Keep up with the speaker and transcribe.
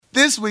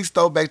This week's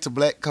Throwback to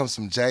Black comes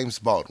from James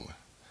Baldwin.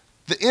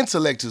 The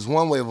intellect is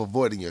one way of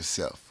avoiding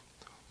yourself.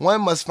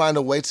 One must find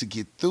a way to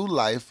get through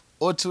life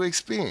or to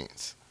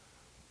experience.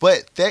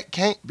 But that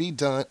can't be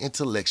done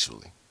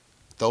intellectually.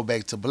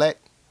 Throwback to Black,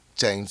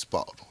 James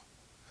Baldwin.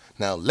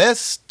 Now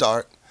let's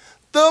start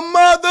the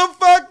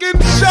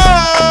motherfucking show!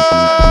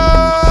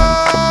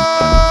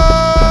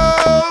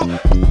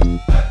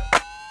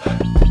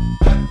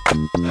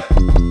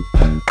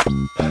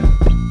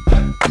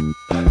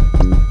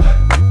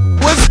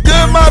 What's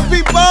good, my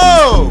people?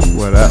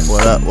 What up,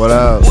 what up, what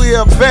up? We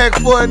are back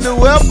for a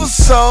new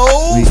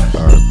episode. We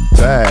are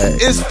back.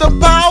 It's the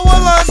Power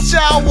Lunch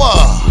Hour.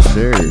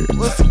 Sure.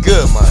 What's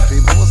good, my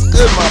people? What's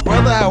good, my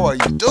brother? How are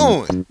you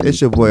doing?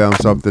 It's your boy, I'm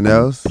something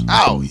else.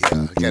 Oh,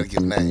 yeah. Gotta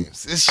give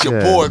names. It's your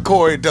Yeah. boy,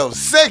 Corey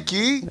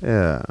Dosecki.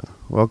 Yeah.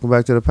 Welcome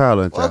back to the Power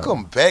Lunch Hour.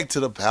 Welcome back to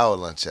the Power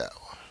Lunch Hour.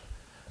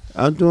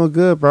 I'm doing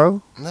good,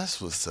 bro. That's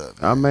what's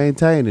up, man. I'm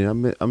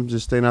maintaining. I'm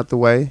just staying out the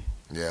way.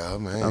 Yeah,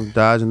 man. I'm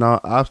dodging all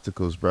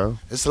obstacles, bro.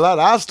 It's a lot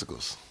of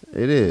obstacles.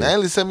 It is.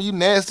 Mainly some of you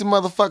nasty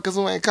motherfuckers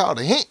who ain't called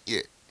a hint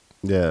yet.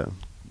 Yeah.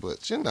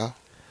 But, you know,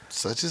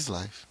 such is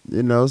life.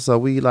 You know, so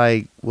we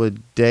like, what,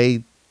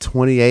 day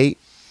 28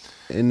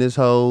 in this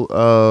whole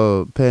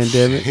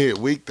pandemic? Shit,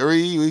 week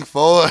 3, week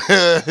 4.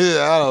 I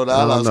don't know.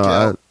 I lost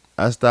count.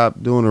 I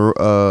stopped doing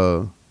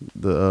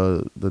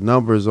the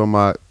numbers on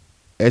my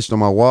etched on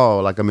my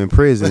wall like I'm in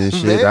prison and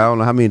shit. Man. I don't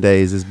know how many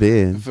days it's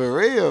been. For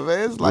real,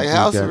 man. It's like What you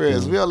house got arrest.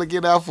 going? We only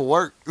get out for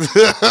work.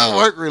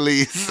 Work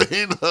release.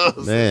 You know what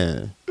I'm saying?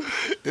 Man.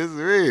 It's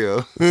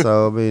real.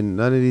 So, I mean,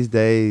 none of these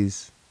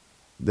days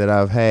that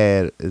I've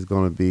had is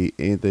going to be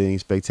anything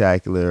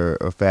spectacular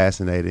or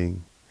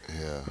fascinating.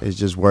 Yeah. It's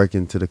just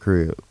working to the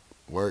crib.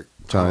 Work.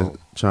 Trying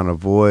to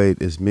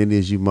avoid as many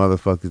as you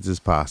motherfuckers as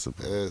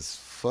possible. As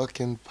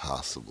fucking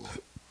possible.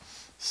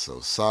 So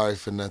sorry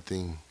for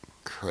nothing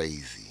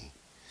crazy.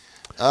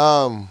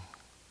 Yeah.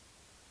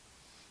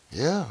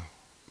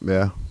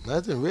 Yeah.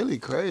 Nothing really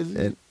crazy.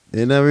 And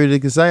nothing really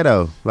can say,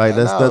 though. Like, I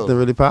that's know. nothing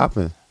really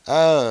popping.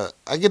 I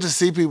get to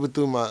see people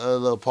through my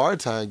little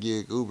part-time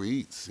gig, Uber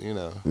Eats, you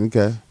know.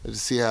 Okay. To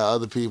see how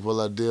other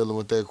people are dealing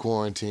with their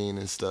quarantine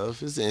and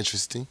stuff. It's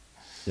interesting.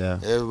 Yeah.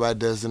 Everybody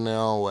does it in their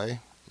own way.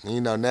 And,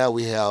 you know, now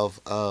we have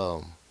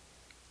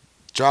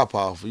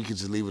drop-off. You can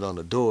just leave it on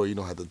the door. You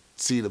don't have to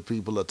see the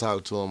people or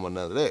talk to them or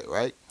none of that,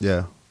 right?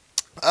 Yeah.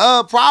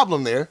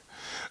 Problem there.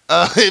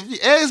 If you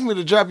ask me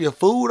to drop your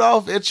food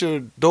off at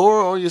your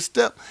door or your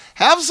step,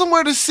 have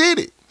somewhere to sit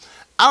it.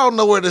 I don't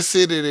know where to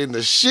sit it, in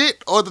the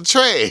shit or the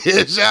trash.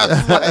 I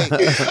was like,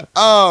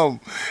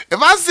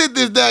 if I sit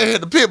this down here,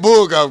 the pit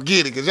bull gonna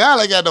get it, because y'all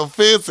ain't got no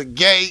fence or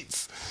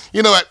gates.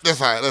 You know what?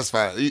 That's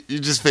fine. You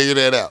just figure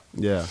that out.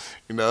 Yeah.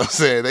 You know what I'm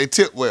saying? They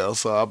tip well,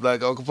 so I'm not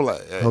gonna complain.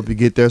 Hey. Hope you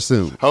get there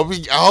soon. I hope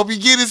you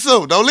get it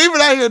soon. Don't leave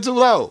it out here too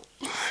long.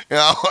 You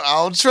know,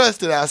 I don't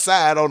trust it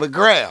outside on the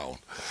ground.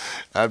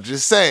 I'm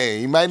just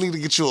saying, you might need to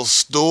get you a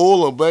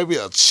stool or maybe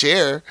a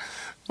chair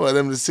for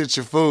them to sit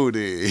your food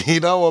in.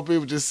 You don't want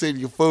people just sitting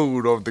your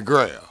food on the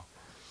ground.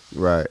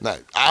 Right. Now,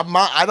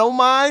 I don't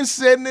mind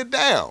setting it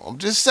down. I'm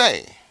just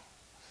saying,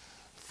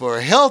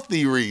 for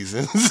healthy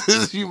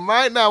reasons, you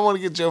might not want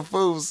to get your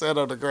food set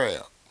on the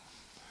ground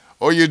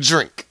or your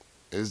drink.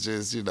 It's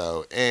just, you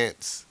know,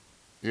 ants.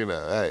 You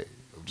know, hey,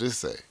 I'm just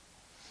saying.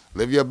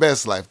 Live your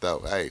best life,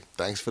 though. Hey,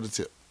 thanks for the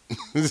tip.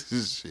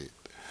 Shit.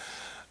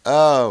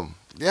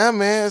 Yeah,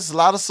 man, it's a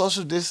lot of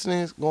social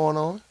distancing going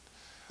on.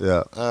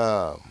 Yeah.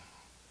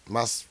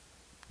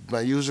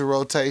 My usual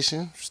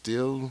rotation,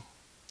 still,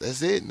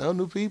 that's it. No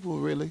new people,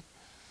 really.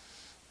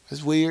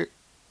 It's weird.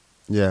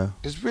 Yeah.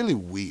 It's really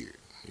weird,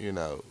 you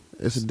know.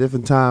 It's a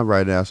different time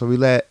right now. So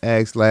we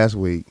asked last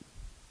week,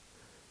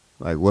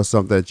 like, what's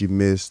something that you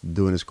missed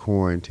during this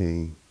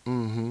quarantine?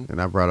 Mm-hmm.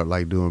 And I brought up,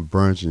 like, doing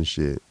brunch and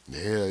shit.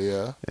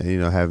 Yeah. And, you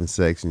know, having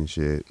sex and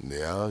shit.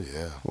 Yeah.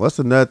 What's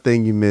another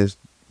thing you missed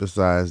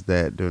besides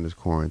that during this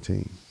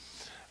quarantine?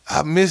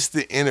 I miss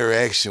the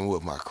interaction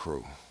with my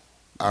crew.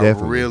 I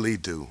Definitely. really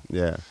do.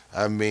 Yeah.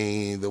 I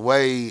mean, the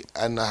way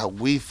I know how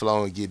we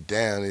flow and get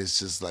down is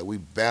just like we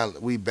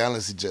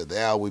balance each other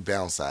out. We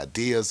bounce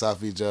ideas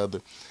off each other.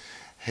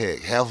 Heck,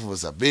 half of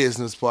us are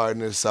business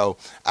partners. So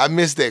I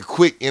miss that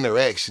quick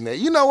interaction. That,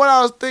 you know what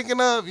I was thinking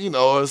of? You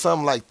know, or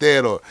something like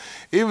that. Or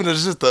even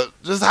it's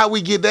just how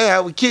we get down,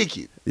 how we kick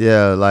it.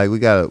 Yeah, like we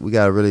got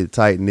a really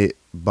tight knit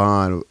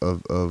bond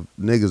of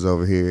niggas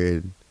over here,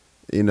 and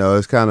you know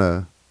it's kind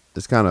of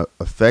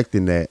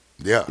affecting that.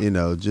 Yeah. You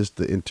know, just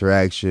the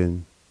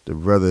interaction, the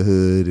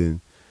brotherhood,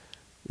 and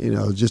you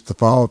know, just to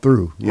fall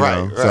through. You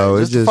know? Right. So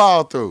just it's to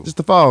fall through. Just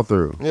to fall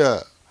through. Yeah.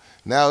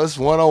 Now it's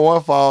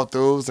one-on-one fall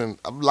throughs, and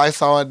I'm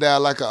lights on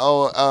down like an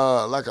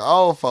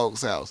old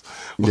folks house.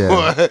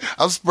 Yeah.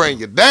 I'm spraying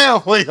you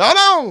down. Wait,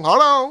 hold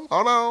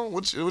on.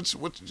 What you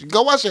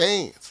go wash your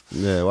hands.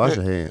 Yeah, wash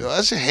your hands.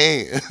 Wash your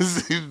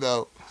hands. You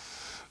know.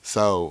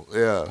 So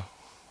yeah,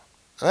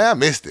 I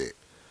missed it.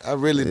 I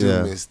really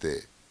do miss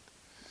that.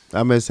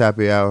 I miss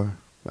happy hour.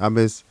 I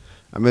miss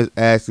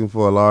asking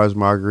for a large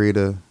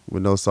margarita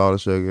with no salt or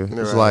sugar.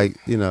 It's Right. like,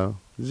 you know,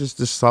 It's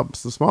just some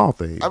small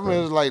things. I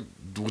mean, it's like,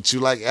 would you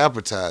like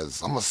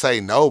appetizers? I'm gonna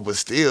say no, but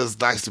still, it's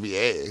nice to be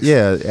asked.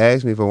 Yeah,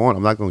 ask me if I want.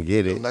 I'm not gonna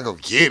get it. I'm not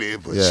gonna get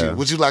it, but Yeah.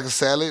 would you like a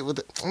salad with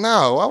it?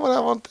 No, why would I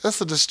want? That's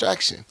a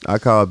distraction. I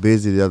called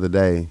Busy the other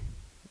day.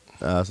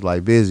 I was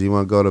like, Busy, you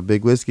want to go to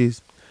Big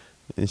Whiskey's?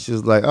 And she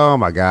was like, oh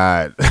my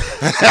God.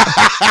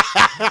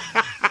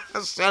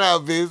 Shut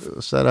up,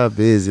 bitch. Shut up,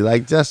 Busy.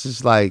 Like,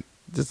 just like,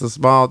 just a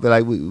small thing.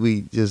 Like,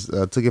 we just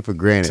took it for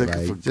granted. Took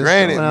like, it for just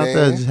granted, going out man.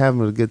 there, just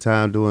having a good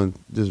time doing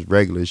just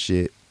regular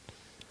shit.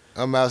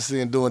 I'm out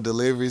doing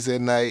deliveries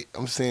at night.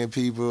 I'm seeing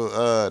people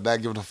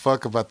not giving a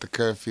fuck about the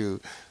curfew.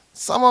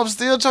 Some of them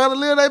still trying to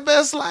live their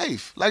best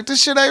life. Like,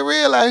 this shit ain't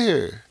real out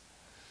here.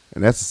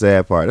 And that's the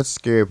sad part. That's the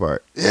scary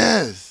part.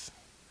 Yes.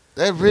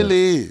 That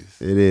really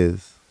is. It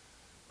is.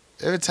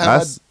 Every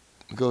time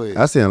go ahead.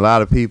 I seen a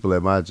lot of people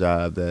at my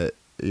job that,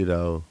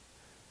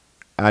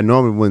 I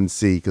normally wouldn't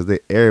see because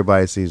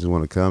everybody seems to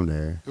want to come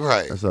there.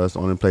 Right. So it's the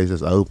only place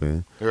that's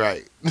open.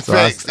 Right. So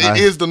Facts. It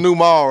is the new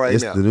mall right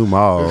It's now. the new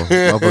mall.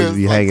 Motherfuckers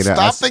be hanging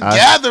out. Stop the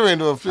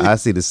gathering. I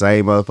see the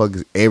same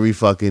motherfuckers every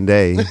fucking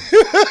day.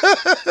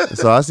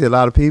 So I see a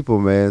lot of people,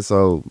 man.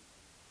 So,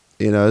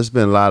 it's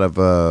been a lot of,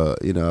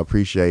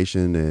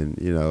 appreciation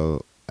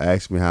and,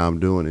 ask me how I'm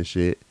doing and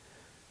shit.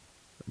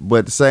 But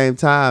at the same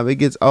time, it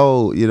gets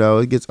old,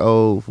 it gets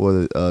old for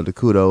the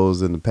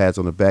kudos and the pats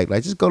on the back.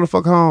 Like, just go the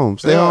fuck home.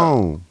 Stay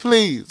home.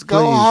 Please,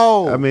 go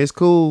home. I mean, it's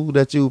cool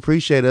that you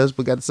appreciate us,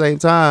 but at the same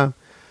time,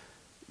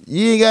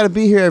 you ain't got to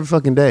be here every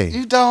fucking day.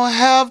 You don't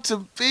have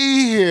to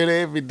be here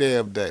every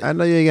damn day. I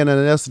know you ain't got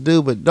nothing else to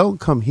do, but don't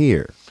come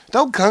here.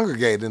 Don't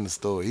congregate in the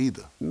store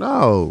either.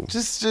 No.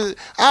 Just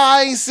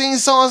I ain't seen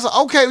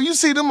so-and-so. Okay, you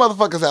see them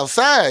motherfuckers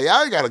outside.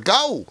 Y'all got to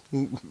go.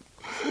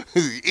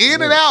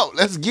 In and out.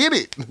 Let's get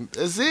it.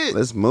 That's it.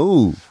 Let's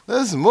move.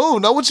 Let's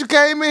move. Know what you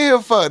came in here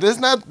for.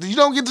 You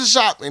don't get to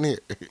shop in here.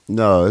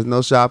 No, there's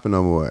no shopping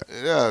no more.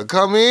 Yeah,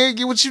 come in,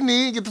 get what you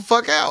need, get the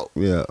fuck out.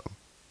 Yeah.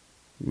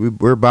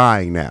 We're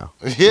buying now.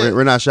 Yeah.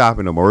 We're not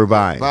shopping no more. We're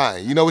buying.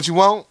 Fine. You know what you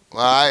want? All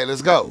right,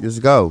 let's go. Let's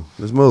go.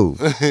 Let's move.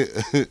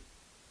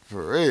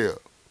 For real.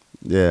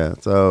 Yeah.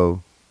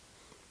 So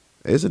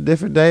it's a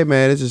different day,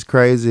 man. It's just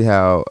crazy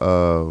how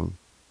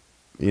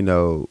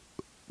the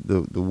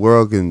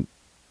world can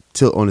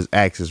tilt on its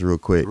axis real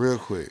quick. Real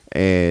quick.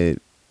 And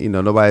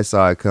nobody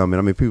saw it coming.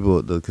 I mean,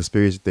 the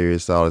conspiracy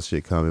theorists saw this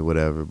shit coming,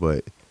 whatever.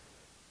 But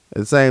at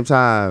the same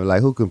time,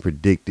 like, who can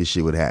predict this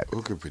shit would happen?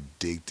 Who can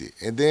predict it?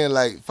 And then,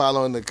 like,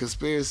 following the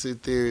conspiracy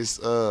theorists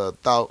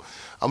thought,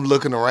 I'm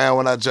looking around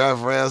when I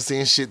drive around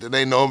seeing shit that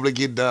they normally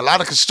get done. A lot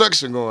of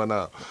construction going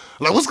on.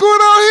 Like, what's going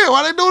on here?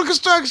 Why they doing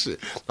construction?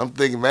 I'm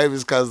thinking maybe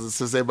it's because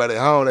since everybody at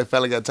home, they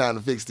finally got time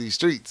to fix these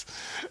streets.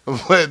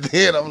 But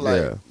then I'm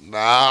like, nah,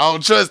 I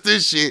don't trust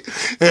this shit.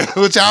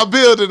 What y'all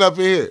building up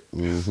in here?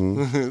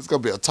 Mm-hmm. It's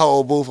going to be a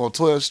toll booth on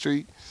 12th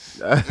Street.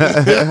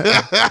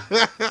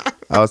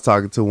 I was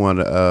talking to one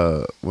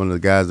of the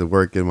guys that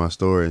work in my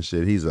store and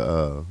shit. He's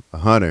a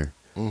hunter,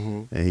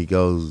 and he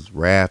goes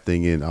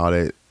rafting and all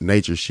that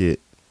nature shit.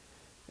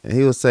 And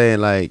he was saying,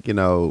 like,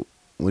 when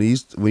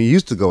you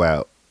used to go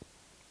out,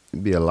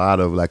 it'd be a lot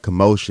of like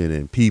commotion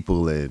and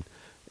people, and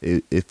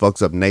it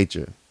fucks up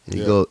nature.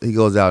 He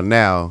goes out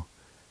now,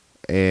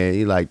 and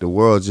he like the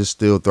world's just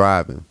still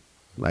thriving.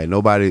 Like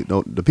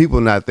the people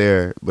are not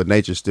there, but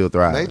nature's still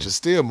thriving. Nature's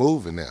still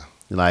moving now.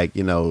 Like,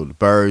 the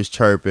birds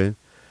chirping.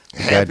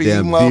 Happy you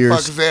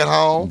motherfuckers at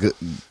home.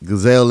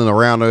 Gazelling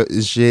around her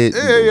and shit.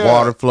 Yeah.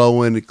 Water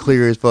flowing,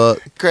 clear as fuck.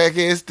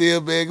 Crackhead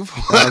still begging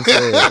for I'm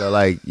saying, so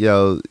like,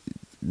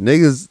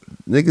 niggas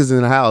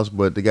in the house,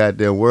 but the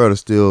goddamn world is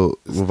still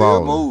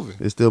revolving. Moving.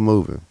 It's still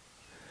moving.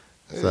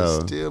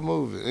 It's still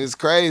moving. It's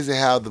crazy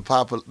how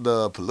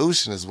the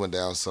pollution has went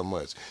down so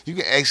much. You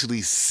can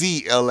actually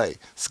see LA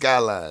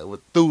skyline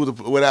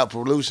without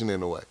pollution in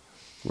the way.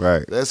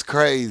 Right. That's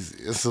crazy.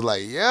 It's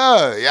like,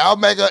 y'all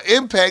make an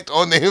impact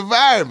on the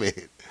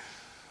environment.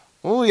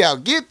 Oh, y'all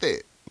get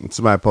that.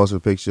 Somebody posted a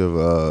picture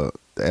of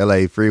the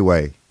LA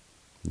freeway.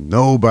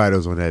 Nobody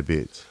was on that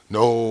bitch.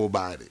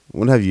 Nobody.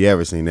 When have you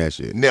ever seen that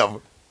shit? Never.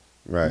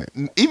 Right.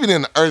 Even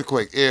in the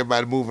earthquake,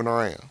 everybody moving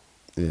around.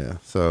 Yeah.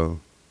 So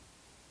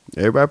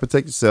everybody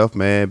protect yourself,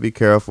 man. Be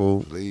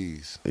careful.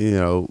 Please. You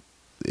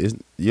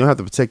don't have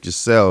to protect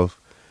yourself.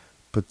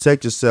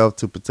 Protect yourself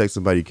to protect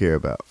somebody you care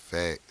about.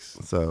 Facts.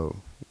 So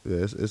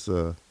yeah, it's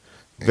a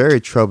very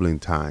troubling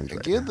time.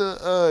 And give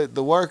the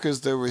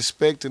workers the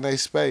respect in their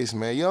space,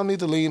 man. You don't need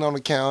to lean on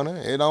the counter.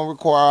 It don't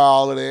require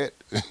all of that.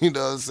 You know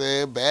what I'm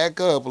saying? Back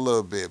up a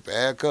little bit.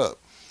 Back up.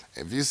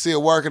 If you see a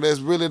worker that's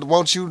really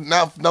wants you,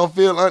 don't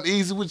feel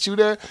uneasy with you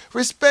there,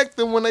 respect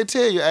them when they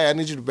tell you, hey, I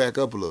need you to back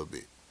up a little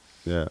bit.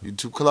 Yeah. You're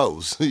too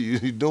close.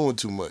 You're doing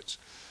too much.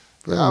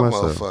 Pretty Y'all much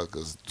so.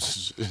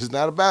 motherfuckers, it's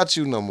not about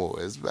you no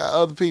more. It's about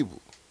other people.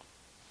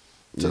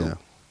 too. Yeah.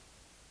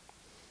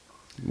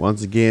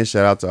 Once again,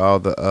 shout out to all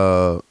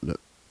the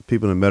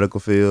people in the medical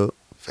field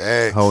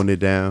Facts. holding it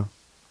down.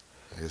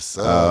 Yes,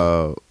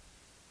 sir.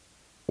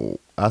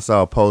 I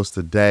saw a post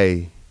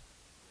today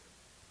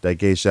that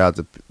gave shout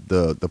out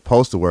to the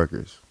postal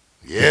workers.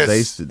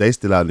 Yes. They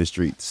still out in the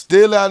streets.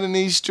 Still out in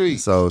these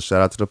streets. So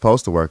shout out to the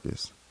postal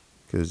workers,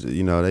 because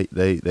you know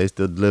they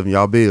still delivering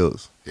y'all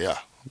bills. Yeah.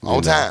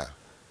 On time.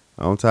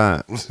 On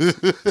time.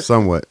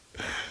 Somewhat.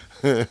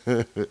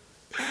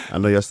 I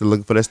know y'all still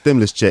looking for that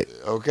stimulus check.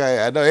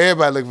 Okay, I know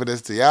everybody looking for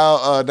this too.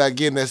 Y'all not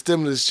getting that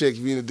stimulus check if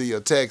you need to do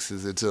your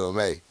taxes until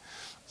May.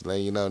 Just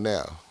letting you know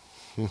now.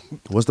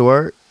 What's the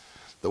word?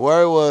 The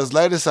word was,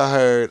 latest I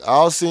heard,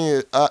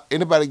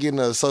 anybody getting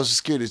a Social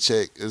Security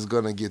check is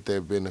going to get their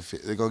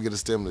benefit. They're going to get a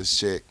stimulus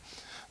check.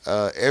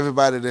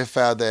 Everybody that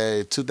filed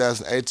their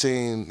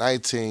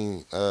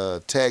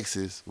 2018-19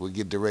 taxes will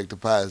get direct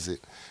deposit,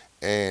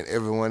 and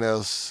everyone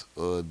else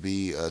will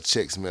be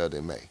checks mailed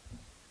in May.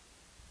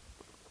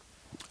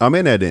 I'm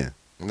in there then.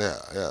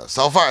 Yeah.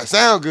 So far, it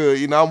sound good.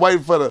 You know, I'm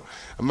waiting for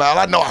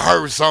I know I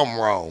heard something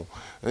wrong.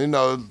 You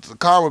know, the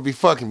car would be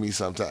fucking me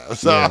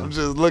sometimes. So I'm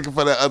just looking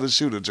for that other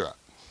shoe to drop.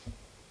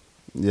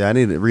 Yeah, I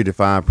need to read the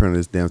fine print of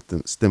this damn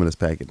stimulus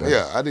packet, though.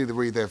 Yeah, I need to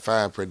read that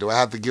fine print. Do I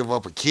have to give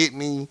up a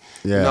kidney?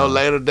 Yeah. You know,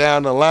 later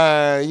down the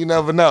line, you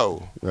never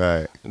know.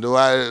 Right. Do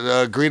I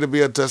agree to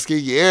be a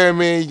Tuskegee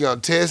Airman? You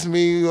gonna test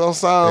me on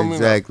something?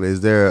 Exactly. You know?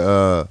 Is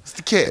there It's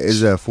the catch.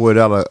 is there a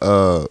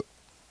 $4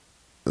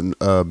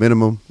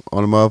 minimum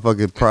on the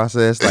motherfucking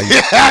process? Like,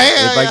 if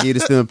I get you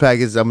the stimulus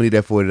package, I'm gonna need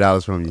that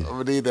 $40 from you. I'm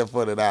gonna need that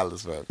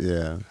 $40 from you.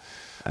 Yeah,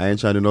 I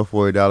ain't trying to do no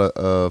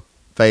 $40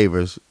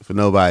 favors for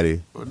nobody.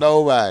 For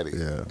nobody.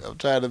 Yeah. I'm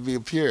trying to be a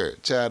pure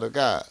child of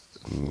God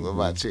with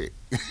my chick.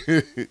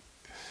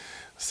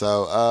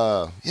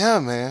 So, yeah,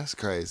 man, it's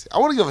crazy. I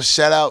want to give a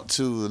shout out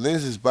to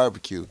Lindsay's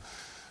Barbecue,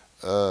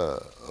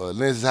 or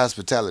Lindsay's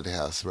Hospitality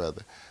House,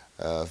 rather.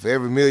 For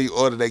every meal you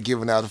order, they're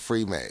giving out a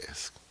free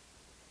mask.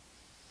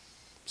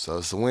 So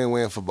it's a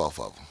win-win for both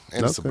of them.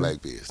 And it's a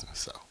black business,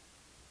 so,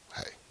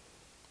 hey.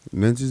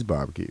 Lindsay's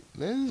Barbecue.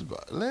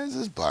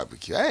 Lindsay's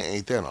Barbecue. I ain't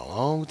ate there in a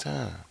long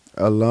time.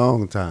 A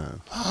long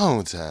time.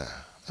 Long time.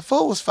 The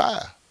food was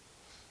fire.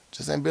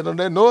 Just ain't been on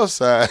that north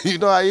side. You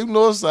know how you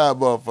north side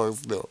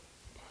motherfuckers do.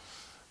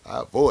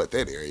 I avoid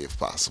that area if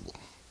possible.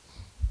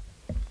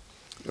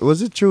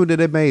 Was it true that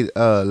they made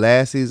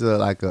Lassie's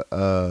like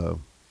a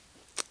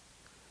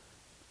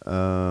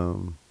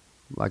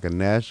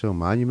national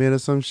monument or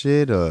some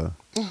shit, or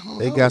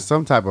they got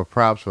some type of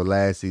props for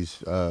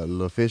Lassie's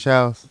little fish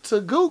house?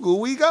 To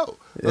Google we go.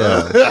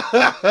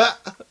 Yeah.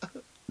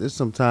 This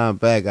some time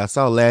back, I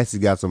saw Lassie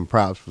got some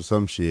props for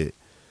some shit,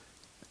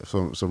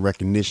 some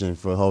recognition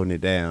for holding it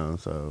down.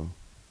 So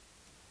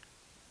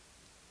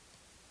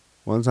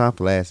one time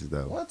for Lassie's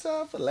though. One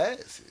time for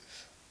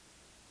Lassie's.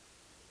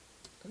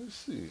 Let's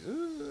see.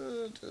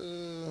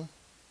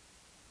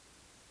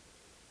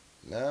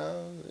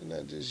 No,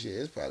 not just yet.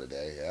 It's probably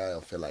that. I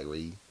don't feel like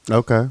reading.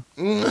 Okay.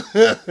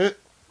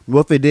 What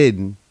if they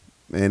didn't?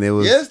 And it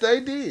was. Yes, they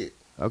did.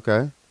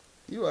 Okay.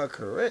 You are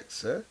correct,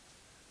 sir.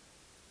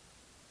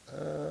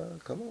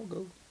 Come on,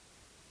 go.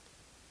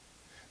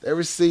 They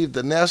received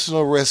the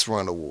National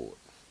Restaurant Award.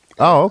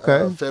 Oh,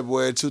 okay.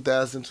 February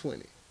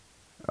 2020.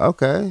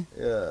 Okay.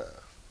 Yeah.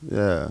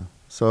 Yeah.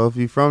 So if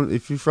you from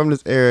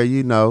this area,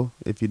 you know.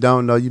 If you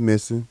don't know, you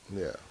missing.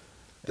 Yeah.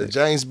 The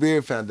James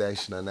Beard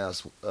Foundation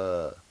announced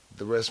the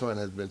restaurant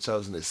has been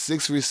chosen as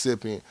 6th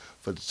recipient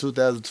for the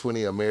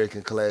 2020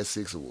 American Class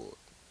 6 Award.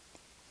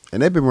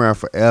 And they've been around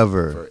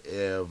forever.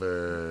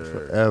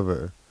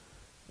 Forever.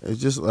 It's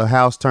just a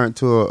house turned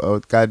to a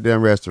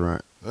goddamn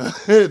restaurant.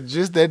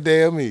 Just that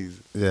damn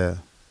easy. Yeah.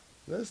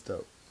 That's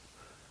dope.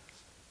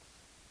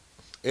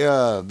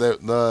 Yeah,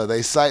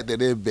 they cite that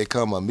it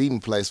become a meeting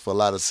place for a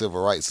lot of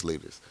civil rights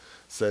leaders,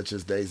 such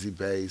as Daisy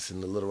Bates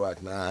and the Little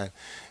Rock Nine,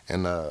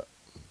 and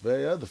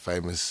very other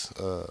famous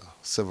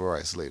civil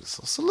rights leaders.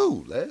 So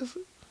salute, lads.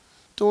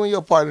 Doing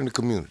your part in the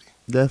community.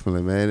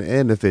 Definitely, man.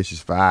 And the fish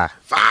is fire.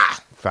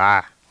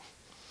 Fire.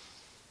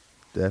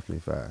 Definitely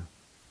fire.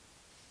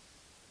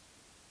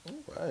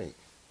 All right.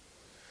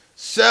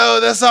 So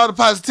that's all the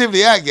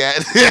positivity I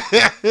got.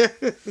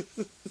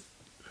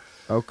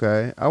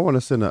 Okay. I want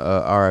to send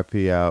a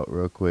RIP out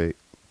real quick.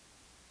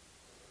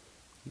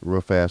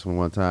 Real fast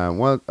one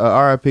time.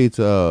 RIP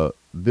to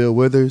Bill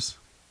Withers.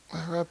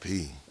 RIP.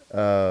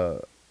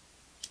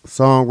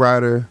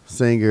 Songwriter,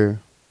 singer.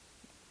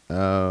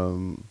 Now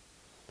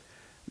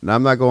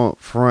I'm not going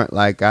front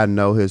like I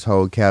know his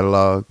whole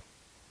catalog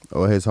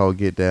or his whole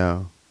get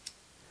down.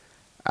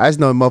 I just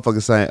know the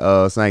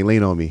motherfucker sang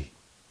Lean on Me.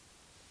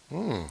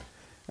 And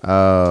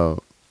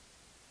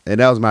that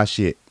was my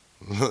shit.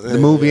 The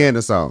movie and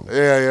the song.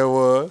 Yeah, it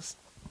was.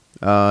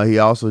 He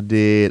also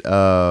did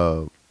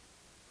what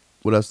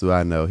else do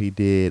I know? He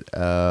did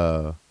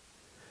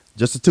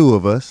Just the Two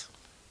of Us.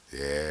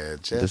 Yeah,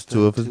 just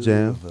two of us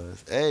jam.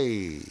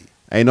 Hey.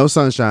 Ain't No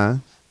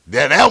Sunshine.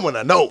 Yeah, that one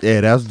I know.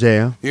 Yeah, that was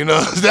jam. You know,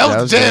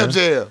 that was jam.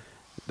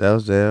 That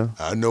was jam.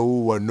 I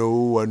know.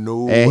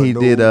 And he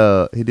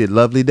did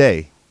Lovely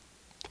Day.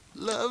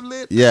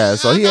 Lovely. Yeah,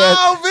 so he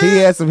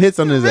had some hits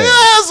on his ass. He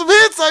had some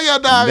hits on your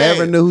dog.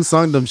 Never knew who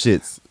sung them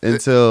shits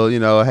until,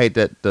 I hate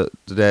that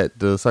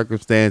the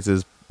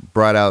circumstances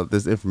brought out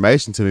this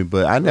information to me,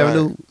 but I never Right.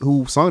 knew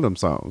who sung them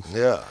songs.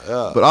 Yeah,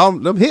 yeah. But all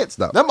them hits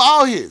though. Them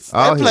all hits.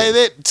 All They play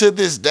hits. that to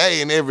this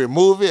day in every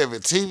movie, every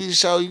TV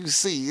show you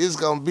see. It's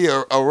gonna be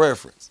a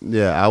reference.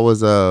 Yeah,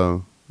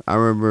 I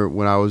remember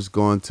when I was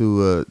going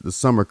to the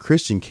summer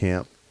Christian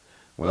camp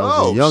when I was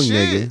Oh, a young shit.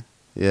 nigga.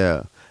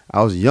 Yeah,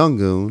 I was a young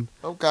goon,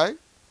 Okay.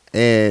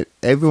 and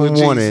every For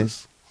morning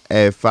Jesus.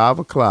 at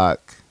 5:00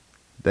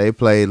 they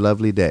played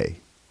 "Lovely Day,"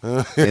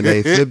 and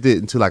they flipped it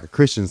into like a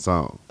Christian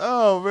song.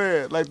 Oh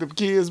man, like the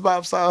Kids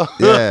Bop song.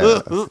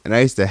 Yeah, and I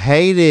used to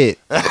hate it.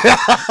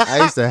 I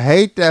used to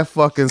hate that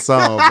fucking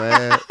song,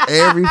 man.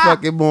 Every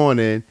fucking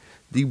morning,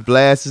 you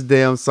blast this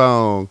damn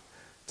song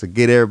to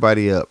get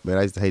everybody up, man.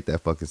 I used to hate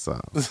that fucking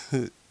song,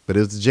 but it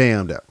was the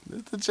jam though.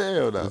 It's the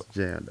jail It though. was the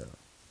jam though.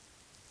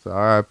 So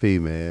R.I.P.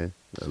 man,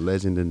 a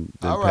legend done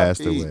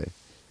passed R.I.P.. away.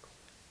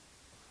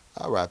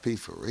 R.I.P.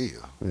 for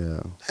real.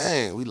 Yeah,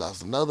 Dang, we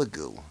lost another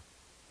good one.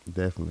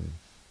 definitely.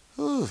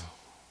 Whew.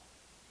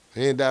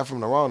 He didn't die from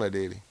the Rona,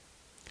 did he?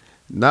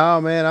 No,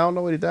 man, I don't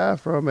know what he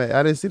died from. Man.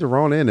 I didn't see the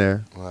Rona in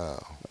there.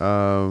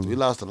 Wow. We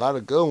lost a lot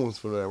of good ones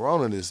from that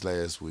Rona this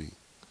last week.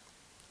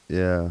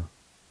 Yeah,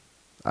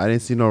 I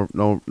didn't see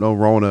no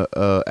Rona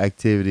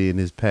activity in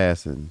his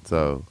passing.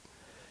 So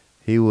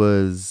he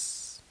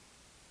was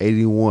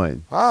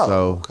 81. Oh,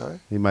 so okay.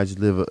 he might just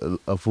live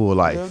a full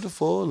life. Lived a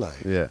full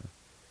life. Yeah.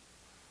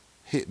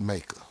 Hit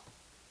maker.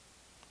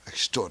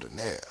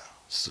 Extraordinaire.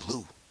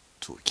 Salute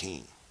to a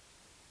king.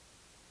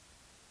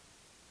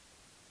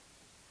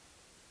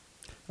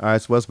 All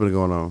right, so what's been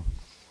going on?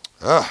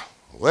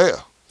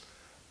 Well,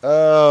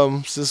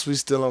 since we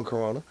still on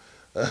Corona,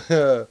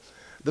 the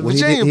Well,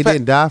 he, Virginia he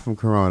didn't die from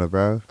Corona,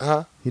 bro.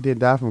 Huh? He didn't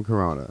die from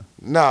Corona.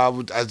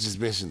 No, I just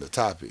mentioned the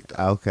topic.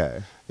 Though.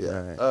 Okay.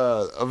 Yeah.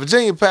 All right. A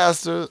Virginia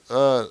pastor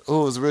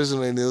who was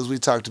originally in the news, we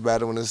talked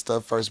about it when this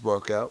stuff first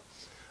broke out,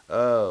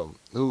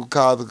 who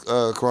called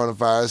the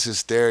coronavirus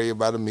hysteria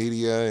by the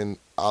media and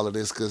all of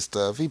this good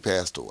stuff. He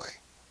passed away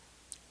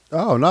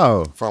Oh,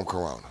 no. from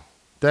corona.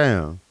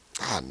 Damn.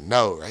 I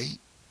know, right?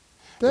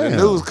 Damn. The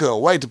news couldn't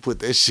wait to put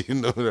that shit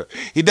in the.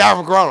 He died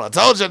from corona. I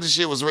told you this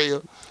shit was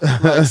real.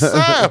 I'm like,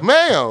 sir,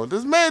 ma'am,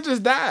 this man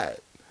just died.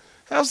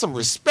 Have some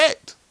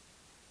respect.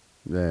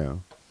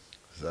 Damn.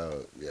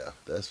 So yeah,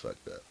 that's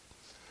fucked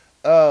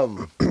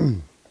up.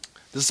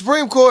 The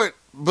Supreme Court,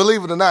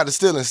 believe it or not, is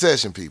still in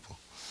session, people.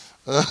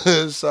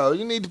 So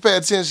you need to pay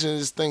attention to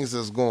these things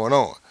that's going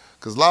on,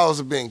 because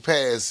laws are being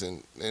passed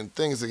and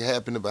things are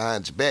happening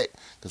behind your back,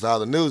 because all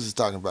the news is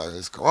talking about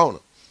is corona.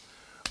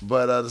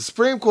 But the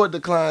Supreme Court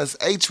declines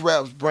H.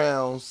 Rap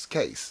Brown's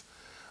case.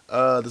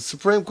 The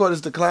Supreme Court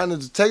is declining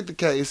to take the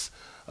case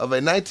of a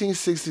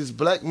 1960s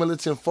black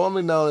militant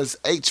formerly known as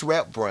H.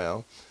 Rap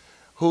Brown,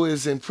 who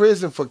is in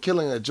prison for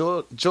killing a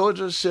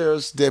Georgia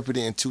sheriff's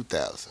deputy in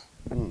 2000.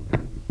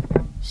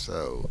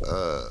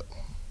 So,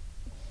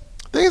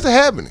 things are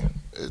happening.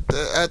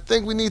 I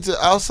think we need to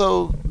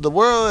also, the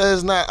world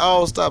has not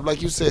all stopped.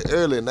 Like you said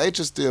earlier,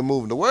 nature's still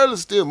moving. The world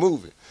is still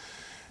moving.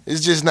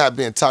 It's just not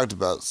being talked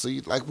about. So,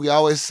 like we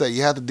always say,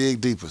 you have to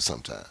dig deeper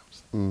sometimes.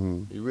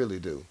 Mm-hmm. You really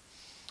do.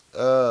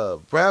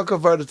 Brown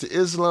converted to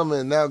Islam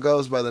and now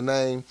goes by the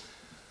name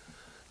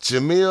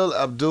Jamil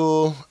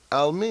Abdul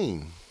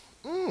Almin.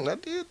 I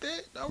did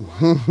that. All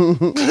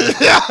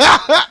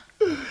right.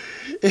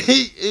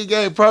 He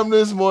gained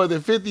prominence more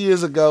than 50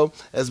 years ago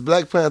as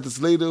Black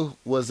Panther's leader,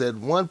 was at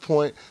one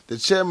point the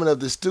chairman of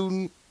the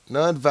Student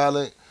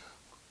Nonviolent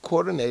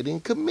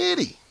Coordinating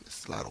Committee.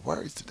 It's a lot of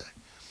words today.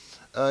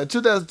 In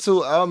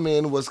 2002,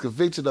 Almin was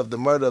convicted of the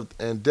murder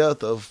and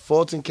death of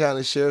Fulton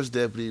County Sheriff's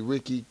Deputy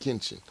Ricky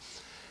Kinchin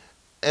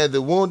and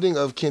the wounding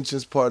of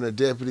Kinchin's partner,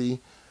 Deputy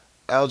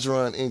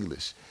Algeron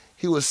English.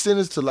 He was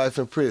sentenced to life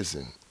in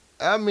prison.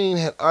 Almin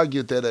had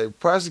argued that a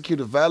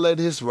prosecutor violated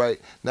his right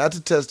not to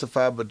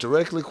testify but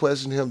directly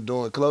questioned him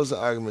during closing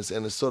arguments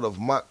in a sort of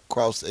mock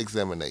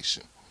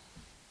cross-examination.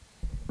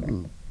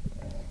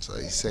 So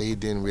he said he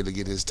didn't really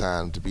get his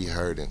time to be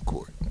heard in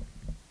court.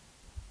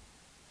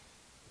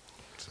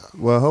 So,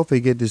 Well, hopefully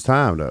he get this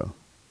time, though.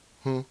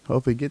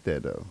 Hopefully he get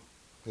that, though,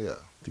 yeah.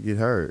 to get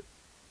heard.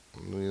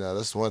 You know,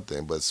 that's one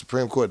thing, but the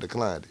Supreme Court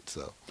declined it,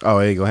 so Oh,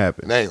 it ain't going to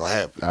happen. that ain't gonna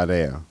happen. Oh,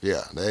 damn.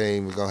 Yeah, that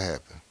ain't even gonna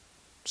happen.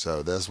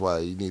 So that's why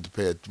you need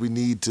to we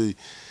need to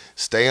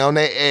stay on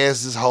their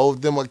asses,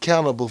 hold them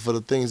accountable for the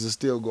things that's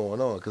still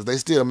going on, because they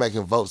still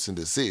making votes and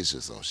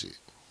decisions on shit.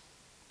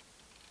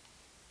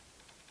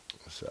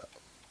 So,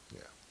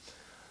 yeah.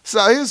 So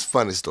here's a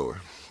funny story.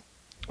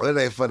 Well,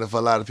 it ain't funny for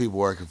a lot of people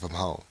working from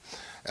home.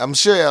 I'm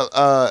sure,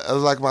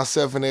 like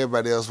myself and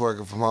everybody else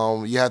working from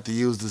home, you have to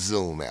use the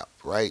Zoom app,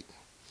 right?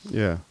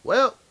 Yeah.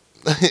 Well,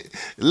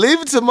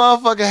 leave it to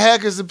motherfucking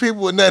hackers and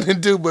people with nothing to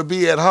do but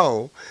be at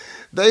home.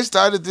 They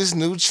started this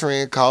new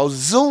trend called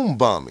Zoom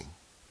bombing.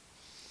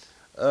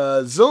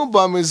 Zoom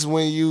bombing is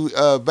when you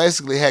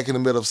basically hack in the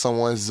middle of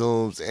someone's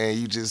Zooms and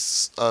you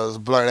just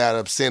blurt out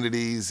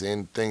obscenities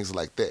and things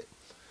like that.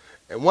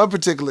 In one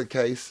particular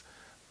case,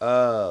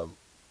 on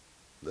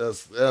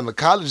the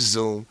college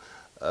Zoom,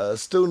 A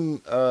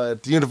student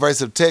at the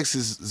University of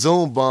Texas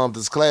Zoom bombed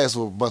his class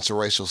with a bunch of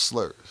racial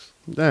slurs.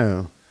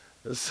 Damn.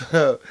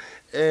 So,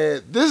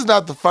 and this is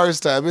not the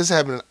first time. It's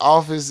happening in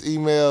office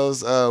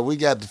emails. We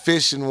got the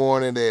phishing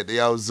warning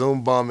that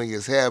Zoom bombing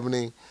is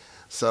happening.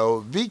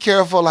 So be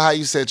careful how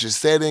you set your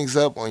settings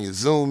up on your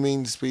Zoom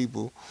meetings,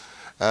 people.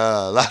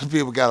 A lot of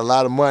people got a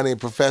lot of money and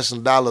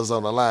professional dollars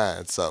on the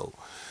line. So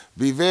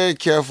be very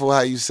careful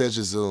how you set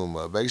your Zoom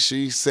up. Make sure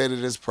you set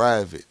it as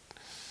private.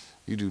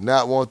 You do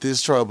not want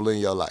this trouble in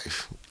your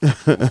life.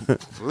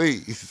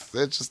 Please, set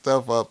your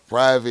stuff up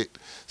private.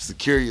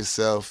 Secure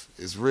yourself.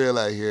 It's real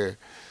out here.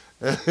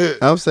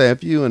 I'm saying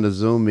if you in a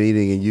Zoom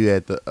meeting and you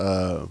at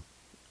the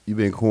you've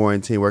been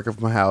quarantined working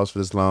from house for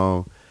this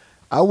long,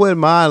 I wouldn't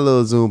mind a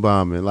little Zoom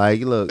bombing.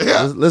 Like, look,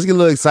 let's get a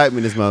little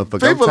excitement in this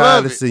motherfucker. People I'm tired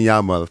love of seeing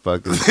y'all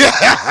motherfuckers.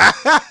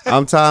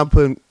 I'm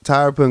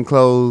tired of putting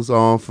clothes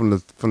on from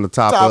the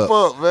top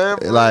up. Man.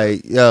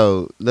 Like,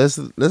 yo, let's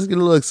get a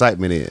little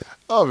excitement in.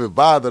 I don't even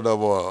bother no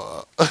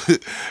more.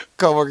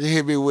 Coworker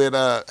hit me with,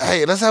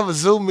 hey, let's have a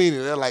Zoom meeting.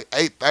 They're like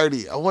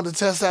 8:30. I want to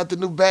test out the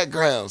new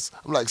backgrounds.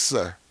 I'm like,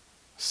 sir,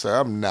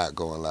 I'm not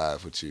going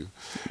live with you.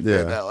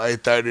 Yeah. Now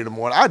 8:30 in the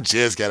morning. I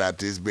just got out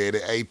this bed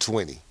at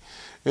 8:20.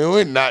 And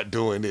we're not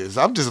doing this.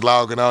 I'm just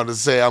logging on to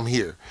say I'm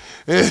here.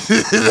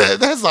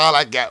 That's all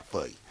I got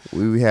for you.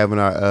 We be having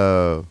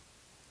our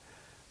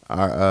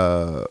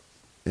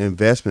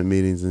investment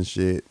meetings and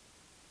shit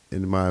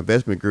in my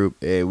investment group,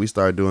 and we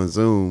started doing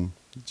Zoom.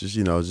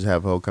 Just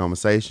have a whole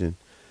conversation.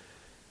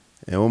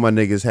 And one of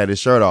my niggas had his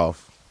shirt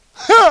off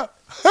at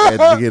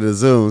the beginning of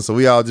Zoom, so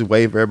we all just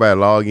wait for everybody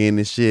to log in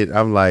and shit.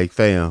 I'm like,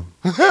 fam,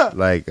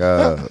 like,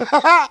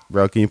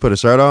 bro, can you put a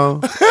shirt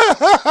on?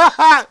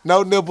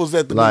 No nipples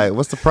at the like,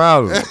 what's the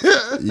problem?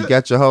 You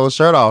got your whole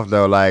shirt off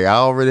though. Like, I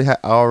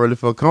already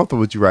feel comfortable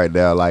with you right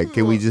now. Like,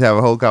 can we just have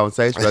a whole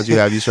conversation about you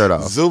have your shirt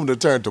off? Zoom to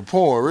turn to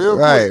porn real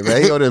right, quick.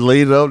 Man. He gonna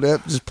lead it up there,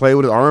 just play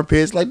with his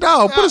armpits. Like,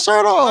 no, put a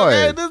shirt on.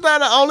 Man, this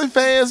not an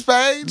OnlyFans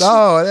page.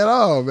 No, at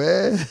all,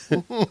 man.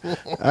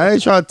 I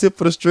ain't trying to tip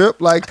for the strip.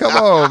 Like, come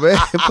on, man.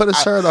 Put a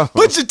shirt on.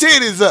 Put your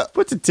titties up.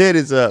 Put your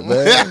titties up,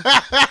 man.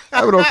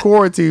 I've been on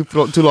quarantine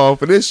for too long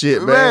for this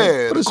shit, man.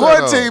 Man, the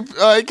quarantine.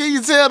 Can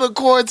you tell the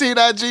quarantine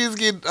IGs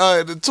get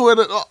the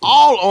Twitter,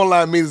 all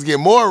online meetings get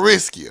more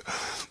riskier.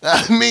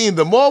 I mean,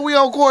 the more we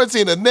on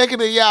quarantine, the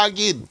nakeder y'all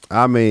getting.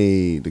 I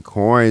mean, the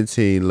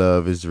quarantine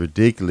love is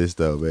ridiculous,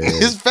 though, man.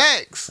 It's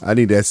facts. I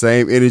need that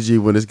same energy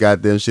when this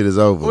goddamn shit is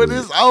over. When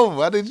it's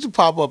over, I need you to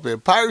pop up in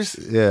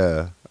person.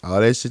 Yeah, all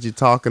that shit you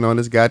talking on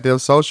this goddamn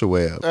social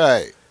web.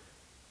 Right.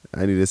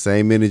 I need the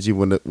same energy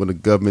when the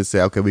government say,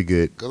 okay, we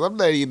good. Because I'm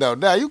letting you know,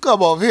 now you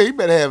come over here, you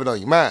better have it on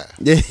your mind.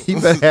 Yeah, you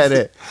better have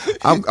that.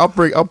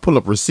 I'll pull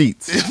up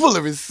receipts. You pull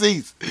up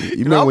receipts.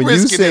 You know when you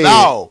said it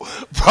all.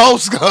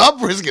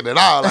 I'm risking it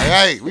all. Like,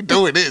 hey, we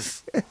doing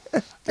this.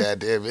 God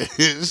damn it.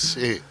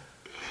 Shit.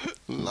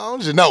 As long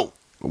as you know.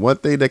 One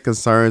thing that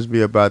concerns me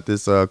about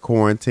this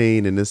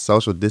quarantine and this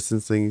social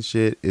distancing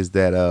shit is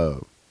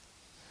that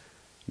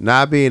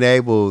not being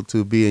able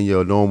to be in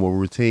your normal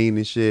routine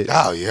and shit.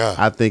 Oh yeah.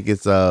 I think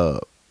it's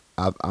I'm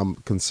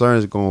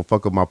concerned it's gonna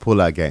fuck up my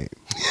pullout game.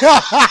 You know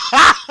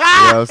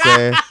what I'm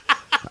saying?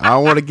 I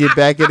don't want to get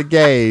back in the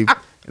game,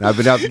 and I've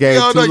been out the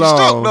game too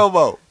long. No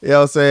more. You know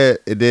what I'm saying?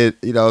 It did.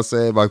 You know what I'm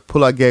saying? My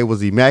pullout game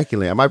was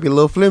immaculate. I might be a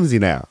little flimsy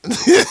now.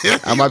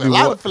 I might be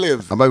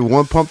flimsy. I might be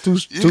one pump too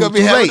You gonna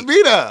be having to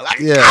be there. Like,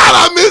 yeah. God,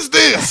 I missed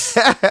this.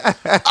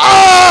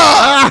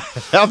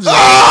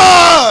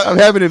 I'm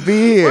happy to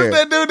be here. What's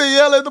that dude that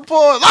yell at the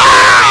porch?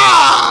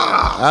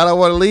 I I don't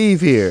want to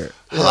leave here.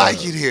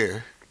 like it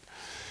here.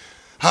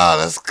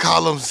 Let's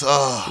call him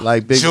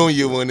like Big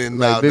Junior one in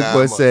like Big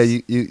Boy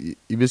said, you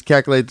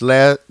miscalculate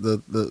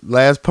the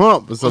last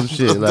pump or some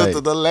shit. Like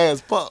the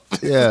last pump.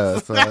 yeah,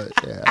 so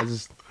yeah, I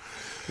just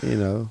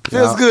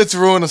feels good to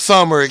ruin the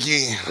summer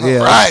again. Yeah.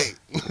 All right.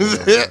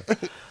 Yeah.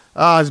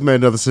 I just made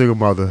another single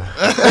mother.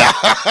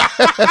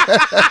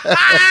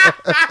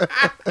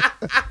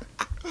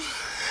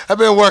 I've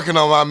been working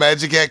on my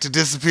magic act to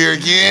disappear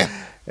again.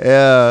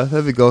 Yeah,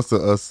 let me go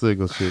to a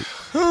single chick.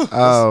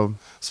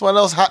 It's one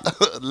of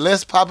those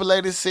less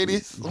populated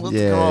cities. What's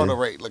the corona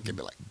rate looking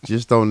like?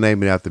 Just don't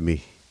name it after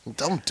me.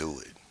 Don't do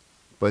it.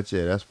 But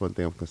yeah, that's one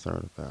thing I'm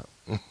concerned about.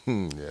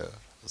 Yeah,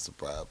 that's a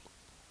problem.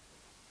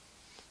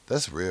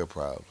 That's a real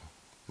problem.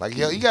 Like,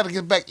 yo, you got to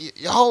get back.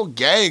 Your whole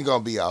gang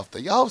going to be off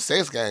there. Your whole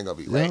sex gang going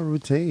to be Your late.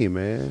 routine,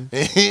 man.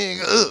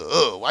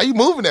 Why you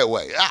moving that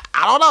way?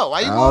 I don't know.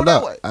 Why you moving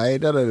that way? I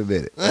ain't done it in a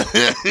minute.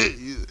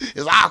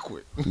 It's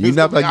awkward. You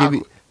not gonna give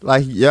me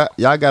like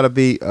y'all gotta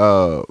be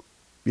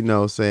you know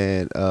what I'm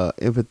saying,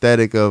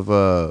 empathetic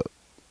of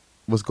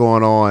what's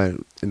going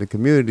on in the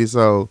community.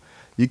 So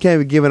you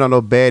can't be giving out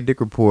no bad dick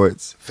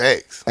reports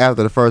Facts.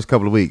 after the first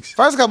couple of weeks.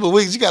 First couple of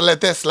weeks, you got to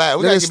let that slide.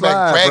 We got to get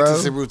back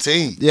practicing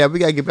routine. Yeah, we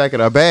gotta get back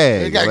in our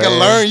bag. We got to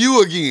learn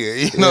you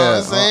again. You know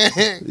what I'm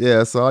saying?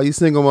 Yeah, so all you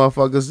single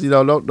motherfuckers, you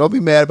know, don't be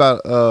mad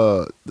about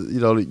you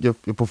know, your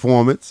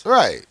performance.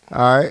 Right.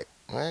 All right.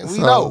 We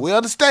know. We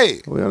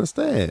understand. We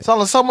understand. It's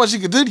only so much you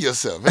can do to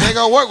yourself. It ain't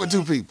going to work with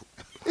two people.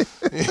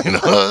 You know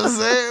what I'm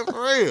saying?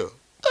 For real.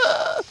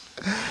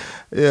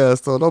 Yeah,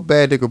 so no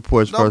bad dick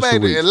reports No, first 2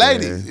 baby, weeks, and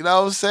ladies, man. you know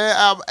what I'm saying?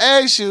 I'm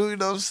ask you, you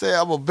know what I'm saying?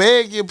 I'm gonna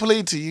beg you,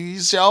 plead to you.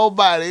 It's your own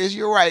body, it's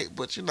your right,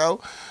 but you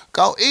know,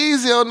 go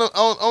easy on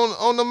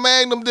the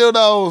Magnum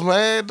dildos,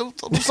 man. Do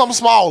something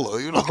smaller,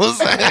 you know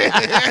what I'm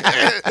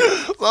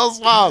saying? So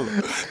smaller.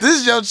 This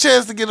is your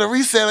chance to get a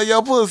reset on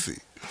your pussy.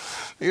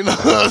 You know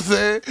what I'm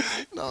saying?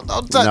 No,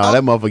 don't touch. Nah,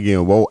 that motherfucker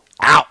getting whoa.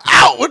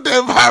 out with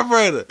that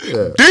vibrator.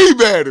 Yeah. D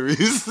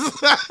batteries.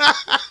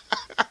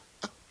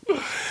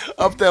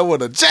 Up there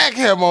with a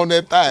jackhammer on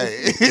that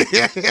thing.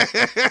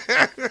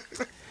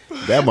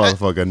 That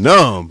motherfucker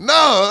numb. No,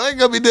 I ain't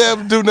gonna be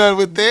able to do nothing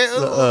with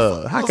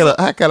that.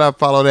 How can I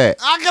follow that?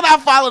 How can I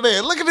follow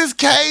that? Look at this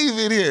cave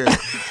in here.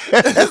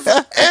 It's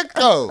an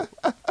echo.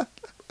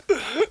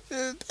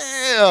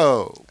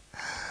 Damn.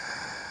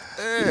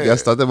 You gotta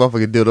start that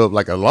motherfucker dildo up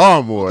like a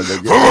lawnmower,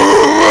 nigga.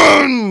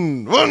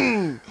 Run,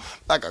 run.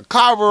 Like a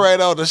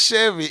carburetor on the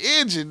Chevy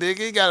engine, nigga.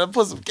 You gotta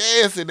put some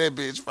gas in that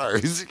bitch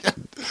first.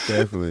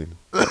 Definitely.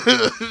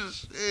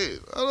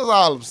 Shit. That's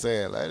all I'm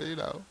saying, lady. You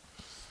know,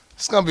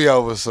 it's gonna be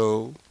over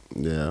soon.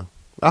 Yeah,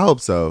 I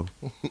hope so.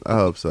 I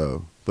hope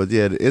so. But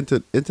yeah,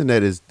 the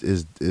internet is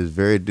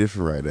very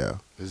different right now.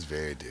 It's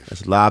very different.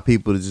 There's a lot of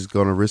people that's just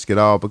gonna risk it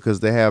all because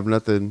they have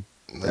nothing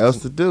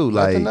else to do.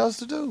 Nothing else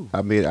to do.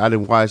 I mean, I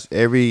didn't watch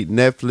every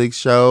Netflix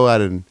show. I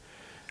didn't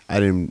I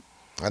done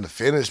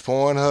finished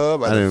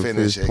Pornhub. I done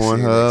finished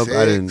Pornhub.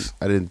 XNXX.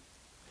 I didn't.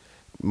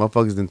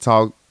 Motherfuckers didn't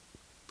talk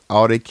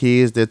all their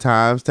kids, their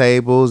times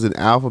tables and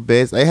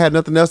alphabets. They had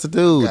nothing else to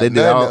do. Got They did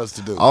nothing else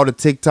to do. all the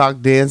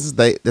TikTok dances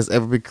that's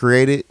ever been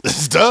created.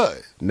 It's done.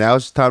 Now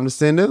it's time to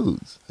send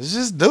nudes. It's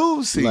just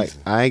dude season. Like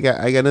I ain't got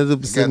nothing to do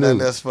but Got send nothing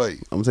nudes. else for you.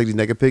 I'm gonna take these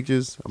naked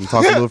pictures. I'm gonna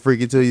talk a little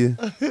freaky to you.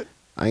 I ain't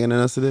got nothing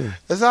else to do.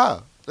 That's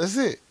all. That's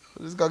it.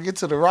 We're just gonna get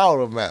to the raw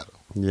of the matter.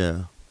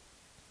 Yeah.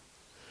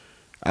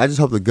 I just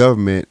hope the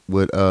government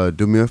would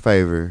do me a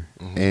favor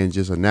Mhm. and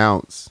just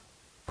announce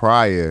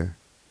prior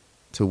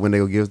to when they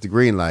gonna give us the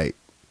green light,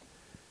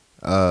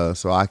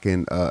 so I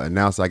can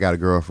announce I got a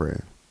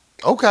girlfriend.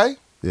 Okay.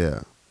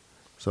 Yeah.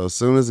 So as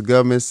soon as the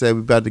government said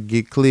we about to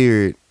get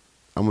cleared,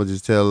 I'm gonna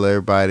just tell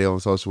everybody on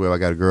social web I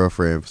got a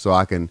girlfriend, so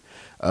I can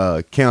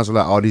cancel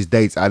out all these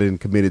dates I didn't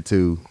committed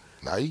to.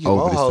 Now you get Over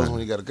more this hoes time.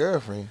 when you got a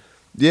girlfriend.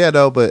 Yeah,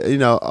 though, but you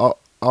know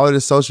all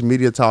this social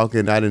media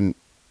talking, I didn't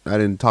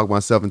talk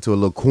myself into a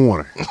little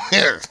corner.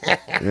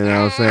 You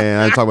know what I'm saying?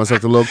 I didn't talk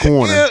myself to a little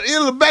corner. Yeah,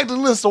 you look back to the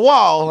list of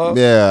wall, huh?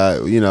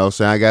 Yeah, you know,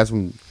 so I got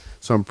some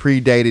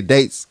predated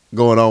dates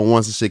going on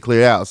once the shit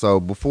clear out. So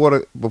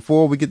before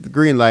we get the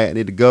green light, I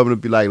need the governor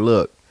to be like,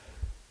 look,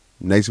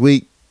 next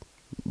week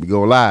we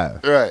go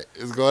live. Right.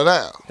 It's going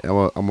out.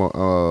 I'm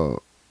a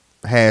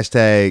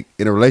hashtag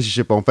in a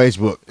relationship on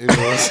Facebook. You know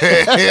what I'm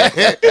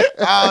saying?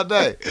 All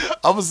day.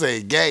 I'm gonna say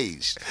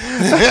engaged.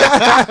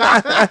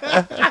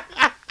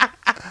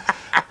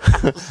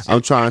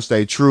 I'm trying to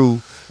stay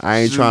true. I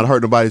ain't trying to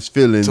hurt nobody's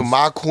feelings. To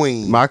my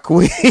queen. My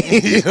queen.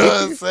 You know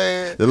what I'm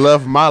saying? The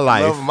love of my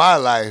life. Love of my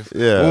life.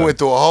 Yeah. We went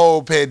through a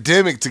whole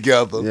pandemic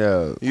together.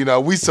 Yeah. You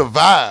know, we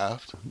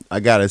survived. I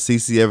got a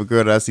CC every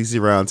girl that I CC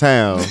around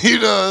town You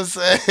know what I'm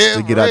saying?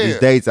 to get out these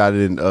dates I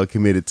didn't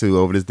committed to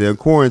over this damn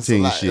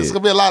quarantine shit. It's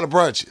gonna be a lot of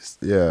brunches.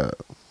 Yeah.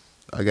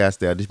 I gotta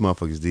stay out these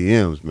motherfuckers'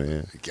 DMs,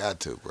 man. You got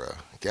to, bro.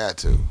 Got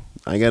to.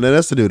 I ain't got nothing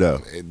else to do though.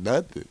 Ain't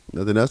nothing.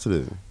 Nothing else to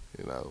do.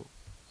 You know,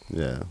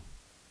 Yeah.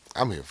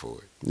 I'm here for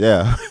it.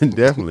 Yeah,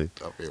 definitely.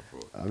 I'm here for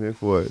it. I'm here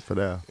for it for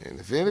now. And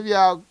if any of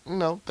y'all, you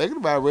know, thinking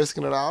about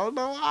risking it all,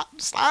 I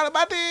slide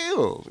about the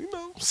hills. You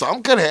know,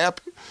 something could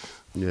happen.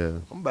 Yeah.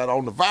 I'm about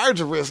on the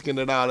verge of risking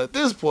it all at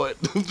this point.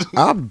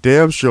 I'm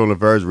damn sure on the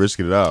verge of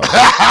risking it all.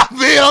 I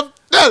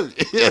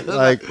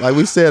mean, like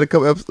we said a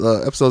couple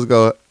episodes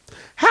ago,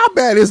 how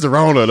bad is the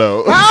Rona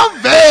though?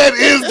 how bad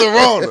is the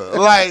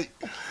Rona? Like,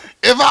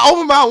 if I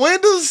open my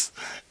windows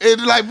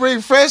and like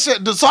bring fresh air,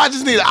 so I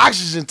just need an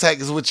oxygen tank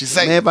is what you're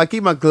saying. Man, if I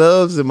keep my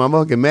gloves and my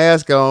fucking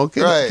mask on,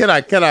 Right. can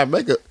I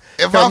make a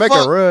If can I make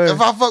fuck, a run? if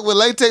I fuck with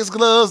latex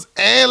gloves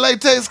and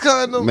latex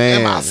condom,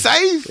 Man. am I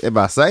safe? Am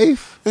I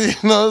safe? You know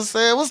what I'm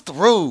saying? What's the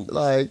rule?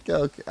 Like,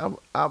 okay,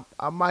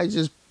 I might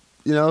just,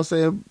 you know what I'm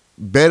saying,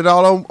 bet it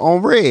all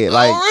on red.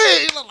 Like,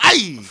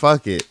 Hey,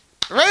 fuck it.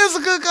 red's a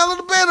good color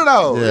to bet it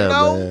on. Yeah, you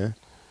know? man.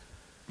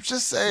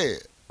 Just saying.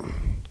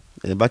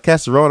 And if I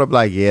catch the road, I'm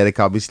like, yeah, they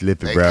call me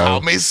slipping, They bro.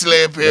 call me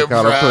slipping, They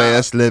call bro. a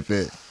player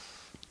slipping.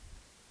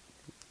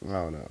 I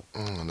don't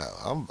know. No,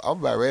 I'm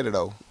about ready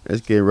though.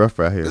 It's getting rough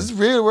out here. It's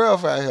really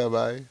rough out here,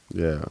 man.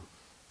 Yeah.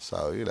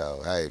 So, you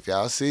know, hey, if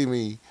y'all see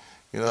me,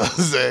 you know what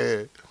I'm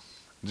saying,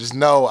 just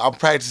know I'm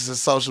practicing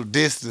social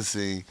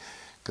distancing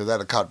because I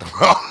done caught the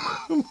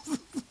wrong.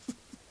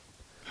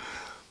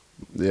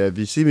 Yeah, if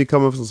you see me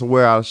coming from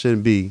somewhere I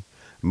shouldn't be,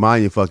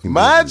 mind your fucking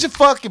Mind business.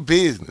 your fucking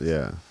business.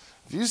 Yeah.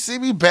 If you see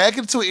me back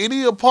into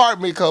any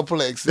apartment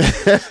complex, you know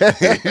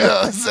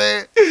what I'm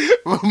saying,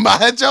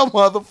 mind your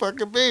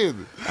motherfucking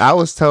business. I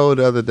was told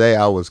the other day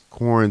I was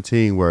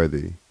quarantine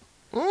worthy.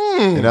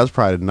 And that's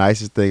probably the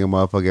nicest thing a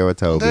motherfucker ever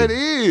told me. That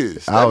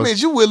is. That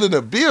means you willing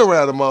to be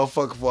around a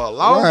motherfucker for a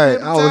long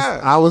period of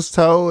time. I was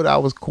told I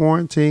was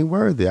quarantine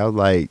worthy. I was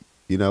like,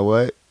 you know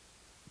what?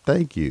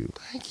 Thank you.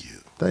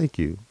 Thank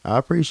you. I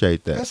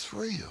appreciate that. That's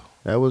real.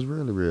 That was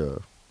really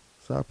real.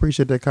 So I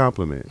appreciate that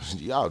compliment.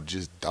 Y'all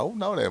just don't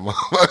know that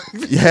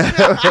motherfucker.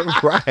 Yeah,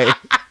 right.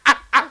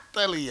 I'm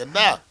telling you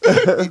now.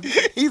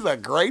 He's a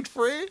great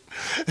friend.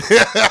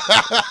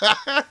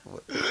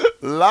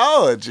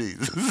 Lord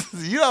Jesus.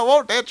 You don't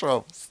want that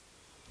troubles.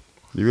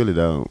 You really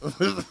don't.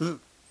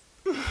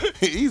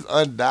 He's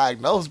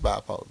undiagnosed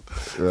bipolar.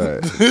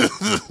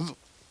 Right.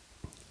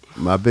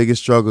 My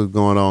biggest struggle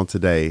going on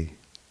today,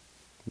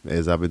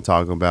 as I've been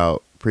talking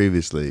about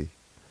previously,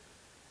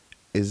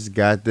 is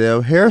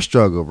goddamn hair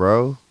struggle,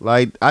 bro.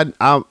 Like I'm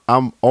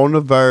on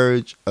the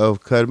verge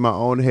of cutting my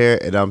own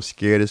hair, and I'm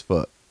scared as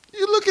fuck.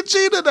 You looking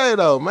cheap today,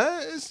 though,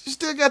 man. You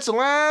still got your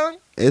line?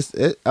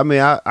 I mean,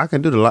 I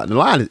can do the line. The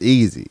line is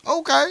easy.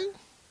 Okay.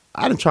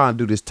 I done trying to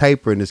do this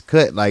taper and this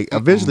cut. Like,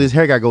 eventually his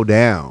hair got to go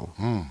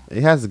down.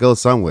 It has to go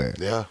somewhere.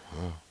 Yeah.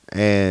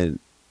 And,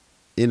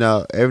 you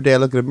know, every day I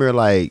look in the mirror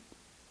like,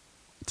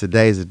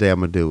 today's the day I'm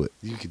going to do it.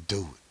 You can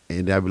do it.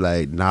 And I'll be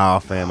like, nah,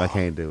 fam, I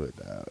can't do it,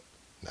 dog.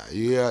 Nah,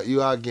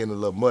 you are getting a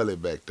little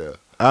mullet back there.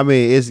 I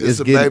mean, it's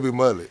a getting, baby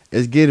mullet.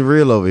 It's getting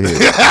real over here.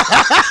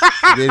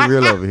 It's getting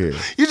real over here.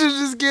 You should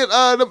just get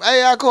them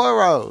AI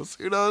cornrows.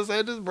 You know what I'm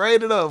saying? Just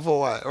braid it up for a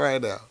while right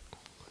now.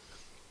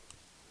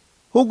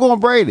 Who gonna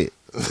braid it?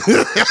 Who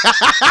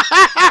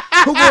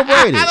gonna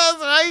braid it? That's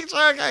right.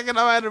 I can't get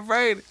nobody to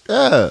braid it.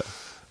 Yeah.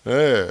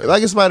 If I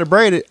get somebody to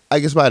braid it, I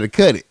get somebody to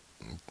cut it.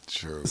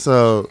 True.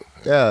 So,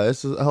 yeah,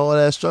 it's a whole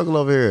ass struggle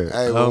over here.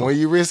 Hey, well, when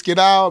you risk it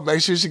all,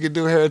 make sure she can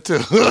do hair too.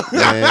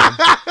 Man,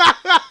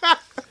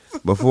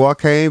 before I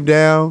came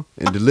down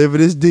and delivered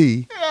this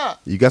D,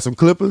 you got some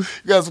clippers?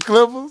 You got some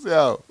clippers?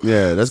 Yo.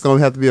 Yeah, that's going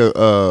to have to be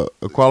a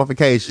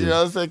qualification, you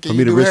know what I'm saying? for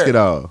me to risk it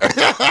all.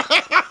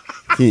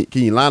 Can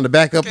you line the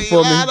back up for me? Can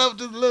you line up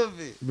just a little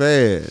bit?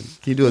 Man,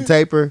 can you do a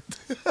taper?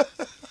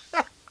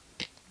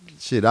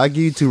 Shit, I'll give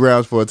you 2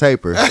 rounds for a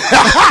taper. Them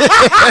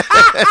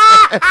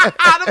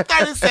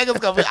 30 seconds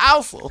gonna be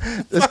awesome.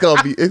 It's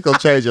gonna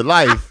change your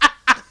life.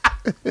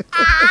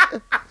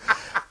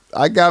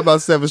 I got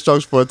about 7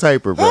 strokes for a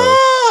taper, bro.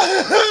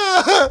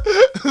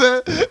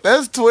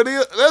 That's 20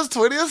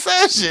 a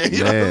session.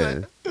 You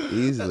Man,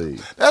 easily.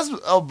 That's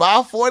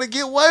about 40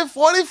 get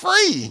 140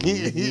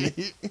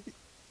 free.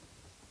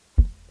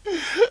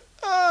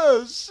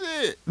 Oh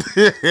shit.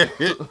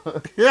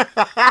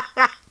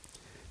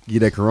 Get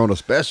that Corona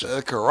special.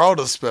 A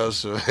Corona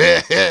special.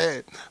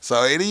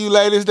 So any of you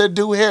ladies that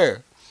do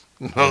hair,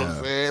 you know what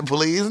I'm saying,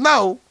 please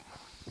know.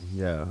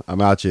 Yeah,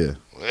 I'm out here.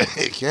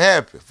 It can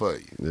happen for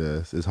you.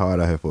 Yes, it's hard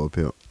out here for a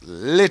pimp.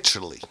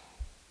 Literally.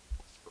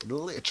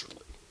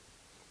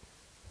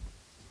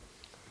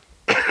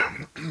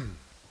 I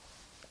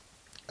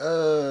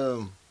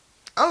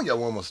only got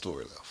one more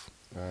story left.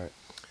 All right.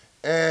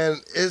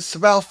 And it's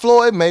about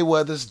Floyd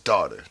Mayweather's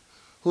daughter,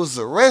 who's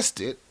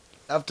arrested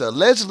after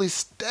allegedly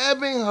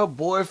stabbing her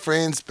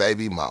boyfriend's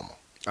baby mama.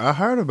 I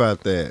heard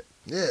about that.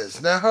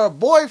 Yes. Now, her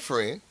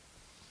boyfriend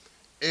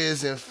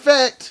is, in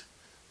fact,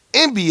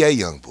 NBA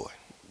YoungBoy.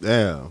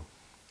 Damn.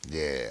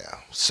 Yeah.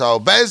 So,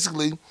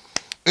 basically,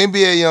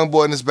 NBA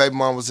YoungBoy and his baby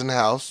mama was in the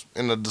house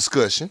in a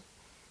discussion,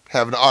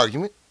 having an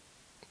argument.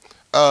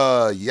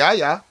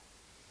 Yaya.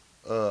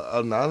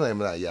 Oh, no, her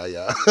name is not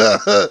Yaya.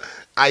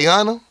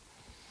 Ayana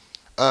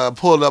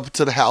pulled up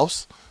to the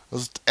house.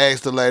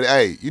 Asked the lady,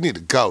 hey, you need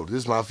to go.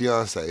 This is my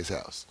fiance's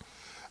house.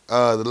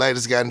 The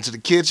ladies got into the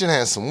kitchen,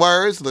 had some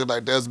words. Looked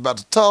like they was about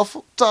to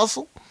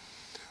tussle.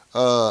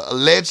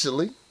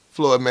 Allegedly,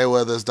 Floyd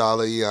Mayweather's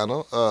daughter,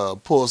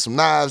 Iyanla, pulled some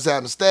knives out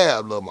and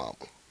stabbed little mama.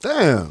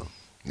 Damn.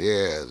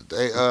 Yeah.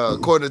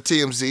 According to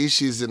TMZ,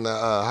 she's in the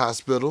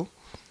hospital,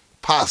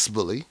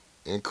 possibly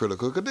in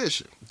critical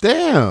condition.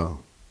 Damn.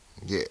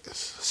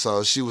 Yes.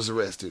 So she was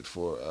arrested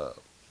for,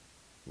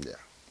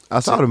 I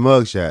saw the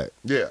mugshot.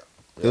 Yeah.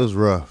 It was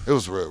rough. It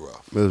was real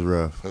rough. It was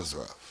rough. It was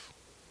rough.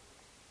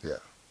 Yeah.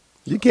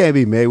 You can't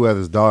be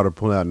Mayweather's daughter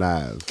pulling out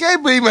knives.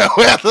 Can't be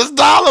Mayweather's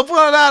daughter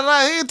pulling out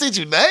knives. He didn't teach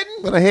you nothing.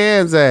 Where the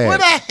hands at? Where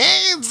the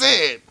hands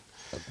at?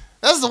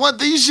 That's the one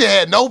thing you should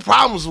have no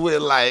problems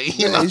with. Like,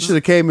 you know. You should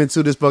have came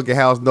into this fucking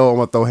house knowing I'm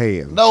gonna throw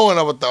hands. Knowing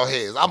I'm going to throw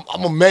hands. I'm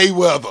a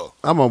Mayweather.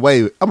 I'm on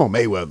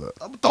Mayweather.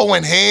 I'm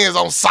throwing hands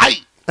on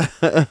sight.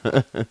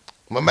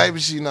 But maybe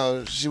she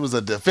was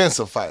a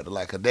defensive fighter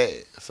like her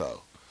dad.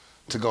 So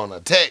to go on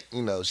attack,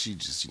 she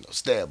just,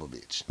 stab a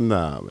bitch.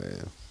 Nah,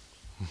 man.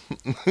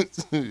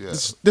 Yeah.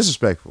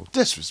 Disrespectful.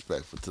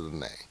 Disrespectful to the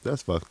name.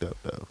 That's fucked up,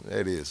 though.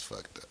 That is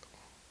fucked up.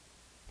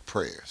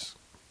 Prayers.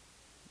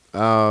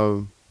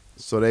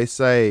 So they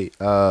say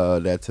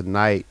that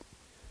tonight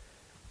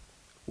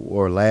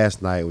or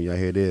last night, when y'all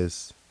hear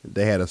this,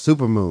 they had a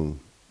super moon.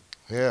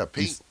 Yeah,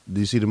 Pete.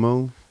 Do you see the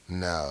moon?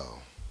 No,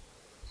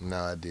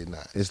 I did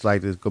not. It's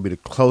like it's gonna be the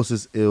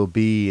closest it'll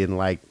be in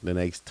like the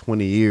next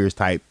 20 years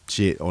type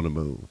shit on the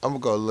moon. I'm gonna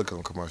go look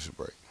on commercial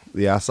break.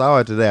 Yeah, I saw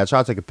it today. I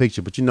tried to take a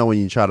picture, but when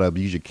you try to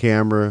use your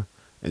camera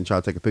and try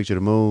to take a picture of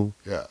the moon,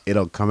 Yeah. it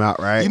don't come out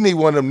right. You need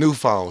one of them new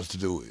phones to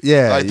do it.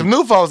 Yeah. Like the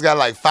new phones got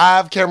like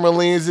 5 camera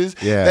lenses.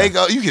 Yeah.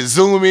 You can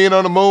zoom in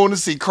on the moon to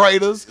see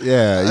craters.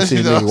 Yeah, you see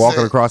You know nigga what I'm walking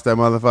saying? across that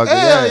motherfucker.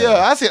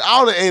 Yeah. I seen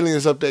all the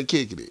aliens up there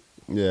kicking it.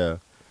 Yeah.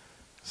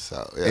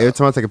 So Every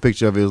time I take a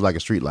picture of it, it was like a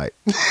street light.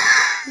 Like,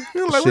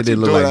 shit what you didn't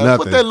look doing? like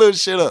Put nothing. that little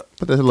shit up.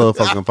 Put this little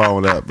fucking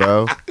phone up,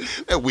 bro.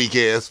 That weak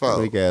ass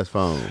phone. Weak ass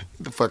phone. Get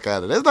the fuck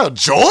out of there. That's not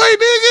joy,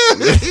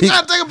 nigga. You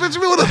trying to take a picture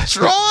of me with a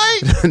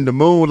droid? The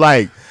moon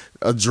like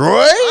a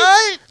droid?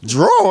 Right?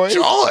 Droid?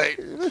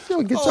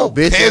 Droid. Get Oh, your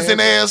bitch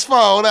peasant ass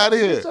phone out of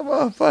here. Get your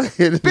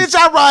motherfucking Bitch,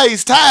 I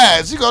raise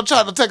ties. You gonna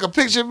try to take a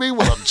picture of me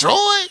with a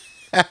droid?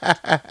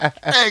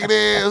 Ragged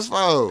ass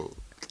phone.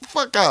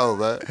 Fuck off,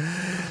 man.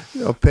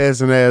 your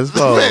peasant ass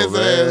phone. Peasant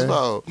man. ass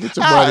phone. Get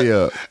your money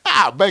up.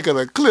 I'll make an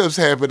eclipse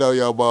happen on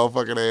your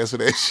motherfucking ass for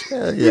that shit.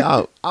 Hell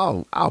yeah,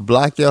 I'll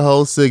block your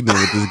whole signal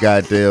with this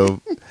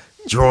goddamn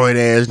droid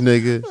ass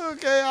nigga.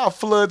 Okay, I'll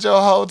flood your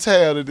whole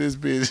town in this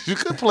bitch. You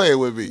could play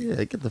with me.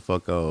 Yeah, get the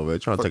fuck on, man.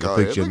 Trying to Fuck take a on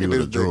here. picture of me Look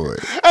with a at this droid.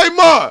 nigga. Hey,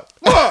 Mark.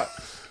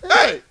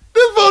 Hey,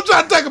 this fool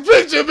trying to take a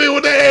picture of me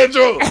with that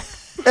Android.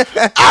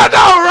 I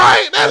know,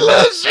 right? That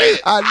little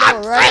shit. I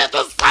know, right? Said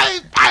the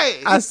same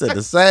thing. I said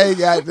the same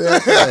goddamn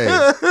thing.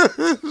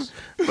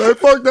 Man,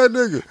 fuck that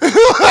nigga.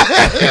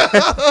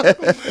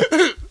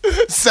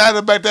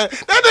 Sounded back there.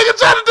 That nigga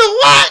trying to do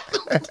what?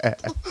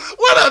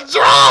 With a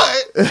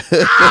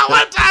droid?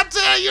 What did I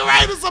tell you,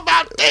 Raiders,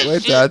 about this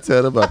Wait shit? till I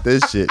tell them about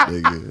this shit,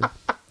 nigga.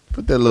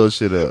 Put that little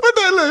shit up. Put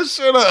that little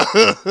shit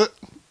up.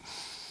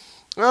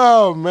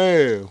 Oh,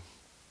 man.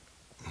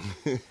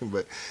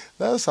 But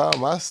that's all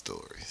my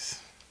stories.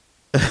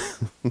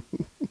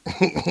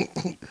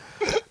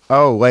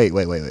 Oh, wait.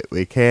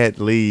 We can't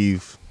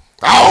leave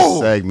the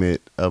Oh!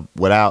 segment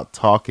without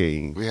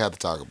talking. We have to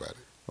talk about it.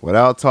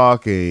 Without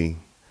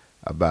talking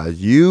about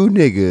you We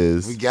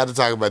niggas got to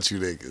talk about you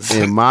niggas.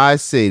 in my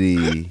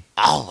city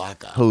Oh, my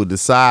God. who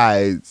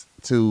decides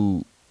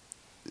to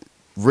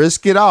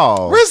risk it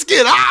all Risk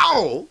it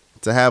all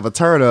to have a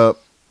turn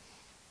up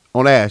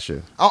on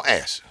Asher. on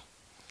Asher.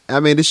 I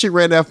mean, this shit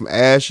ran down from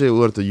Asher,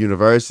 went to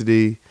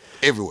university.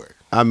 Everywhere.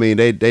 I mean,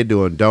 they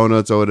doing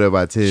donuts over there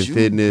by 10 You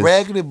Fitness.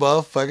 raggedy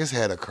motherfuckers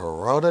had a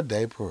Corona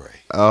Day parade.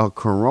 A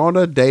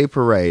Corona Day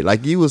parade.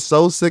 Like, you was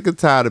so sick and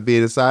tired of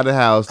being inside the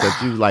house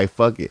that you like,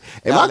 fuck it.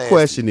 And Y'all my nasty.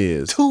 question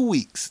is, 2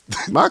 weeks.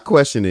 and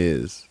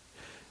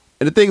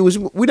the thing was,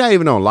 we're not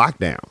even on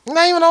lockdown.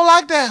 Not even on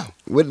lockdown.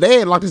 They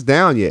ain't locked us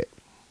down yet.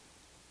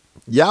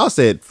 Y'all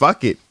said,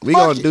 fuck it. We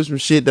Fuck gonna it. do some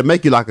shit to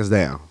make you lock us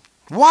down.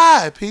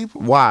 Why, people?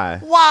 Why?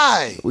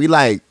 Why? We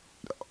like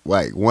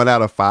 1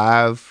 out of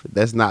 5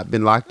 that's not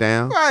been locked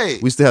down. Right.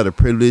 We still have the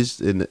privilege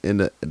and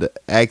the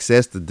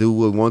access to do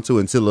what we want to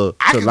until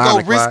I till could 9 go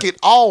o'clock. risk it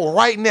all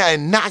right now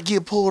and not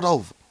get pulled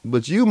over.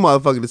 But you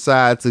motherfucker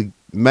decide to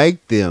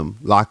make them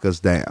lock us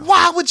down.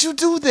 Why would you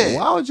do that?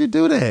 Why would you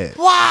do that?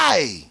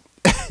 Why?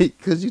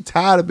 Because you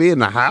tired of being in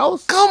the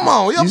house? Come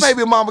on, your You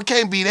baby mama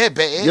can't be that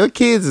bad. Your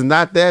kids is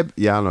not that.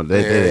 Yeah, I know.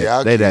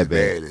 y'all They that kids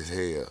bad. as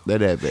hell. They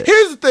that bad.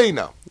 Here's the thing,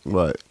 though.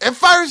 What? At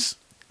first,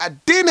 I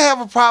didn't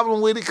have a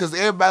problem with it because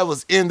everybody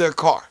was in their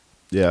car.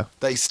 Yeah.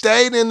 They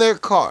stayed in their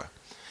car.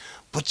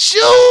 But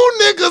you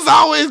niggas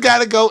always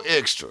got to go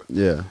extra.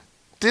 Yeah.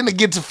 Then it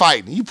get to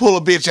fighting. You pull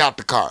a bitch out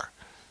the car.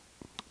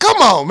 Come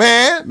on,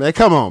 man. Man,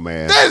 come on,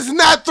 man. That is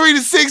not 3 to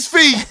 6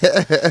 feet.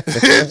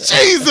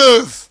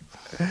 Jesus.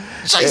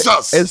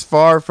 Jesus. It's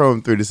far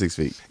from 3 to 6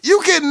 feet.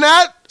 You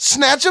cannot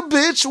snatch a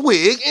bitch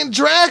wig and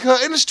drag her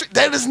in the street.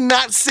 That is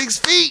not 6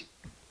 feet.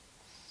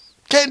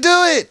 Can't do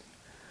it.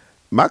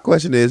 My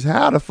question is,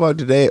 how the fuck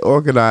did they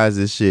organize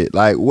this shit?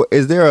 Like,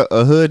 is there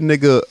a hood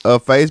nigga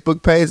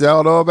Facebook page that I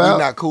don't know We about?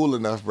 not cool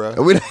enough, bro.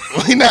 We,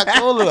 We not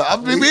cool enough.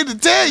 I mean to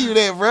tell you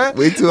that, bro.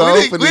 We too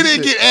old for We this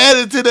didn't shit. get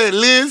added to that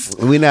list.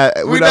 we not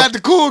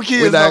The cool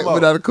kids no more. we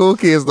not the cool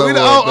kids no We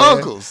more. the old man.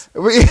 uncles.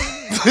 We,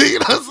 You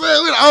know what I'm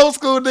saying? We the old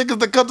school niggas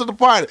that come to the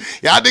party.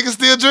 Y'all niggas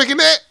still drinking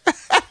that?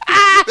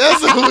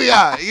 That's who we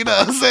are. You know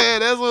what I'm saying?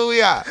 That's who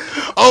we are.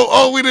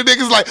 We the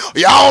niggas like,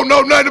 y'all don't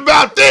know nothing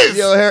about this.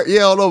 you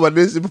don't know about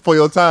this shit before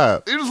your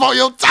time. It was for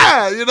your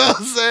time. You know what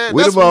I'm saying?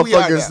 We the That's who we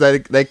are motherfuckers now.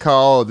 that they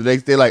call the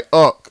next day like,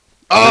 Let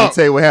me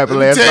tell you what happened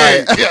Let last me tell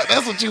you. night. Yeah,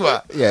 that's what you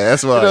are. Yeah,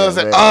 that's what You know I what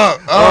I'm am, saying?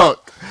 man.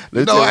 You Let me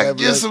know, tell you I can what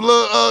get happened some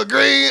little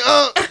green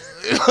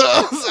You know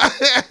what I'm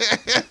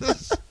saying?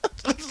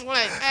 It's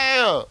like,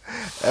 hell.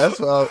 That's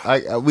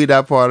why we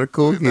not part of the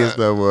cool kids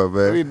no more,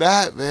 We man.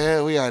 not,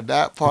 man. We are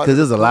not part Because of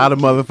there's a lot of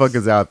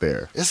motherfuckers out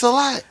there. It's a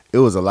lot. It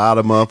was a lot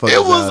of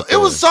motherfuckers. It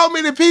was so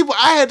many people.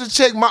 I had to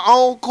check my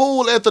own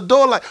cool at the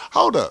door. Like,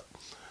 hold up,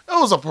 it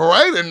was a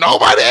parade and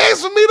nobody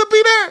asked for me to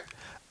be there.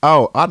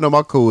 Oh, I know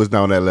my cool is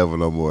not on that level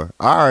no more.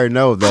 I already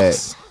know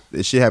that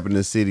this shit happened in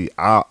the city.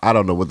 I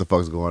don't know what the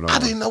fuck's going on. I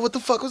didn't know what the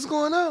fuck was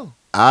going on.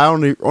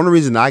 Only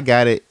reason I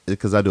got it is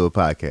because I do a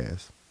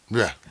podcast.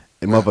 Yeah,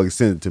 And motherfuckers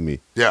sent it to me.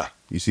 yeah.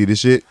 You see this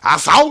shit? I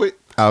saw it.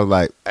 I was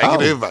like, I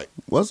get an invite.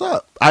 what's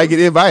up? I get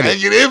I invited.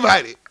 get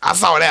invited. I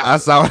saw it out. I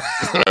saw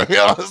You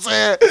know what I'm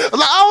saying? I'm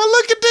like,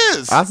 oh, look at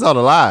this. I saw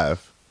the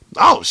live.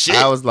 Oh shit!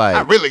 I was like,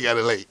 I really got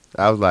it late.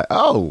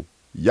 oh,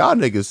 y'all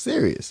niggas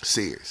serious.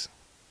 Serious.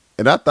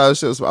 And I thought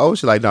shit was some old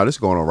shit. Like, no, this is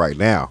going on right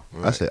now. I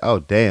Right. said, oh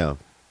damn,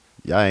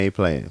 y'all ain't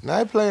playing.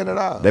 Not playing at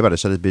all. They about to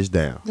shut this bitch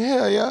down.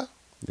 Hell yeah.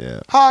 Yeah.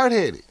 Hard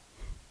headed.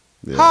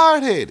 Yeah.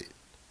 Hard headed.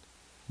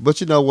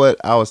 But you know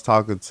what? I was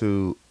talking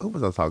to, who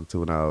was I talking to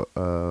when I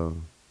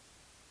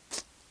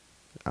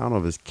don't know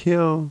if it's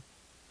Kim.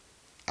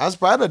 I was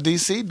proud of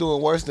DC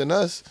doing worse than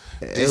us.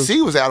 It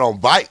DC was out on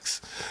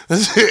bikes and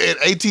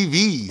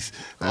ATVs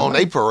on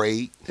a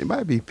parade. It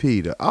might be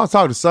Peter. I was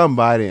talking to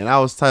somebody, and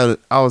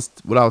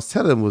what I was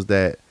telling them was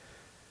that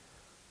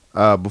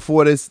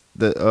before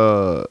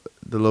the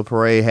little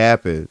parade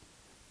happened,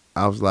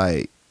 I was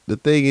like, the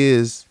thing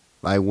is,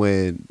 like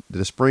when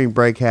the spring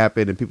break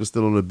happened and people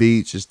still on the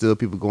beach and still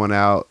people going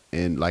out,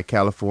 and like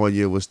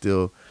California was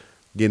still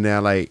getting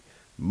out, like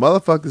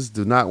motherfuckers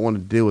do not want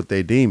to deal with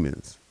their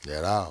demons.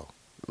 At all.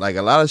 Like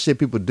a lot of shit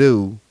people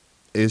do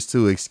is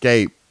to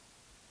escape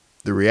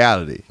the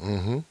reality.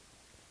 Mm-hmm.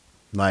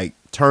 Like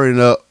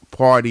turning up,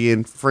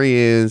 partying,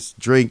 friends,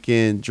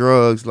 drinking,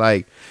 drugs.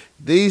 Like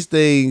these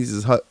things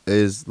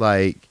is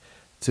like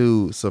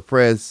to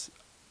suppress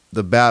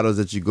the battles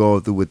that you're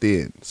going through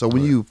within. So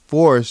when you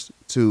forced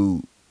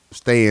to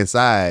stay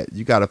inside,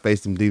 you got to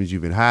face them demons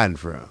you've been hiding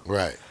from.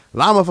 Right. A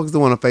lot of motherfuckers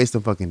don't want to face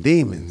them fucking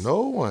demons.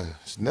 No one.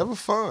 It's never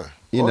fun.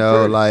 You Or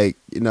know,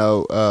 pretty.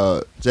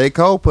 like, J.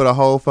 Cole put a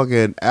whole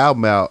fucking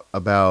album out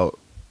about,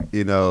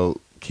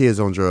 kids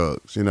on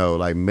drugs,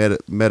 like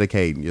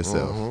medicating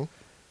yourself. Mhm.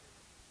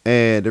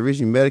 And the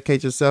reason you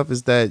medicate yourself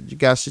is that you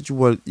got shit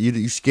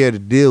you scared to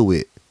deal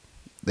with.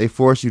 They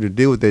force you to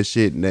deal with that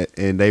shit,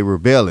 and they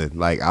rebelling.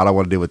 Like, I don't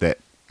want to deal with that.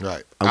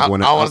 Right. I'm I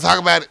going don't want to talk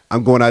about it.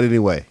 I'm going out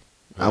anyway.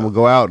 Yeah. I'm going to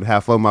go out and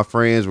have fun with my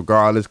friends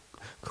regardless.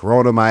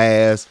 Corona my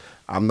ass.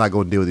 I'm not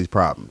going to deal with these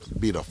problems.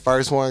 Be the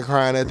first one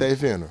crying at their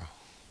funeral.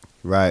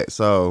 Right.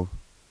 So,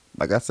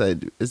 like I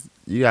said,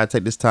 you got to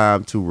take this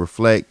time to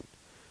reflect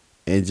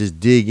and just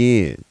dig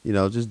in.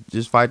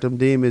 Just fight them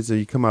demons and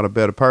you come out a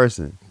better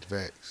person.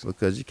 Facts.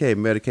 Because you can't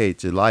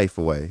medicate your life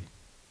away.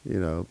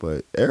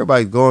 But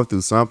everybody's going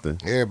through something.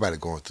 Everybody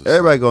going through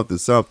Everybody going through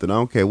something. I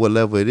don't care what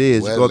level it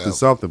is. What You're going through level.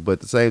 something. But at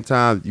the same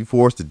time, you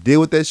forced to deal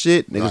with that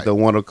shit. Niggas Right. don't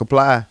want to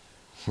comply.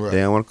 Right. They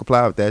don't want to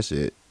comply with that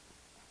shit.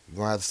 You're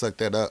going to have to suck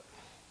that up.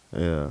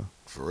 Yeah.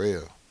 For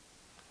real.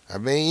 I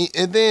mean,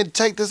 and then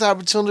take this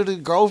opportunity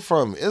to grow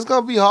from it. It's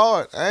going to be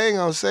hard. I ain't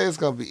going to say it's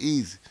going to be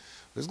easy.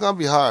 It's going to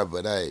be hard,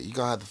 but hey, you're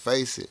going to have to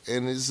face it.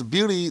 And it's a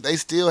beauty they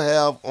still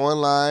have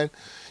online.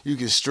 You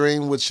can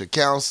stream with your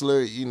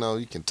counselor.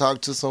 You can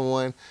talk to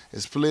someone.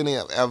 There's plenty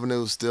of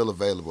avenues still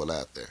available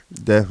out there.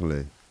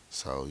 Definitely.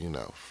 So,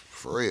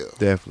 for real.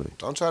 Definitely.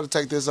 Don't try to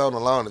take this on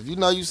alone. If you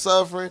know you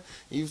suffering,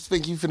 you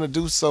think you finna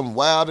do some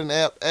wild and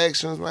apt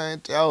actions,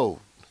 man,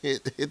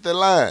 hit the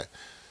line.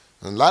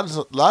 And a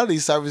lot of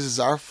these services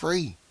are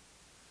free,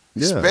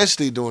 Yeah.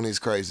 especially during these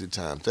crazy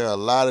times. There are a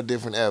lot of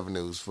different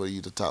avenues for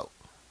you to talk.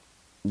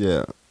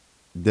 Yeah.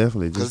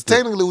 Definitely. Because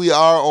technically we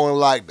are on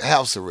like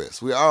house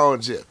arrest. We are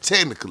on jail.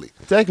 Technically.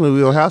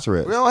 we on house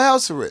arrest. We're on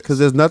house arrest. Because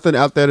there's nothing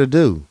out there to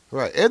do.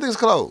 Right. Everything's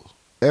closed.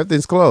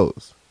 Everything's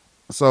closed.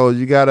 So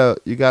you gotta,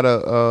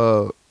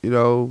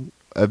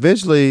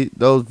 eventually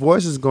those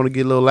voices are gonna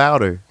get a little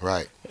louder,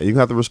 Right. and you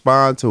have to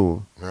respond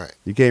to them. Right.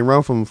 You can't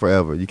run from them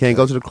forever. You can't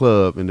go to the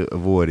club and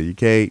avoid it. You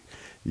can't,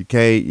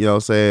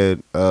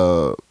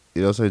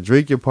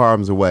 drink your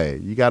problems away.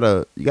 You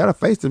gotta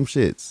face them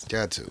shits.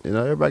 Got to.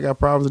 Everybody got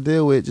problems to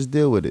deal with. Just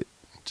deal with it.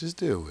 Just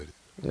deal with it.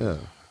 Yeah.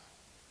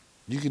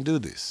 You can do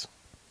this.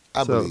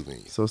 I believe in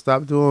you. So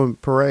stop doing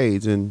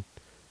parades and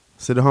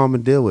sit at home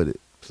and deal with it.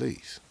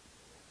 Please.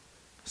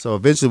 So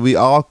eventually we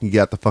all can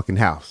get out the fucking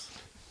house.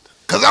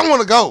 Because I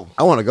want to go.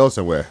 I want to go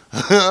somewhere.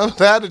 I'm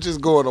tired of just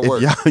going to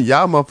work. If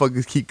y'all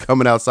motherfuckers keep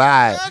coming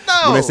outside, I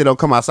know. when they say don't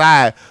come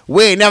outside,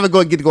 we ain't never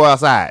going to get to go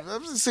outside.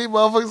 I'm just see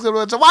motherfuckers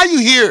coming up. Why are you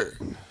here?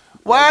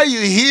 Why are you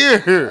Why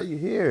here? you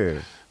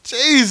here?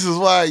 Jesus,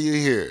 why are you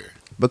here?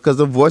 Because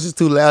the voice is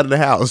too loud in the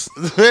house.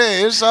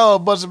 Man, it's all a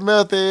bunch of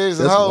meth heads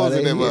and That's why hoes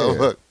in they that here.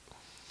 motherfucker.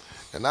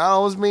 And I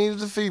always mean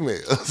the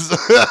females.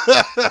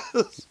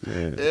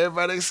 Man.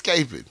 Everybody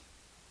escaping.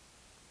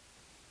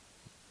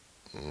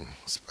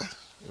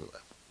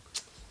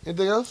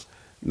 Anything else?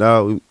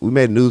 No, we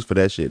made news for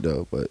that shit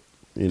though, but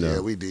Yeah,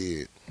 we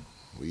did.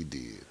 We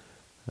did.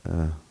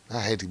 Uh, I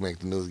hate to make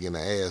the news getting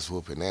an ass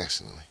whooping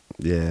nationally.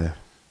 yeah.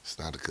 It's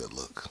not a good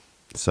look.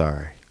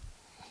 Sorry.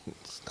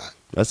 It's not.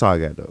 That's all I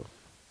got though.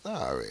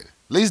 Already. At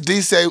least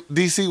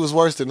DC was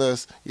worse than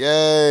us.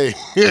 Yay.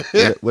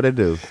 What they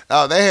do?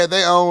 Oh, they had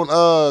their own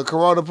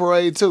Corona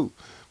parade too.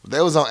 But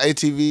they was on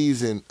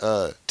ATVs and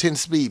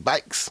 10-speed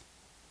bikes.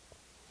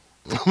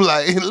 I'm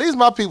like, at least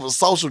my people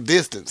social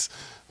distance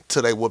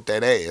till they whoop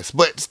that ass.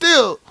 But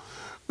still,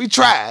 we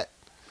tried.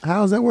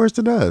 How is that worse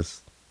than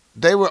us?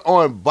 They were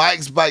on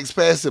bikes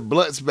passing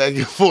blunts back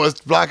and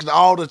forth, blocking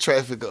all the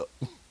traffic up.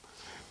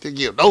 Didn't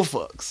give no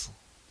fucks.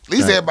 At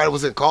least Right. everybody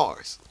was in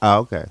cars. Oh,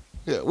 okay.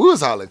 Yeah, we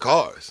was all in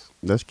cars.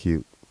 That's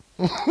cute.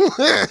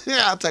 Yeah,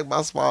 I'll take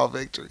my small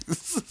victories.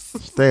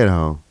 Stay at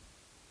home.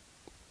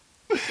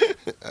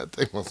 I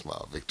take my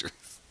small victories.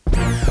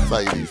 That's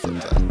all you need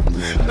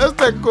sometimes. Let's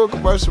take a quick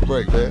commercial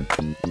break, man.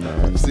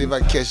 See if I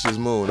can catch this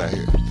moon out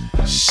here.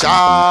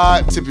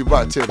 Shot Tippy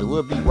Bartender.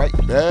 We'll be right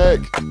back.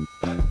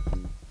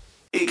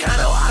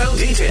 Econo Auto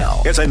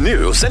Detail is a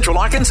new Central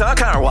Arkansas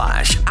car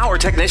wash. Our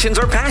technicians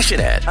are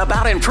passionate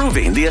about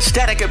improving the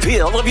aesthetic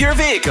appeal of your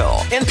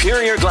vehicle.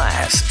 Interior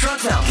glass, truck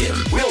vacuum,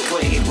 wheel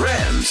clean,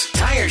 rims,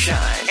 tire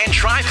shine, and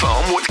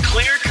tri-foam with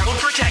clear coat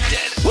protected.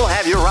 We'll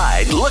have your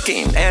ride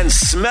looking and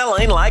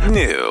smelling like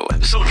new.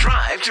 So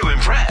drive to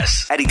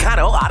impress at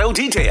Econo Auto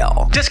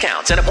Detail.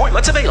 Discounts and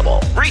appointments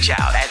available. Reach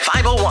out at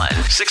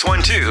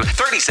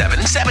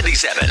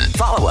 501-612-3777.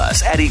 Follow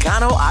us at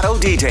Econo Auto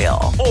Detail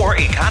or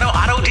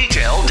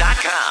EconoAutoDetail.com.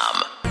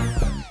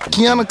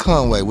 Kiana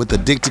Conway with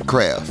Addicted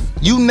Craft.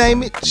 You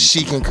name it,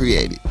 she can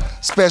create it.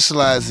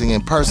 Specializing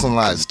in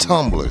personalized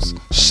tumblers,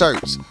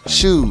 shirts,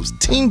 shoes,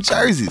 team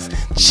jerseys,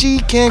 she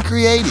can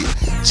create it.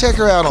 Check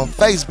her out on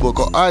Facebook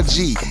or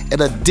IG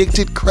at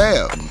Addicted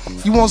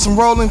Craft. You want some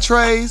rolling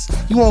trays?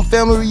 You want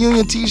family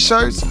reunion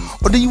t-shirts?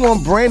 Or do you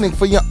want branding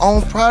for your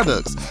own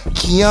products?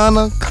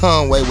 Kiana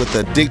Conway with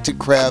Addicted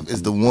Craft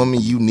is the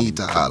woman you need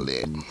to holler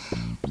at.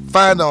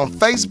 Find her on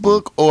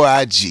Facebook or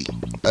IG,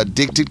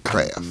 Addicted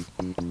Craft.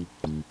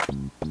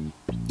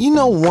 You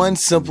know one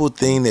simple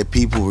thing that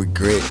people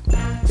regret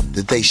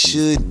that they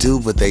should do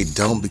but they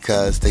don't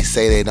because they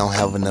say they don't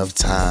have enough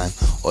time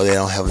or they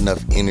don't have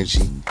enough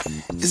energy?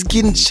 It's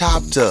getting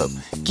chopped up,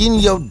 getting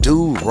your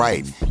dude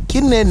right,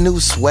 getting that new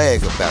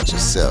swag about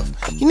yourself.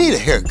 You need a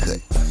haircut.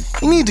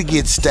 You need to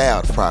get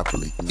styled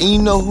properly. And you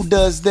know who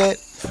does that?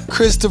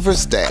 Christopher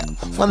Style,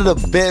 one of the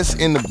best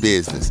in the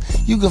business.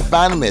 You can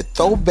find him at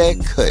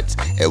Throwback Cuts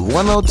at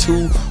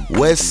 102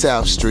 West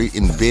South Street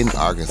in Benton,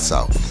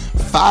 Arkansas.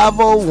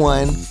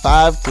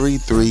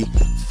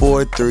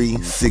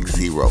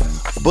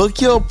 501-533-4360.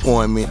 Book your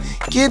appointment.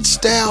 Get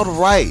styled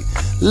right.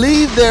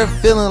 Leave there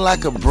feeling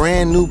like a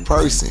brand new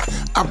person.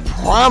 I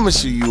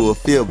promise you will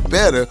feel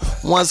better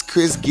once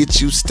Chris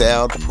gets you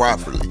styled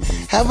properly.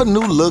 Have a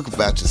new look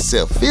about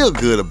yourself. Feel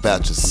good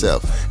about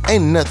yourself.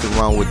 Ain't nothing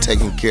wrong with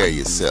taking care of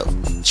yourself.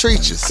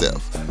 Treat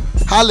yourself.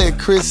 Holla at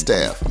Chris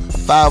Staff.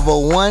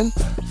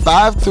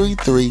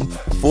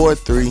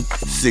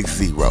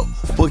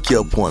 501-533-4360. Book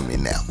your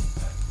appointment now.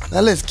 Now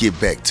let's get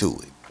back to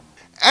it.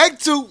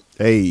 Act 2.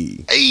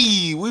 Hey,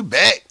 we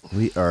back.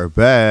 We are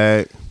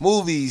back.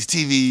 Movies,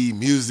 TV,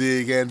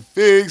 music, and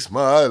Fix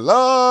My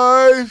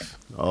Life.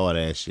 All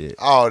that shit.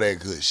 All that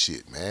good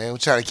shit, man. We're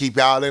trying to keep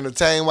y'all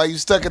entertained while you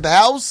stuck at the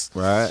house.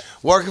 Right.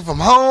 Working from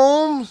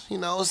home. You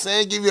know what I'm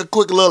saying? Give you a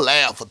quick little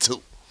laugh or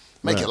two.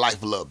 Make Right. your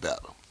life a little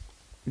better.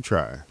 We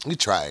try. We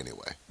try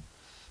anyway.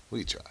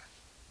 We try.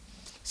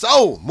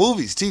 So,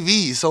 movies,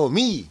 TV, so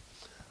me.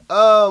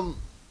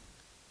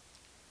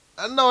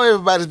 I know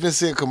everybody's been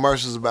seeing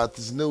commercials about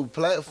this new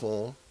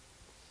platform.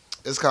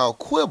 It's called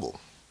Quibble.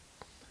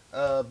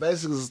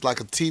 Basically, it's like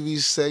a TV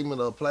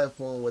segment or a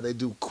platform where they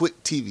do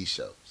quick TV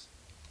shows.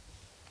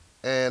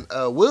 And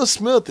Will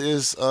Smith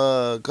is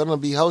going to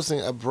be hosting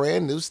a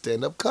brand new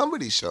stand-up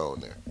comedy show on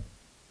there.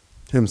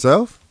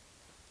 Himself?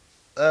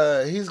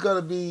 He's going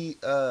to be...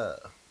 hold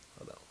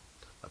on.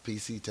 My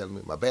PC telling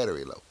me my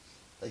battery low.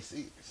 They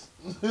serious.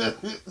 They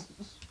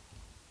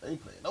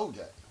ain't playing no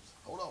games.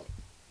 Hold on.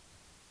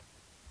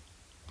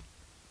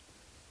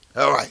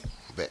 All right,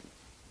 bet.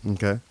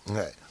 Okay. All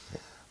right.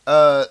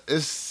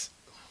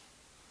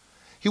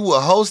 He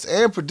will host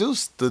and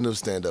produce the new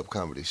stand-up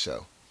comedy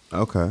show.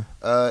 Okay.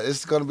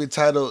 It's going to be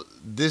titled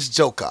This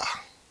Joker.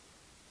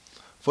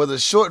 For the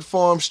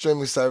short-form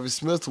streaming service,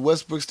 Smith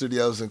Westbrook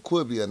Studios in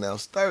Quibi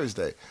announced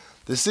Thursday.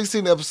 The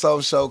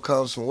 16-episode show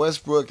comes from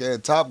Westbrook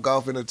and Top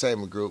Golf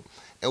Entertainment Group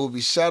and will be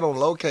shot on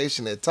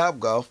location at Top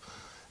Golf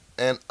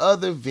and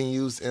other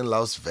venues in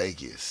Las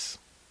Vegas.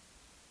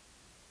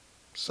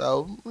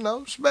 So,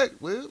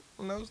 respect, Will.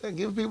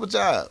 Give people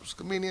jobs,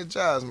 comedian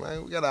jobs,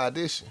 man. We got to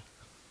audition.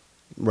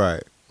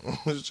 Right.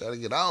 Just try to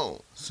get on.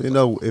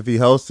 So, if he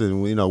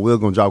hosting, Will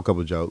going to drop a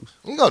couple jokes.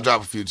 He going to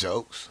drop a few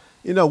jokes.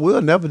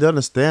 Will never done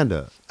a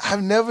stand-up.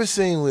 I've never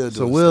seen Will do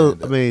So, a Will,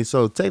 stand-up.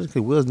 so technically,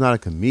 Will's not a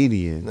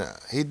comedian. Nah,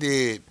 he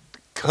did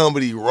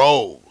comedy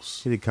roles.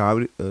 He did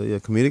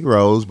comedic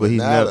roles, but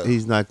But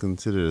he's not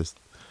considered a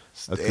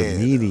Stand-up.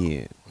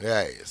 comedian.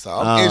 Right. So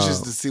I'm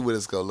interested to see what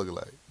it's going to look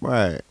like.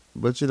 Right.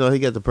 But, he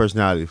got the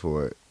personality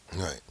for it.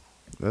 Right.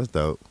 That's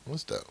dope.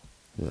 What's dope?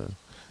 Yeah.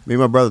 Me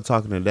and my brother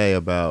talking today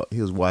about he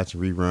was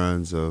watching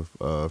reruns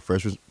of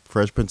Fresh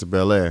Prince of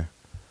Bel-Air.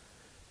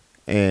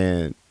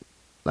 And,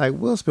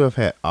 Will Smith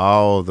had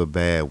all the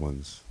bad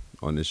ones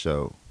on the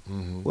show.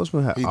 Mm-hmm. Will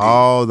Smith had He did.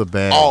 all the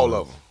bad All ones.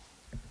 of them.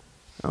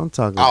 I'm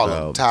talking All of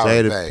about them.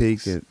 Tyra Jada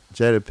Banks. Pinkett,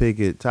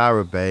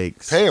 Tyra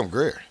Banks, Pam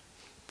Grier.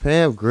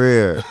 Pam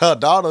Grier, Her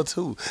daughter,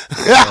 too.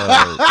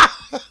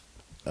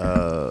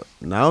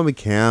 Naomi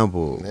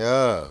Campbell,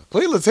 Yeah.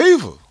 Queen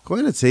Latifah.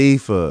 Queen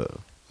Latifah,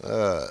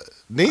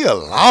 Nia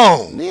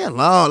Long. Nia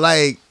Long.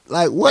 Like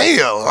what?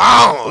 Nia Long.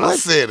 I What?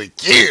 said it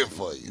again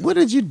for you. What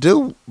did you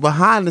do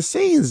behind the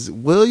scenes,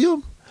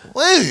 William?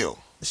 William.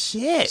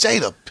 Shit,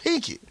 Jada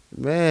Pinkett.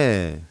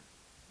 man.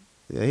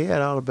 Yeah, he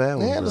had all the bad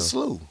They ones. had a though.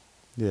 slew.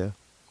 Yeah.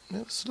 They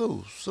had a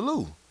slew.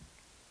 Salute.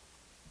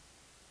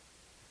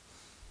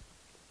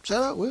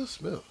 Shout out Will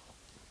Smith.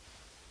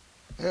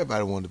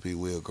 Everybody wanted to be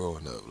Will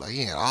growing up. Like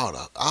he had all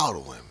the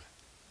women.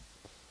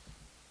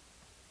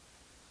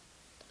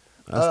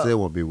 I still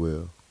won't be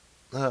Will.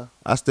 Uh-huh.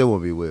 I still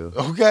won't be Will.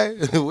 Okay,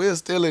 Will's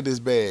still in this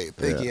bag.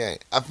 Think he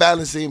ain't. I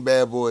finally seen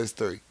Bad Boys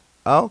 3.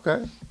 Oh,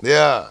 okay.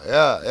 Yeah.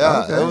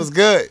 Okay. It was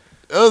good.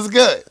 It was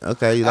good.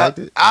 Okay, you liked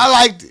it? I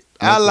liked it.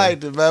 I Okay.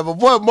 liked it, man. But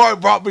boy,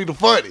 Mark brought me the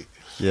funny.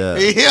 Yeah.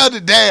 He held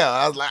it down.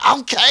 I was like,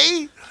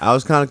 okay. I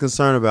was kind of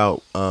concerned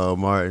about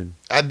Martin.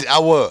 I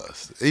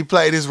was. He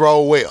played his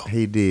role well.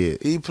 He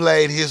did. He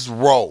played his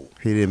role.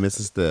 He didn't miss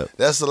a step.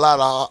 That's a lot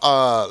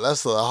of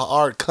that's a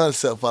hard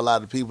concept for a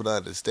lot of people to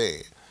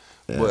understand.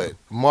 Yeah. But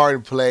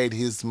Martin played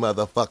his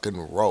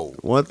motherfucking role.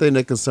 One thing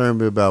that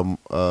concerned me about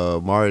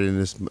Martin in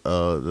this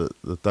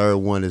the third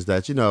one is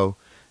that, you know,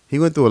 he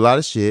went through a lot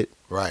of shit.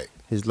 Right.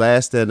 His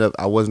last stand up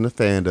I wasn't a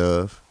fan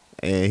of,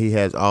 and he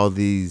has all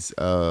these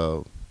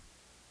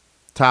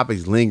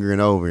topics lingering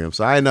over him.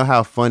 So I didn't know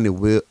how funny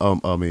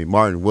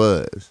Martin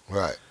was.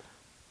 Right.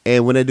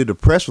 And when they do the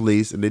press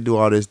release and they do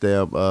all this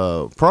damn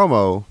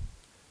promo,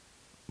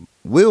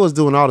 Will was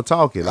doing all the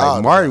talking.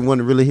 Like Martin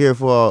wasn't really here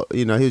for,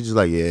 you know, he was just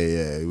like,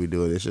 yeah, we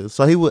doing this shit.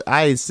 So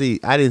I didn't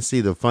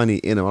see the funny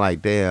in him.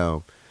 Like,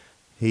 damn,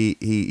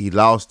 he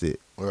lost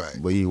it. Right.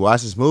 But you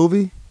watch this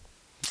movie,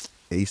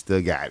 he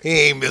still got it. He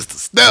ain't missed a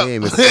step. He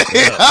ain't missed a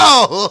step.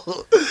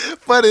 Oh,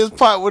 funniest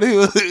part when he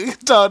was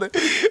talking.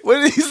 What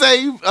did he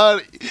say?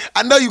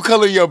 I know you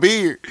color your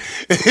beard.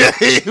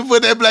 He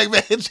put that black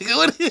magic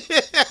on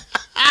it.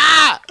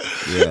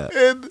 Yeah.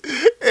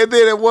 And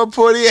then at one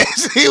point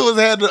he was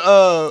had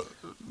to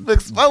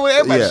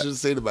everybody should have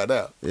seen it by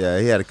now. Yeah,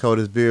 he had to coat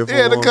his beard for He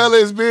had to him. color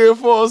his beard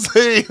for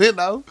him, you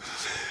know.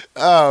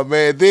 Oh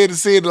man, then to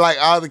see like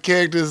all the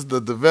characters, the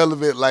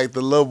development, like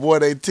the little boy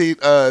they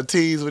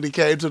teased when he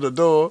came to the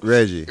door.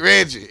 Reggie.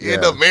 He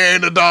ended up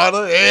marrying the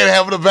daughter and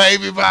having a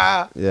baby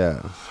by.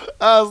 Yeah.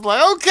 I was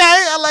like, okay,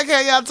 I like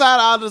how y'all tied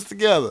all this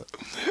together.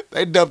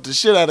 They dumped the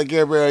shit out of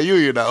Gabrielle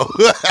Union though.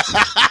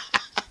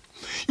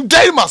 You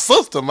dated my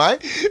sister, man.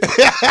 We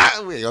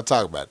ain't gonna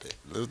talk about that.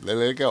 Let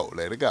it go.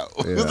 Let it go.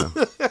 Yeah.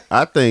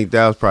 I think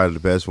that was probably the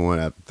best one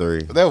out of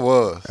three. That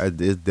was.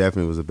 It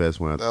definitely was the best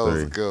one out That of was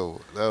three. a good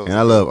one. That was And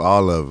I love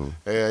all of them.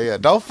 Yeah.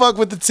 Don't fuck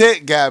with the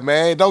tech guy,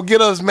 man. Don't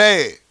get us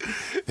mad.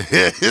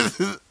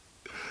 That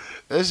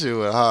shit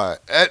went hard.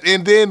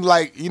 And then,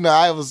 like, you know,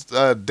 I was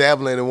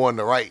dabbling and wanting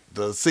to write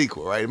the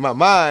sequel, right? In my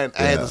mind,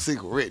 I had the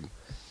sequel written.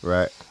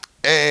 Right.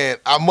 And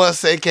I must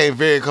say it came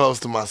very close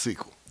to my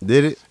sequel.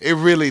 Did it? It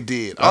really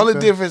did. Okay. Only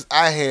difference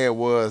I had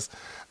was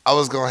I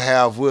was going to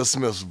have Will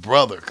Smith's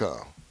brother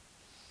come.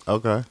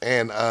 Okay.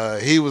 And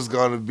he was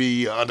going to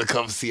be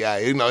undercover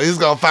CIA. You know, he was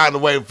going to find a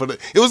way for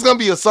it was going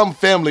to be some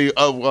family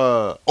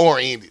of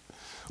oriented.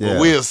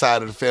 Yeah. Will's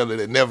side of the family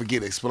that never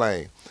get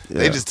explained. Yeah.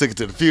 They just took it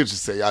to the future and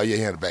said, oh, you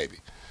ain't had a baby.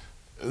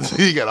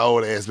 You got an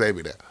old ass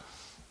baby now.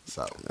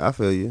 So, I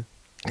feel you.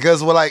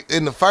 because well, like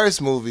in the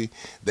first movie,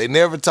 they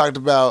never talked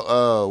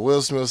about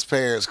Will Smith's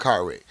parents'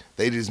 car wreck.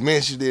 They just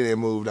mentioned it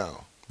and moved on.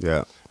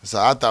 Yeah. So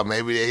I thought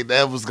maybe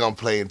that was gonna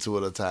play into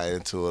it or tie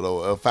into it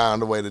or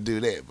found a way to do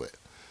that, but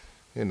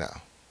you know,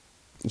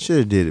 You should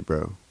have did it,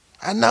 bro.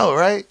 I know,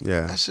 right?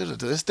 Yeah. I should have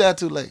done. It's not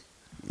too late.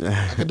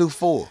 I can do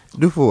 4.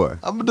 Do 4.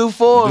 I'm gonna do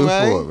 4, Do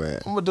man. 4, man.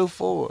 I'm gonna do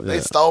 4. Yeah. They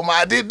stole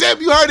my idea. Damn,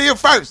 you heard it here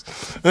first.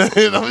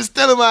 I'm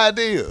stealing my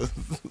idea.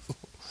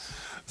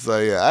 So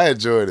yeah, I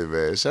enjoyed it,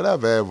 man. Shout out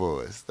Bad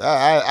Boys.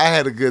 I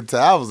had a good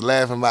time. I was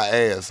laughing my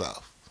ass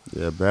off.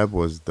 Yeah, Bad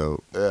Boys is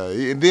dope. Yeah,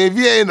 and then if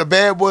you ain't a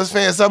Bad Boys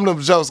fan, some of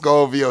them jokes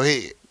go over your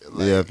head.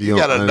 Like, Yeah, if you don't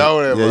gotta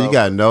know that. Yeah, you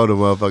gotta know the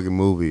motherfucking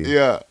movie.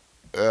 Yeah.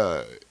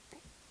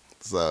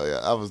 So yeah,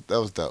 that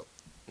was dope.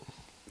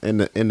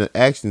 And the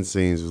action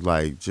scenes was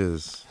like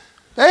just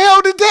They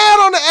held it down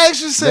on the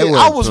action They scene. wasn't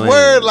I was playing.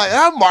 worried, like,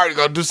 I'm already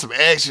gonna do some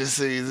action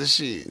scenes and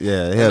shit.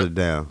 yeah, they held it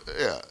down.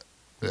 Yeah.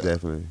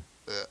 Definitely.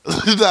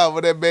 No,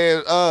 when that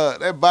man,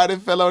 that body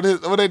fell on his,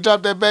 when they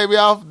dropped that baby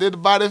off, then the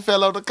body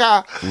fell on the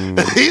car.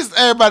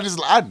 Everybody just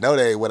like, I know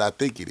that ain't what I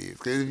think it is.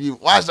 Because if you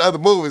watch the other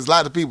movies, a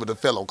lot of people that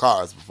fell on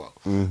cars before.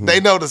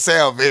 They know the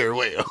sound very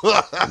well.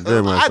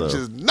 Very much I so.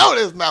 just know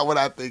that's not what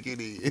I think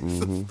it is.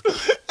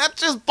 That's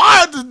just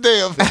part of the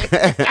damn thing.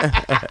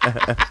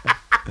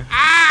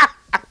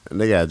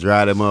 And they gotta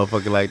dry that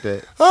motherfucker like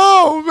that.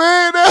 Oh,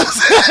 man,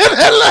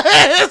 that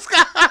last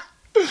guy.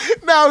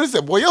 Now he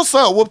said, boy, your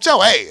son whooped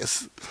your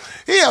ass.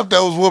 He up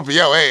there was whooping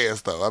your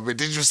ass, though. I mean,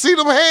 did you see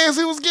them hands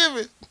he was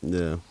giving?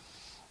 Yeah.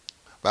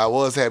 But I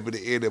was happy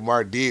to end that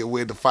Mark did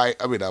win the fight.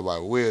 I mean,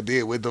 Will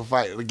did win the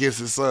fight against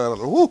his son. I was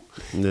like, whoo,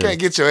 Yeah. can't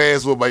get your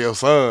ass whooped by your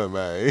son,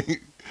 man.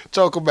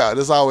 Choke him out.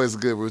 That's always a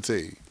good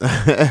routine.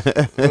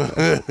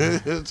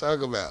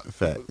 Choke him out.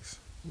 Facts.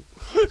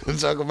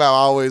 Choke him out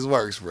always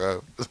works,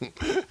 bro.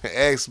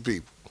 Ask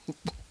people.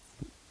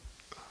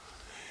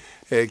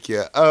 Heck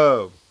yeah.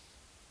 But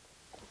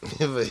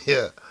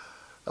yeah.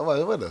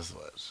 What else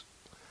was?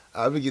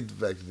 Let me get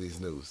back to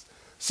these news.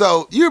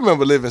 So, you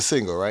remember Living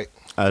Single, right?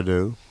 I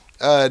do.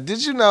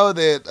 Did you know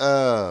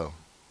that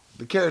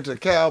the character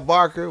Cal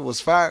Barker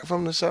was fired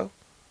from the show?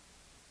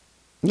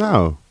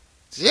 No.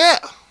 Yeah,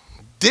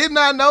 did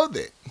not know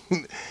that.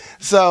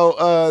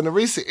 So in a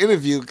recent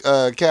interview,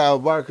 Cal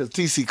Barker,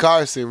 T.C.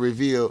 Carson,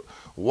 revealed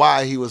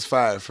why he was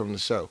fired from the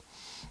show.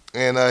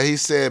 And he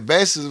said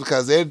basically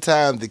because every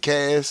time the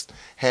cast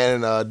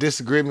had a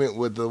disagreement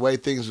with the way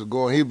things were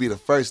going, he'd be the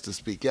first to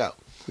speak out.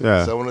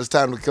 Yeah. So when it's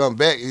time to come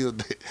back,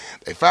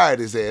 they fired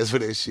his ass for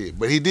that shit.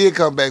 But he did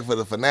come back for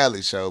the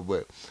finale show.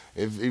 But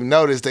if you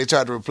notice, they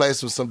tried to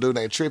replace him with some dude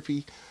named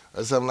Trippy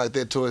or something like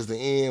that towards the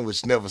end,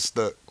 which never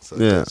stuck. So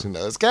Yeah. you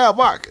know, it's Cal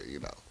Barker, you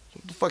know.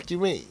 What the fuck you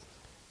mean?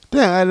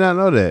 Damn, I did not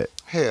know that.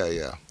 Hell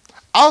yeah.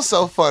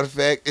 Also, fun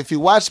fact, if you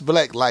watch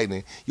Black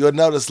Lightning, you'll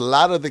notice a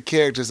lot of the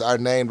characters are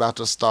named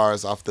after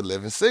stars off the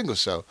Living Single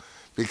show.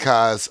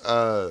 Because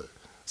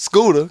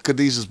Scooter,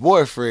 Khadijah's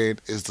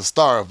boyfriend, is the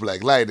star of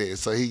Black Lightning,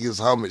 so he gives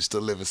homage to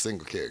Living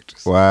Single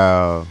characters.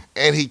 Wow.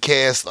 And he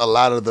cast a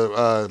lot of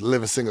the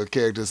Living Single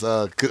characters.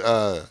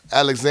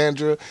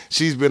 Alexandra,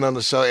 she's been on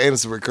the show and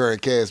is a recurring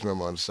cast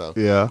member on the show.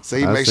 Yeah. So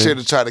he I makes see. sure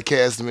to try to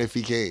cast them if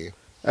he can.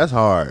 That's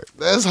hard.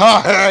 That's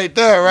hard right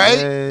there, right?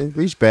 Man,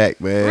 reach back,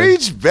 man.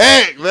 Reach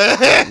back,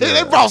 man.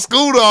 They brought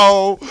Scooter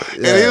on,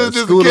 and he was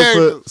just a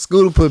character.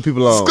 Scooter put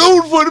people on.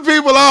 Scooter put the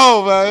people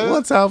on, man.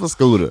 One time for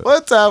Scooter.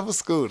 One time for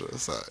Scooter.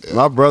 So, yeah.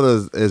 My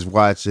brother is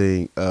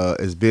watching,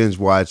 is binge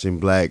watching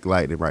Black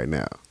Lightning right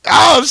now.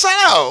 Oh, shout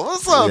out.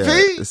 What's up,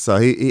 Yeah. Pete? So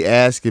he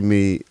asking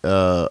me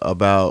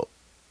about,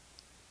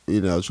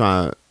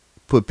 trying to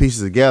put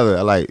pieces together.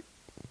 I like,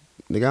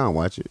 nigga, I don't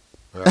watch it.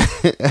 Right.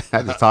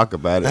 I just talk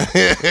about it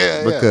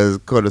Yeah, because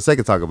Quarter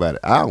Second talk about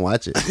it. I don't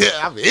watch it.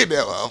 yeah, I'm in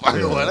that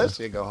motherfucker. Boy, that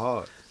shit go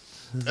hard.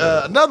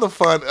 Another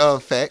fun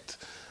fact,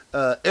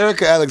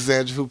 Erica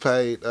Alexandra, who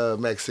played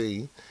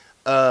Maxine,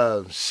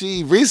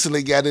 she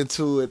recently got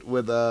into it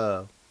with,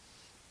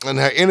 in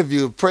her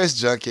interview with Press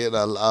Junket,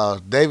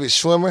 David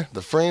Schwimmer,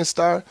 the Friends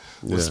star,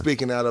 was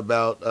speaking out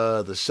about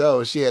the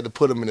show. She had to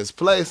put him in his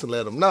place and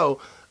let him know,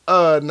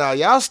 now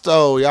y'all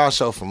stole y'all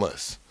show from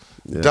us.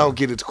 Yeah. Don't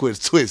get it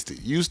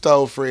twisted. You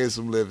stole Friends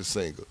from Living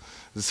Single.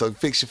 So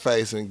fix your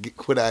face and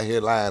quit out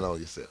here lying on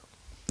yourself.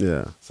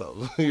 Yeah. So,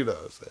 you know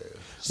what I'm saying.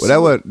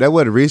 Well, that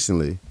wasn't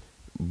recently,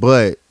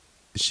 but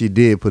she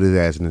did put his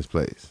ass in his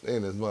place.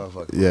 In this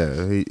motherfucker.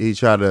 Yeah, he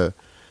tried to.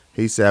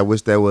 He said, "I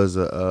wish there was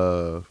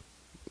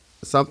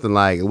something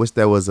like I wish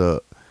there was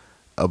a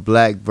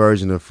black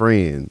version of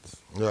Friends."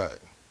 Right.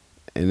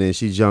 And then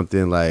she jumped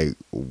in like,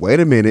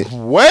 "Wait a minute,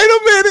 Wait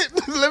a minute.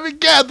 Let me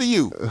gather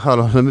you. hold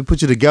on, let me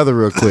put you together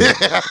real quick,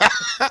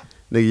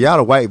 nigga. Y'all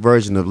the white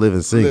version of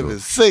Living Single, Living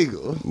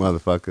single.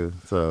 motherfucker."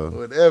 So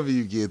Whatever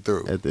you get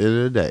through. at the end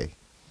of the day,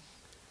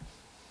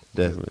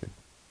 definitely.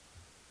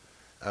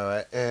 All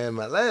right. And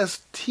my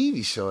last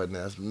TV show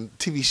announcement,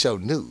 TV show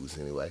news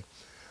anyway.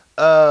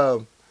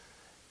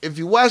 If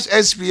you watch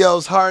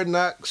HBO's Hard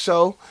Knock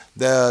show,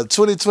 the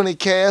 2020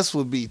 cast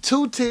will be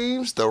two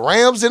teams, the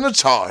Rams and the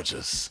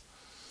Chargers.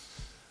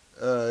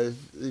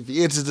 If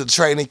you enter the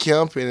training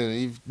camp and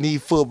you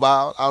need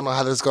football, I don't know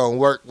how that's going to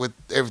work with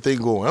everything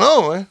going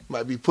on.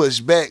 Might be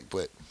pushed back,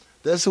 but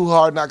that's who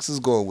Hard Knocks is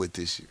going with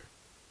this year.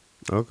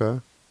 Okay.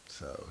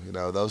 So,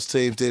 those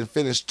teams didn't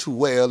finish too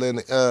well in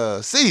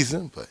the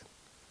season, but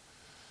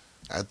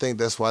I think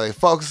that's why they're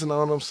focusing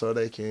on them so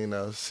they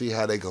can, see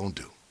how they going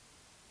to do.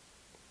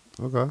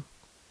 Okay.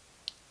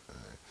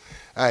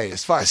 All right,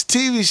 as far as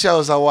TV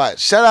shows I watch,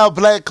 shout out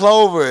Black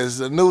Clover. It's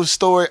a new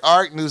story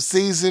arc, new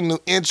season, new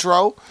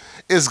intro.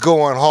 It's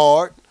going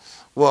hard.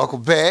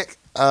 Welcome back.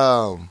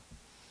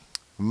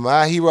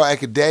 My Hero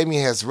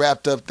Academia has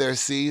wrapped up their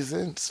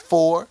seasons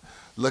 4.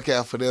 Look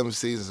out for them in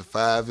season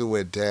 5. It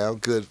went down.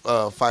 Good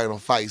final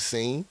fight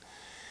scene.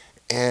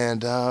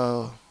 And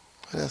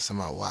what else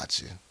am I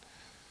watching?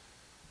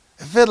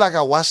 I feel like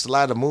I watched a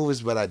lot of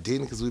movies, but I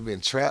didn't because we've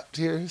been trapped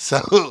here.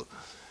 So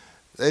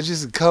they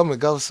just come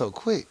and go so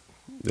quick.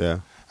 Yeah.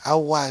 I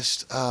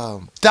watched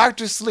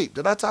Dr. Sleep.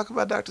 Did I talk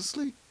about Dr.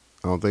 Sleep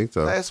I don't think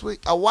so. last week?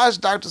 I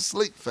watched Dr.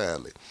 Sleep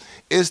finally.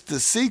 It's the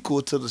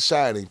sequel to The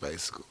Shining,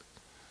 basically.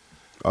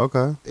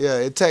 Okay. Yeah,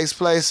 it takes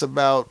place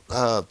about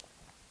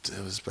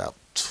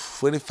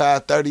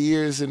 25, 30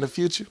 years in the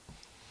future.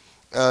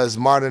 It's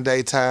modern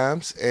day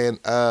times. And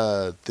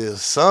the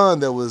son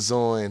that was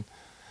on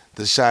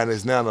The Shining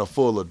is now a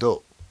full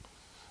adult.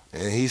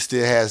 And he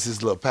still has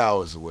his little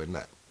powers and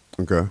whatnot.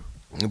 Okay.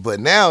 But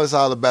now it's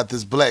all about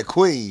this black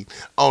queen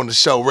on the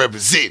show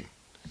representing.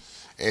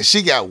 And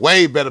she got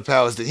way better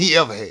powers than he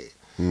ever had.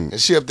 And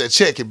she up there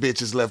checking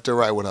bitches left and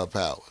right with her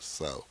powers.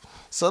 So,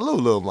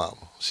 salute little mama.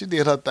 She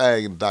did her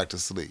thing in Dr.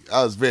 Sleep.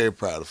 I was very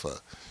proud of her.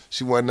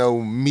 She wasn't no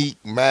meek,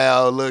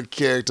 mild little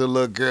character,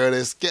 little girl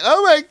that's scared.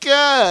 Oh my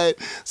God,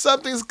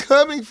 something's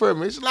coming for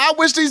me. She's like, I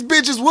wish these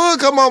bitches would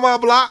come on my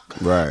block.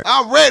 Right.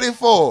 I'm ready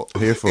for it.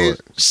 Here for And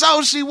it.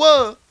 So she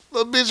was.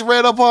 Little bitch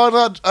read up on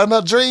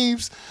her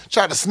dreams,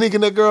 tried to sneak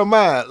in that girl's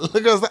mind. Little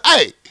girl's like,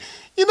 hey,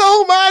 you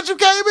know who mind you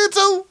came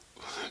into?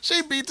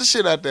 She beat the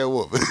shit out that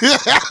woman.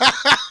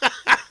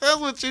 That's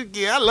what you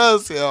get. I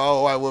love seeing a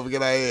whole white woman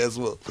get her ass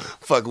whooped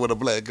fucking with a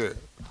black girl.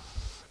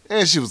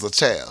 And she was a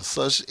child,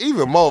 so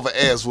even more of an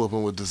ass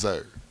whooping would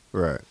deserve.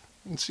 Right.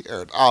 And she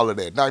earned all of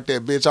that. Knocked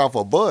that bitch off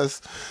a bus.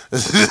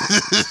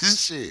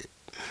 Shit.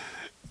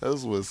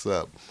 That's what's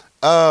up.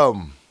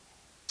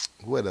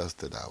 What else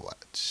did I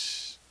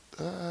watch?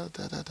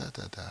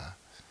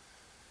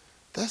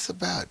 That's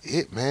about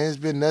it, man. It's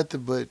been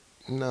nothing but,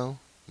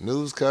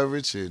 news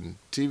coverage and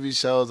TV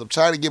shows. I'm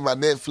trying to get my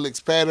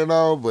Netflix pattern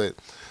on, but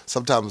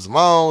sometimes I'm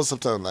on,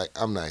 sometimes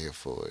I'm not here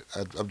for it.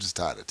 I'm just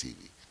tired of TV.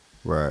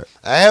 Right.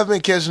 I have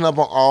been catching up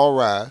on All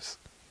Rise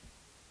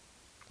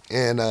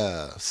and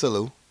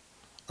Salute.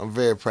 I'm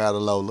very proud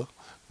of Lola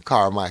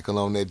Carmichael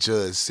on that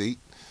judge seat.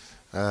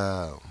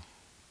 Yeah,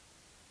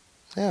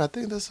 I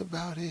think that's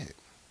about it.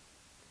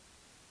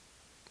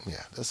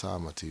 Yeah, that's all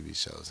my TV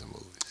shows and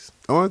movies.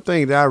 The only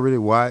thing that I really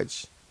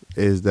watch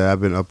is that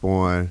I've been up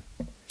on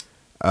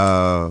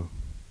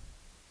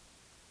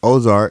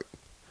Ozark.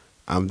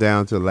 I'm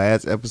down to the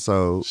last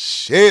episode.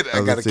 Shit, I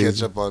of the gotta catch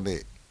season. up on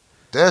it.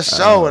 That's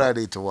show what I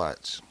need to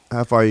watch.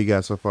 How far you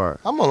got so far?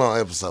 I'm on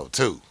episode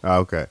 2. Oh,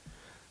 okay.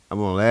 I'm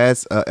on the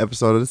last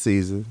episode of the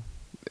season.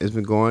 It's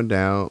been going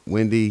down.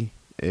 Wendy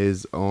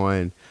is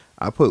on.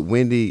 I put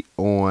Wendy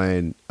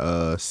on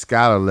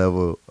scholar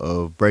level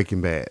of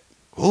Breaking Bad.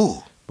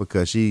 Ooh.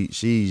 Because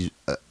she's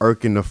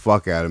irking the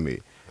fuck out of me.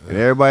 And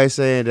everybody's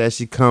saying that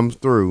she comes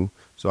through.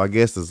 So I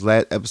guess this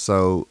last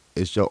episode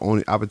is your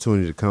only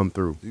opportunity to come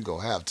through. You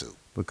gonna have to.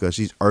 Because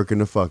she's irking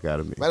the fuck out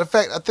of me. Matter of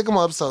fact, I think I'm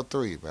on episode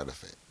 3, matter of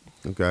fact.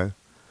 Okay.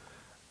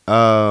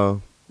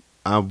 I'm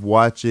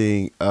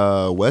watching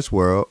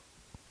Westworld.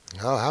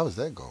 Oh, how is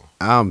that going?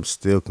 I'm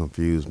still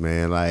confused,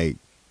 man. Like,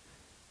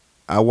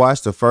 I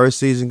watched the first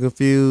season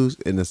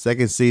confused, and the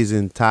second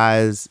season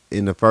ties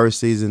in the first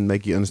season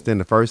make you understand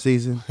the first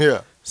season.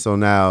 Yeah. So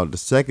now the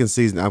second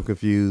season I'm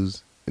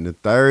confused, and the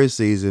third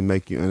season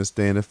make you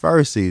understand the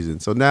first season.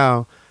 So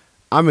now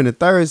I'm in the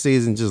third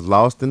season just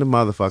lost in the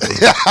motherfucker.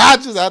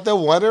 Just out there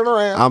wandering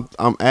around.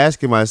 I'm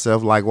asking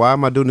myself, like, why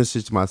am I doing this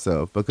shit to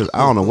myself? Because I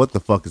don't know what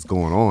the fuck is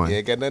going on. You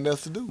ain't got nothing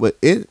else to do. But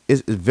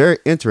it's very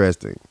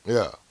interesting.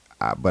 Yeah.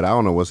 But I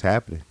don't know what's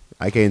happening.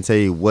 I can't tell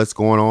you what's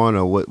going on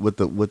or what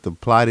the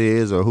plot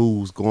is or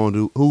who's going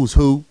to who's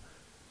who.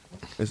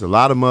 It's a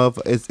lot of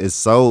motherfuckers.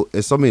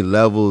 It's so many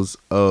levels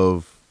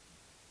of.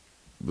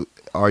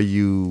 Are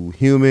you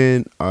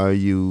human? Are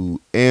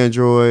you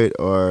android?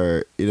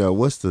 Or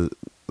what's the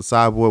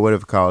cyborg?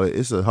 Whatever you call it.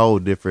 It's a whole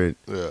different.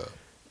 Yeah.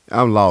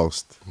 I'm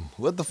lost.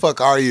 What the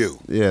fuck are you?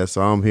 Yeah,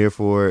 so I'm here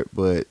for it,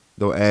 but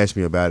don't ask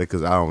me about it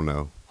because I don't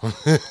know.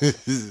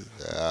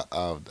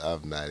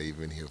 I'm not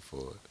even here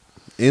for it.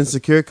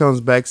 Insecure comes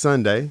back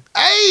Sunday.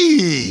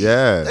 Hey!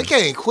 Yeah. They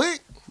came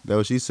quick. That's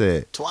what she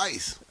said.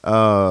 Twice.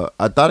 I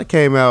thought it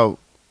came out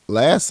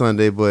last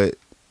Sunday, but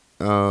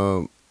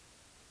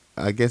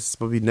I guess it's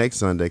supposed to be next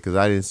Sunday because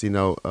I didn't see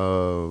no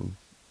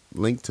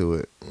link to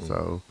it.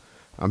 So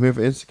I'm here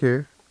for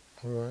Insecure.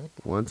 All right.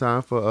 One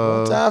time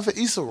for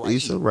Issa Rae.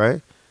 Issa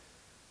Rae.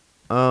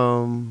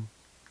 And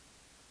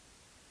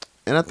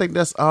I think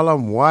that's all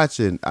I'm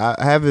watching. I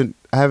haven't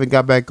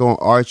got back on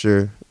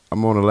Archer.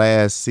 I'm on the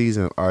last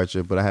season of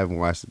Archer, but I haven't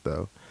watched it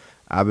though.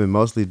 I've been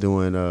mostly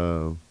doing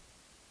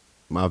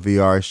my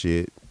VR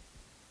shit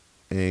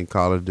and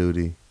Call of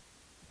Duty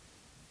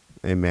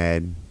and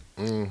Madden.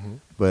 Mm-hmm.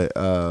 But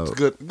It's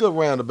good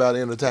roundabout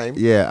entertainment.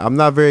 yeah, I'm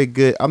not very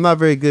good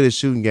at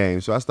shooting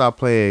games. So I stopped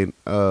playing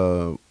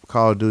Call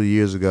of Duty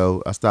years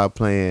ago. I stopped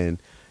playing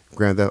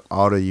Grand Theft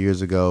Auto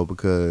years ago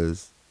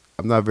because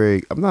I'm not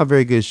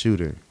very good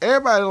shooter.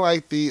 Everybody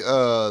like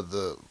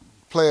the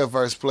player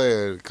versus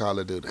player Call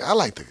of Duty. I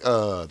like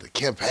the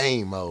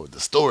campaign mode, the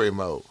story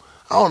mode.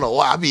 I don't know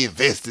why I be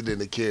invested in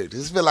the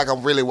characters. It feel like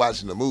I'm really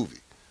watching a movie.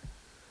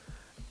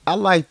 I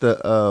like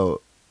the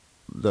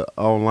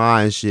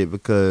online shit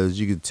because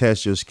you can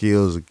test your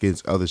skills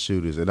against other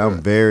shooters, and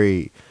I'm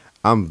very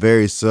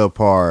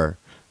subpar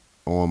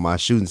on my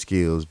shooting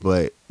skills.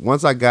 But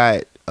once I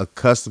got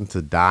accustomed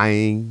to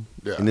dying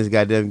in this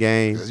goddamn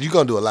game, You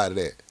gonna do a lot of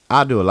that.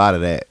 I do a lot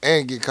of that.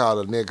 And get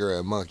called a nigger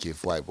and monkey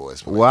if white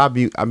boys play. Well, I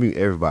mute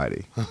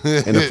everybody,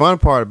 and the fun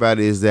part about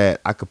it is that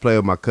I could play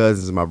with my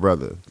cousins and my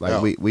brother.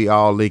 Like we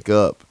all link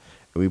up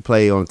and we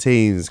play on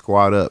teams and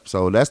squad up.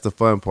 So that's the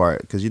fun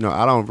part because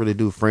I don't really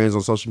do friends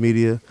on social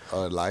media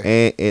Or life.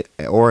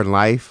 or in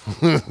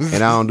life, and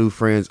I don't do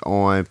friends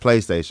on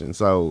PlayStation.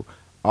 So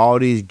all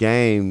these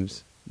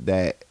games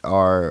that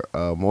are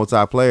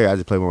multiplayer, I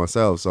just play by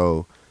myself.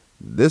 So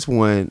this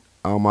one.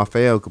 My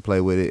fam could play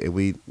with it, and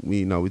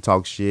we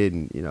talk shit,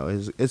 and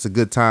it's a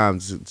good time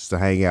just to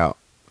hang out.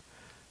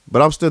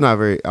 But I'm still not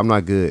good.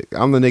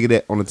 I'm the nigga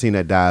that on the team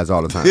that dies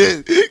all the time.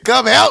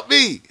 Come help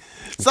me.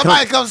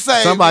 Somebody come save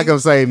me. Somebody come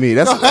save me.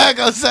 Somebody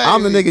come save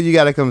I'm the me. nigga you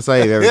gotta come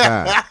save every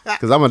time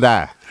because I'm gonna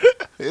die.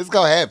 It's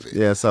gonna happen.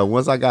 Yeah. So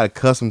once I got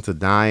accustomed to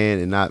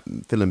dying and not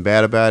feeling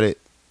bad about it,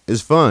 it's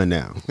fun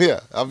now.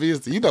 Yeah,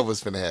 obviously. You know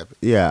what's finna happen.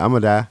 Yeah, I'm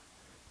gonna die.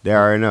 They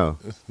already know.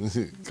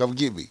 Come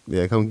get me.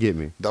 Yeah, come get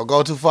me. Don't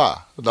go too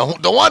far. Don't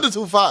wander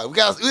too far. We're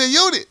a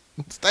unit.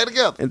 Stay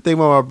together. And think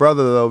about my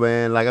brother though,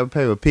 man. Like I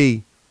play with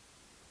P.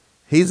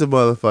 He's a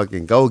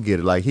motherfucking go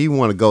getter. Like he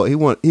want to go. He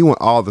want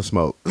all the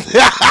smoke.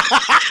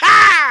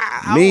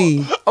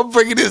 Me, I'm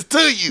bringing this to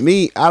you.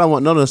 Me, I don't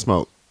want none of the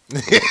smoke.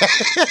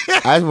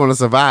 I just want to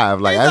survive.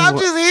 Like I'm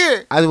just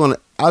here. I just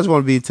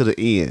want to be to the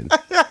end.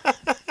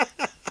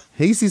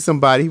 He see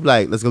somebody, he be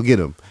like, let's go get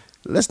him.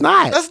 Let's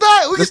not. We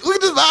can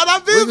just mind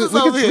our business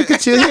over here. We can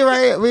chill here,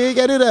 right? We ain't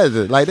got to do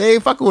nothing. Like, they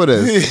ain't fucking with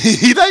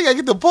us. You know you gotta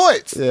get the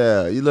points.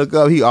 Yeah, you look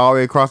up, he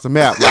already across the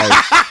map,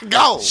 like,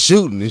 go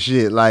shooting and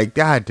shit. Like,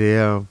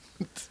 goddamn.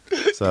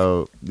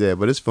 So, yeah,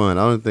 but it's fun.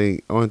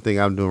 The only thing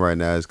I'm doing right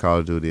now is Call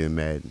of Duty and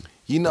Madden.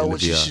 You know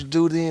what you should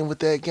do then with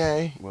that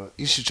game? What?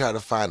 You should try to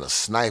find a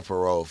sniper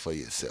role for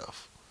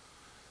yourself.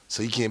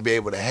 So you can be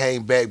able to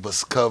hang back but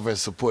cover and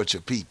support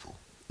your people.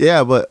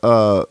 Yeah, but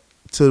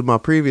to my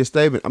previous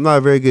statement, I'm not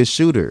a very good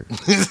shooter.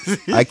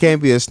 I can't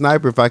be a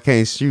sniper if I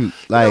can't shoot.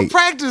 Like,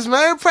 practice,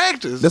 man,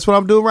 practice. That's what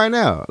I'm doing right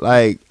now.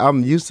 Like,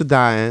 I'm used to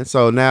dying,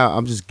 so now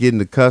I'm just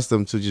getting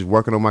accustomed to just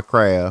working on my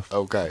craft.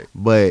 Okay.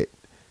 But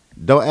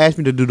don't ask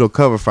me to do no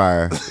cover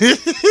fire,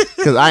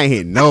 because I ain't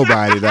hitting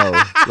nobody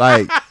though.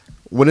 Like,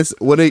 when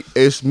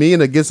it's me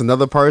and against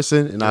another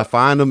person, and I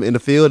find them in the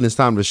field and it's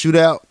time to shoot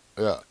out,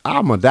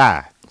 I'm gonna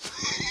die.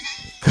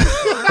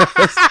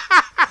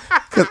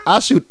 Cause I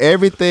shoot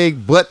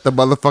everything but the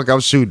motherfucker I'm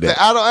shooting at.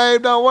 The auto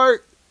aim don't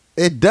work?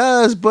 It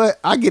does, but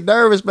I get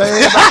nervous,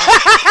 man.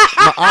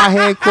 My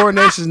eye-hand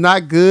coordination's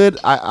not good.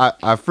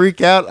 I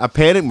freak out. I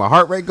panic. My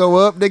heart rate go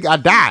up. Nigga, I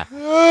die.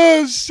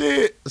 Oh,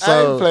 shit. So,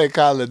 I ain't playing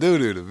Call of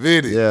Duty the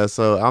video. Yeah,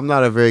 so I'm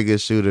not a very good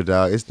shooter,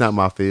 dog. It's not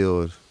my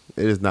field.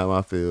 It is not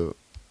my field.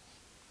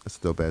 That's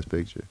a dope-ass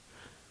picture.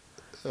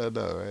 I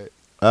know,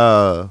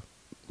 right?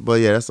 But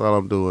yeah, that's all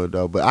I'm doing,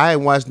 though. But I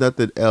ain't watched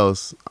nothing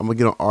else. I'm going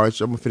to get on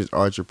Archer. I'm going to finish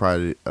Archer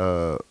probably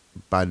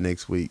by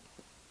next week.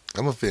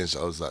 I'm going to finish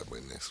Ozark by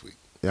next week.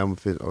 Yeah, I'm going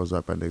to finish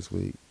Ozark by next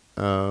week.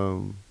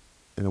 And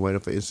I'm waiting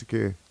for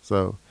Insecure.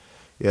 So,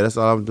 yeah, that's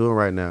all I'm doing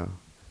right now.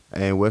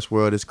 And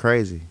Westworld is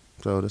crazy.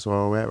 So that's where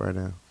I'm at right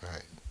now.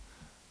 Right.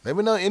 Let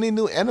me know any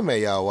new anime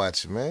y'all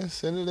watching, man.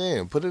 Send it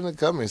in. Put it in the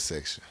comment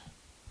section.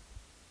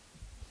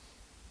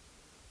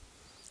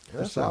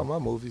 That's all my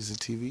movies and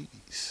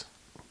TVs.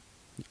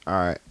 All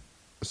right.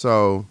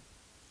 So,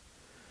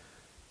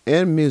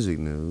 in music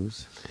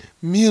news.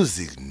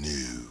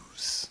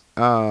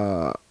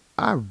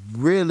 I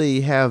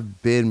really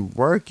have been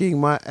working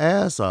my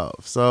ass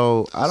off.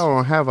 So, I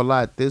don't have a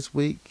lot this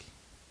week.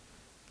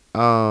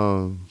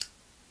 I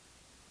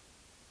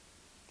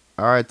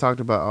already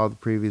talked about all the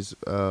previous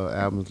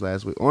albums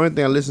last week. Only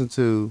thing I listened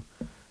to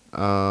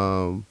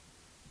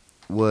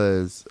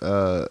was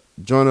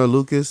Joyner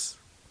Lucas.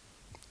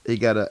 He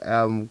got an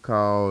album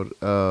called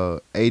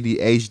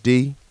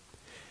ADHD,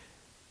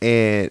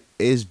 and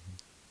it's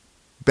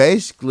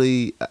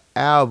basically an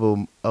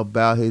album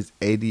about his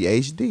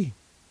ADHD,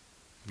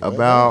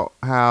 about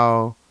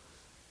how,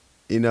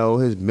 you know,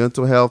 his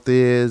mental health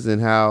is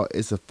and how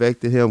it's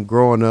affected him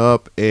growing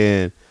up.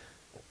 And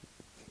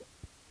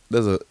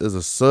there's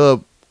a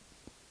sub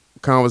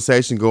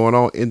conversation going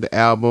on in the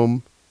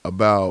album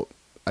about,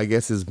 I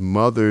guess, his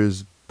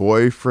mother's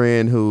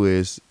boyfriend who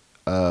is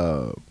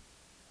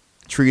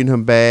treating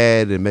him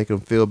bad and making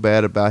him feel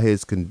bad about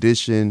his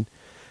condition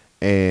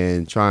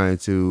and trying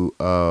to,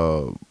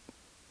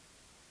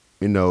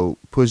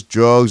 push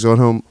drugs on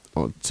him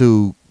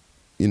to,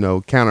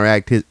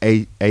 counteract his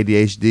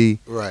ADHD.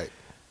 Right.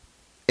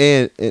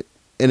 And at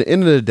the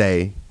end of the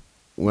day,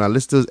 when I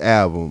listen to his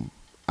album,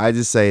 I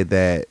just say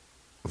that,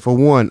 for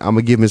one, I'm going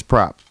to give him his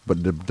props.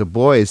 But the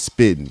boy is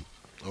spitting.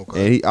 Okay.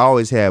 And he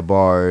always had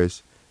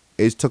bars.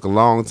 It took a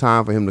long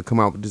time for him to come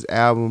out with this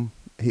album.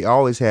 He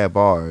always had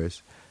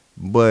bars.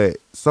 But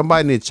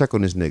somebody need to check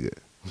on this nigga.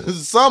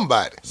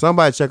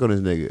 Somebody check on this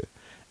nigga.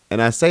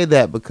 And I say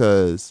that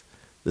because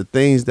the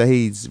things that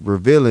he's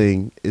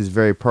revealing is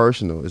very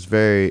personal. It's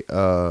very,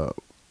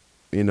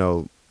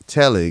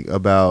 telling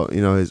about,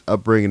 his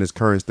upbringing, his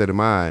current state of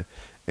mind.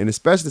 And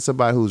especially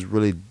somebody who's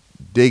really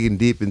digging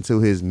deep into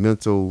his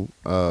mental,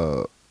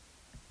 I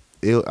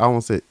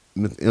won't say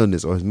mental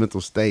illness or his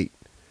mental state.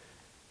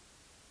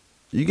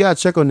 You got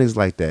to check on niggas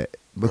like that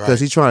because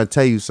he's trying to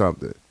tell you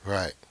something.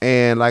 Right.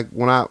 And like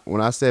when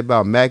I said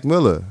about Mac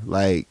Miller,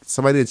 like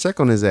somebody did check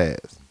on his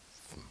ass.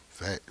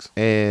 Facts.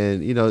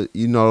 And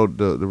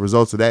the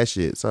results of that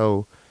shit.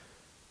 So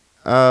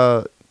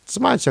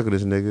somebody check on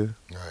this nigga.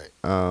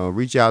 Right.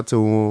 Reach out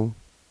to him,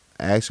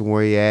 ask him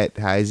where he at,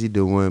 how is he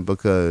doing,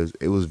 because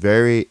it was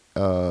very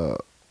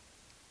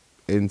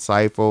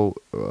insightful,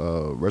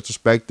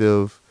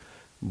 retrospective,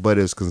 but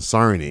it's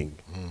concerning.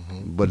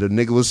 Mm-hmm. But the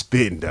nigga was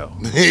spitting though.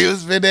 He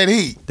was spitting that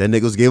heat. That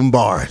nigga was giving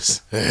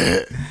bars.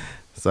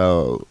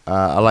 So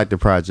I like the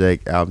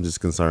project. I'm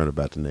just concerned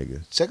about the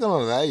nigga. Check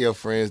on all your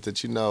friends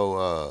that a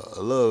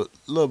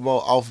little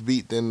more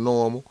offbeat than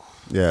normal.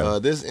 Yeah.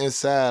 This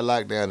inside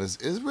lockdown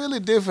is really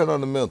different on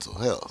the mental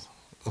health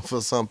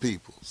for some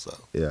people. So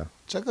yeah,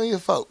 check on your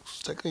folks.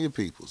 Check on your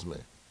peoples,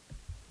 man.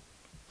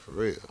 For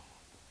real.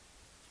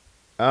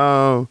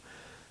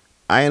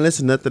 I ain't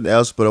listened to nothing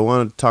else, but I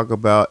want to talk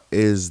about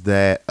is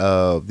that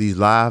these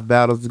live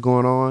battles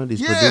going on,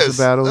 these producer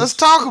battles. Let's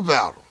talk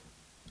about them.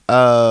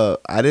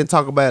 I didn't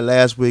talk about it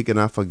last week and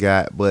I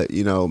forgot, but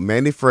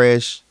Manny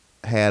Fresh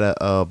had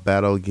a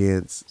battle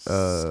against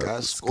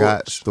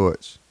Scott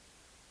Storch.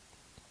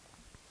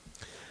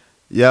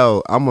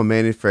 Yo, I'm a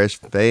Manny Fresh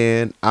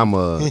fan. I'm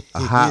a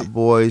Hot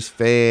Boys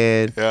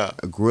fan. Yeah.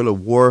 A Guerrilla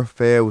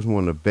Warfare was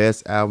one of the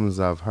best albums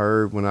I've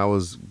heard when I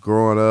was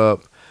growing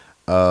up.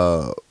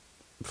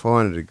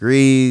 400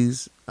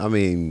 Degrees. I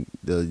mean,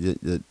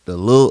 the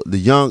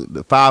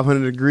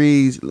 500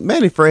 Degrees.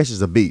 Manny Fresh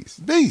is a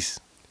beast.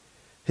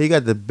 He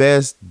got the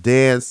best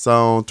dance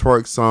song,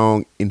 twerk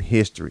song in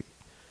history.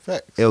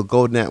 Facts. It'll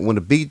go down when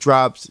the beat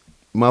drops.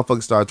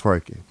 Motherfuckers start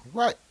twerking.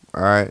 Right.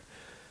 All right.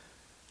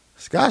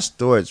 Scott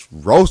Storch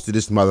roasted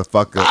this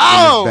motherfucker.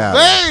 Oh, in this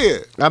battle. man.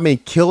 I mean,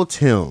 killed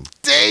him.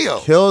 Damn.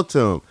 Killed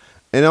him.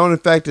 And the only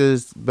fact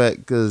is,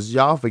 because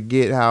y'all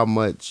forget how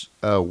much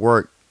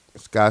work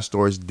Scott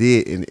Storch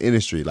did in the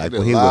industry. Like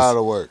when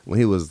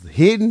he was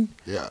hitting,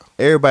 yeah,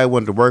 everybody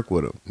wanted to work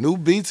with him. New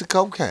beats and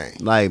cocaine.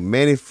 Like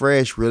Manny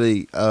Fresh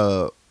really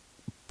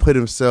put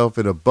himself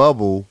in a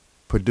bubble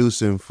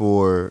producing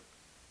for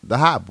the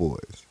Hot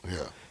Boys.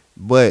 Yeah.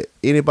 But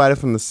anybody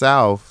from the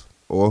South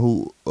or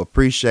who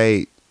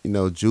appreciate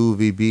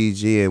Juvie,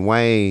 BG, and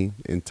Wayne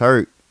and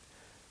Turk,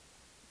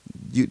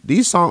 these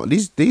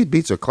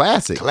beats are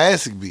classic.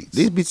 Classic beats.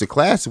 These beats are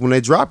classic. When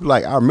they drop, you're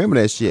like, I remember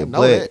that shit. I know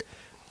but that.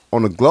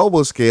 On a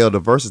global scale, the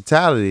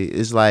versatility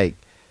is like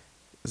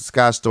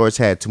Scott Storch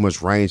had too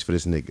much range for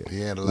this nigga.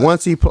 He had a lot.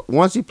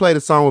 Once he played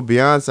a song with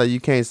Beyonce, you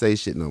can't say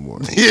shit no more.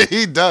 Yeah,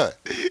 he done.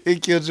 He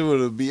killed you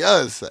with a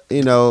Beyonce.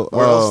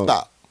 World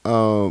stop.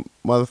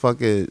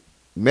 Motherfucking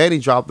Maddie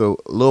dropped a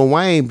Lil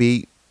Wayne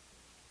beat.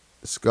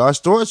 Scott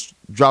Storch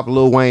dropped a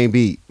Lil Wayne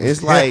beat.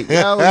 It's like,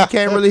 you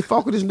can't really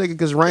fuck with this nigga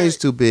because range's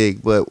too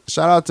big. But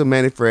shout out to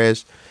Manny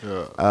Fresh.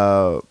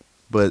 Yeah.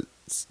 But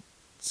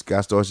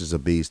Scott Storch is a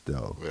beast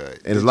though. Right.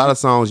 And a lot of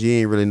songs you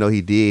ain't really know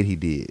he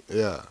did.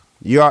 Yeah.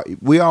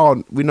 We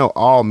know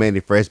all Manny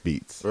Fresh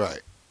beats.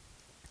 Right.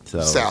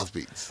 So South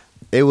beats.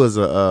 It was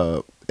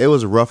a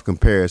rough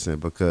comparison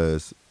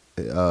because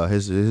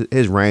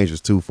his range was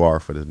too far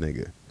for this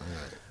nigga.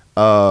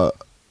 Right.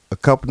 A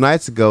couple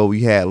nights ago,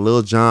 we had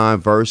Lil Jon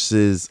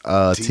versus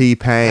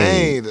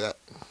T-Pain.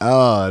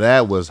 Oh,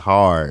 that was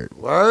hard.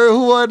 Word?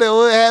 Who won that?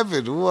 What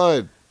happened? Who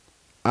won?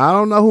 I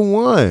don't know who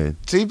won.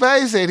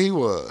 T-Pain said he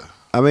won.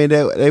 I mean,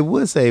 they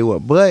would say he won,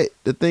 but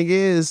the thing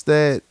is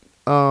that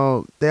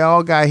they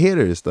all got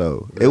hitters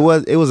though.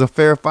 Yeah. It was a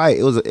fair fight.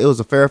 It was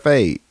a fair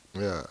fade.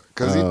 Yeah,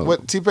 because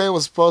what T-Pain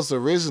was supposed to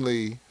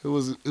originally, who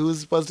was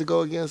supposed to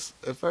go against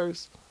at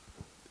first?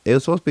 It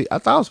was supposed to be. I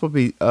thought it was supposed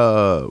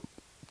to be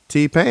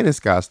T-Pain and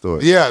Scott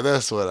Storch. Yeah,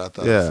 that's what I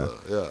thought. Yeah. So,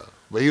 yeah.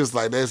 But he was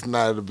like, that's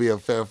not to be a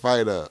fair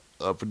fight, a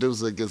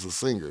producer against a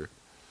singer.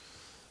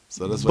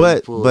 So that's what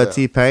he pulled out.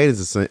 T-Pain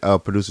is a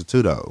producer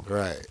too, though.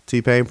 Right.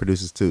 T-Pain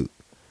produces too.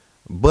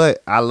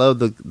 But I love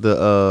the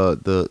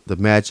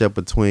matchup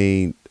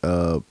between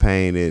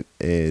Pain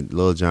and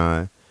Lil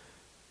Jon.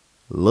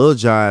 Lil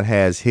Jon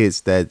has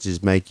hits that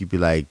just make you be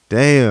like,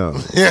 damn.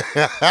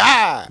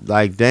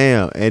 Like,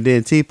 damn. And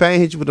then T-Pain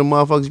hit you with the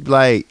motherfuckers, you be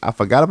like, I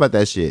forgot about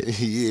that shit.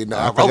 Yeah, no,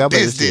 I wrote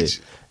this, did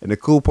you? And the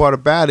cool part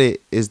about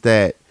it is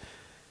that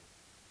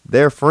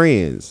they're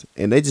friends,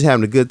 and they just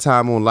having a good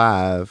time on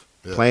live,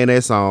 playing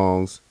their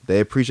songs. They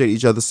appreciate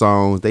each other's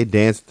songs. They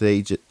dance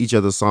to each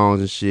other's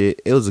songs and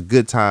shit. It was a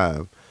good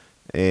time.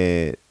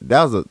 And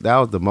that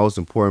was the most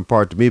important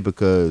part to me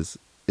because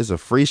it's a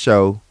free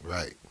show.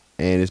 Right.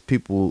 And it's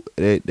people,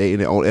 they in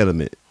their own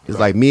element. It's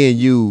like me and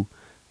you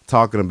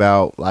talking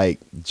about like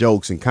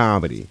jokes and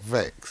comedy.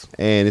 Facts.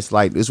 And it's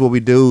like, this is what we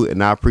do,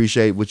 and I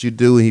appreciate what you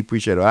do, and he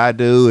appreciate what I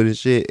do, and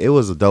shit. It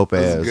was a dope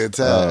ass. It was a good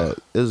time.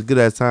 It was a good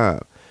ass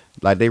time.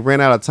 Like, they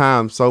ran out of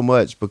time so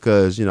much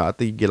because, I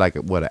think you get like,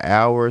 an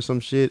hour or some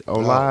shit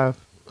on live?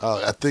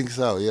 Oh, I think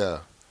so,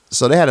 yeah.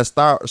 So they had to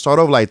start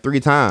over like 3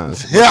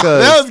 times. Yeah,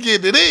 that was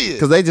getting it in.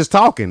 Because they just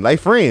talking, like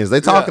friends.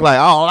 They talking like,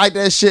 oh, I like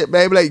that shit,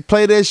 baby. Like,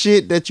 play that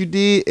shit that you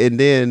did. And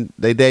then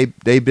they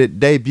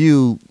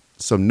debuted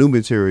some new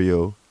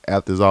material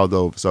after it's all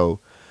over. So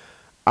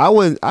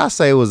I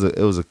say it was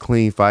a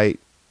clean fight.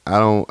 I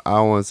don't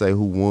want to say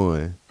who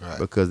won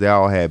because they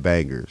all had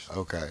bangers.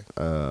 Okay.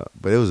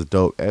 But it was a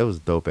dope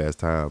ass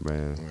time,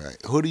 man. Right.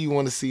 Who do you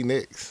want to see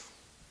next?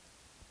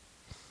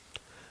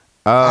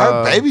 I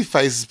heard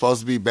Babyface is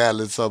supposed to be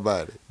battling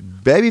somebody.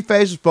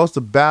 Babyface was supposed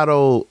to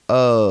battle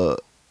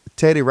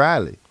Teddy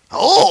Riley.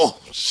 Oh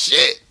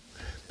shit.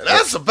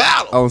 That's a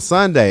battle. On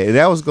Sunday. And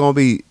that was gonna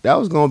be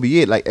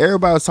it. Like,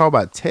 everybody was talking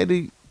about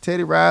Teddy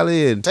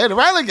Riley and Teddy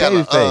Riley got a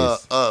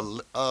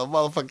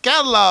motherfucking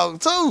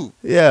catalog too.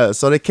 Yeah,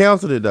 so they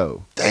canceled it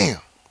though. Damn.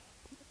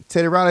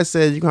 Teddy Riley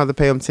said you're gonna have to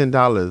pay him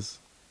 $10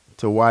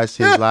 to watch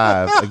his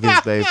live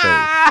against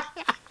Babyface.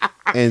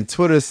 And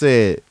Twitter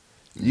said,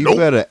 you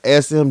better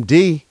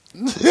SMD.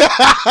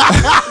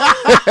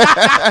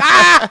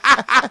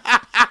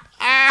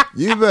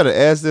 You better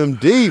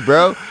SMD,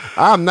 bro.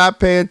 I'm not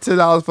paying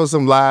 $10 for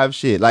some live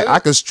shit. Like, I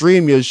can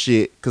stream your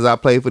shit because I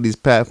play for these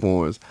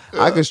platforms.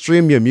 I can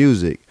stream your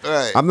music.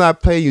 Right. I'm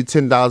not paying you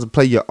 $10 to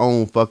play your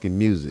own fucking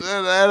music.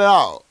 Not at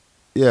all.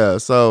 Yeah,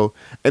 so,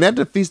 and that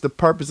defeats the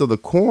purpose of the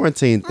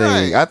quarantine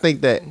thing. Right. I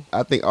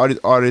think all these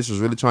artists was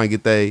really trying to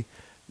get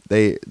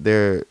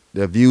their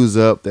views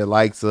up, their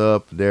likes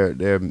up,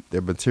 their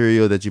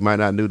material that you might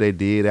not knew they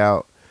did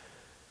out.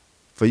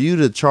 For you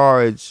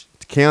to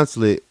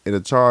cancel it and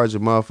to charge a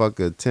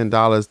motherfucker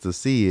 $10 to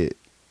see it,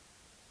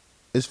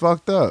 it's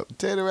fucked up.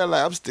 Teddy Riley,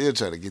 I'm still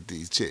trying to get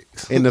these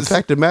chicks. And the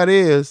fact of the matter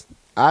is,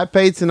 I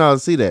paid $10 to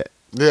see that.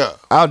 Yeah.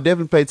 I'll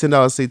definitely pay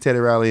 $10 to see Teddy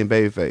Riley and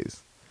Babyface.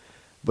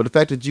 But the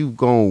fact that you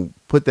gonna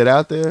put that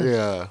out there,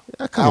 Yeah.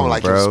 come I don't on,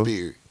 like bro. your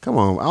spirit. Come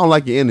on, I don't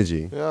like your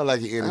energy. I don't like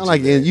your energy. I don't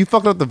like man. you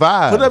fucking up the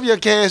vibe. Put up your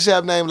Cash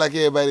App name like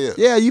everybody else.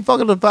 Yeah, you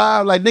fucking up the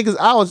vibe. Like niggas,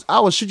 I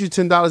would shoot you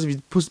 $10 if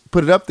you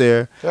put it up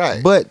there.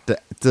 Right. But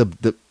to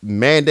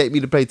mandate me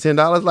to pay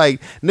 $10,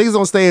 like niggas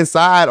don't stay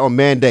inside on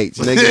mandates.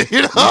 Nigga.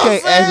 You know you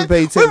can't ask me to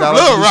pay $10. We from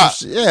Little Rock.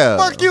 Yeah.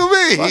 Fuck you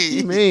mean? Fuck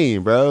you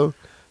mean, bro?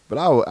 But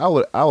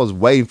I was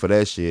waiting for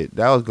that shit.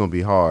 That was gonna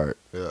be hard.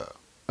 Yeah.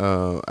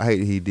 I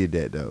hate he did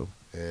that though.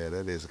 Yeah,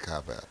 that is a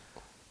cop out.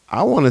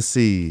 I want to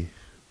see,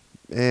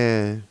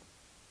 man.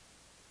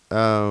 I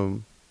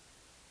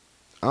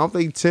don't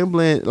think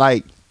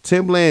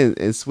Timbaland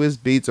and Swiss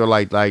Beats are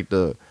like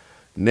the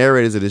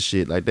narrators of this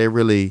shit. Like they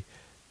really,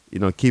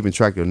 keeping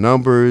track of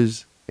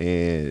numbers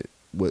and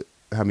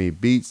how many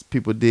beats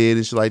people did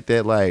and shit like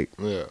that. Like,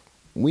 Yeah.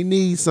 we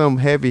need some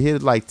heavy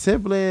hitters. Like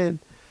Timbaland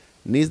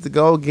needs to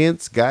go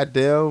against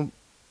goddamn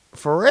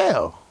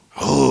Pharrell.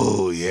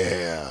 Oh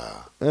yeah.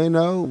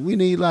 We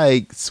need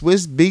like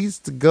Swiss Beats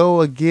to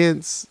go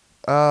against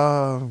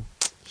who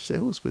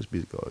Swiss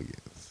Beats go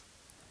against?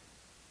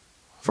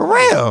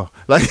 Pharrell.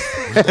 Like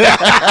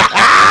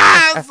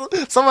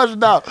So much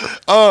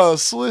now.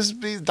 Swiss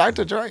Beats,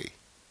 Dr. Dre.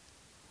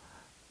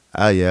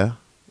 yeah.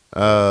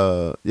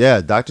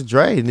 Dr.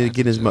 Dre need to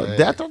get his Dre.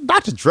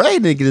 Dr. Dre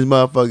need to get his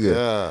motherfucker.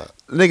 Yeah.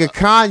 Nigga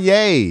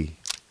Kanye.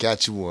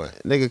 Got you one.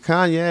 Nigga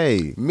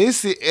Kanye.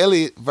 Missy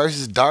Elliott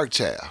versus Dark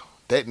Child.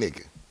 That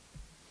nigga.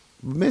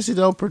 Missy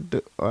don't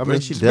produce. I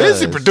mean, she does.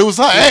 Missy produced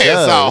her ass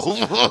does.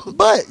 off.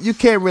 But you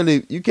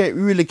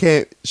really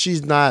can't.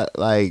 She's not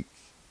like.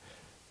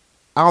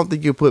 I don't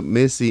think you put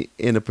Missy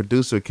in the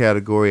producer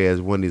category as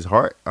one of these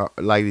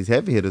like these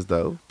heavy hitters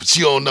though. But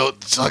you don't know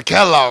her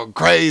catalog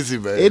crazy,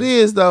 man. It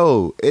is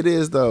though.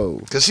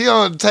 Cause she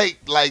don't take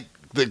like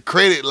the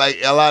credit like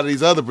a lot of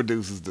these other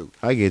producers do.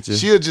 I get you.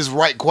 She'll just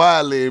write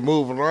quietly and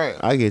move around.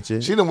 I get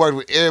you. She done worked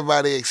with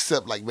everybody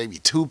except like maybe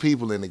 2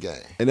 people in the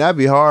game. And that'd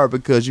be hard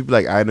because you'd be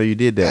like, I know you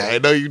did I that.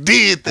 didn't know you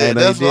did that.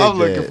 That's what I'm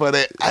looking for.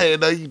 That I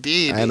didn't know you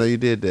did. I know you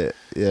did that.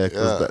 Yeah,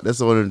 because Yeah. that's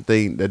one of the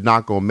things that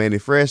knock on Manny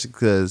Fresh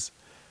because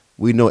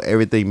we know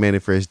everything Manny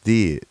Fresh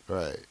did.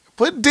 Right.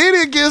 Put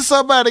Diddy against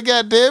somebody,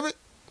 goddammit.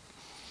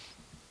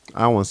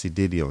 I don't want to see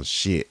Diddy on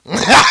shit.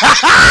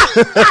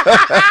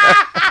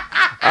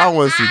 I don't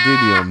want to see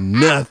Diddy on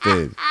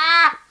nothing.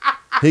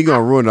 He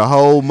gonna ruin the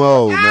whole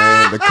mode,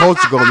 man. The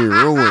culture gonna be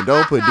ruined.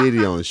 Don't put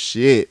Diddy on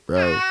shit,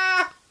 bro.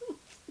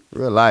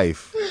 Real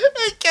life.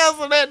 They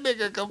cancel that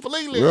nigga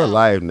completely. Real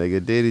life,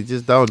 nigga. Diddy,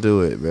 just don't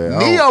do it, man.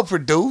 Neo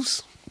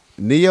produced.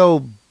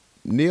 Neo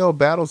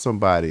battled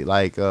somebody.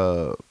 Like,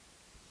 who?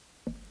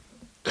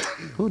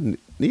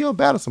 Neo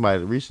battled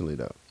somebody recently,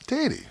 though.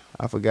 Did he?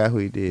 I forgot who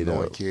he did, No though.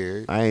 one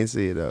cared. I ain't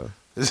see it, though.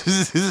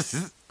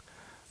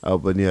 Oh,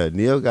 but yeah,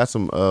 Neo got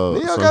some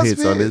got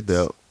hits on his hits.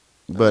 belt.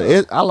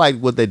 But I like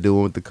what they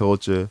doing with the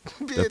culture.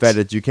 The Bitch. fact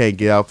that you can't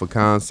get out for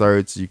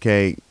concerts, you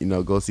can't,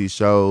 go see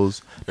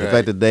shows. The Right.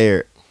 fact that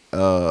they're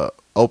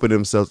open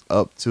themselves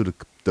up to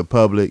the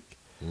public.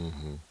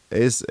 Mhm.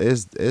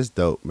 It's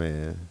dope,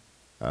 man.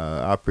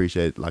 I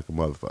appreciate it like a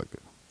motherfucker.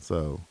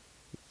 So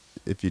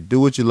if you do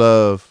what you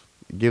love,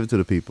 give it to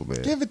the people,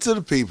 man. Give it to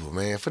the people,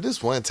 man. For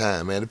this one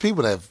time, man. The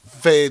people that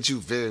fed you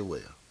very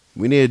well.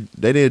 They need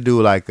to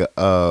do like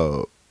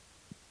a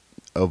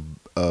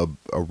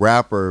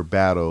rapper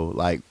battle,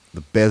 like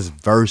the best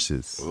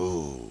verses.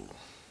 Ooh.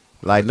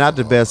 Like not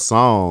the best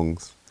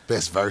songs,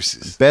 Best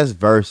verses. best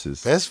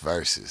verses. Best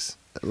verses.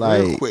 Real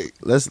Like quick.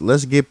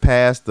 let's get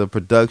past the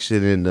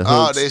production and the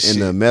All hooks that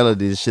and the shit.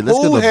 melody and shit. Let's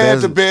Who get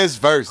had the best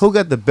verse? Who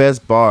got the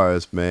best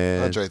bars,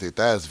 man? Andre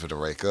 3000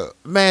 finna rake up.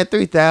 Man,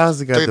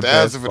 3000 got the 3000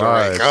 best finna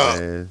bars, rank up.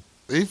 man.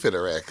 He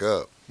finna rack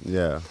up.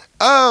 Yeah.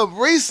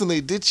 Recently,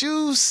 did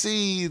you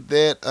see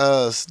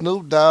that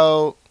Snoop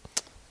Dogg,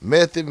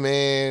 Method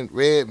Man,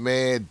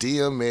 Redman,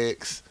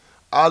 DMX,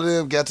 all of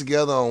them got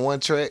together on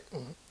one track?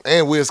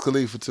 And Wiz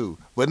Khalifa too.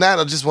 But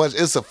not just one,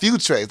 it's a few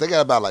tracks. They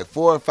got about like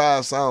 4 or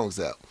 5 songs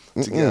out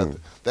together.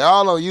 They're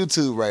all on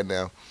YouTube right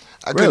now.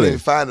 I couldn't Really? even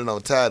find it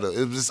on Tidal.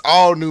 It was just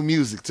all new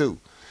music too.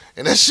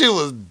 And that shit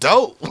was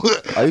dope.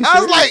 Are you I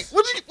was like, serious?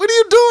 what are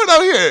you doing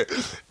out here?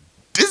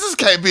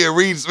 can't be a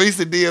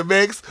recent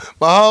DMX.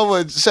 My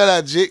homie, shout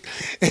out Jick,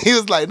 and he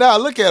was like, "Nah,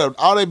 look at him.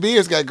 All their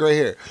beards got gray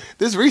hair.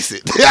 This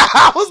recent."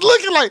 I was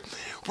looking like,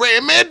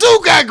 Redman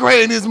do got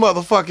gray in his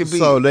motherfucking beard.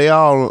 So they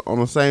all on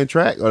the same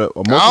track or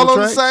multiple all on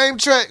track? the same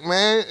track,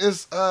 man.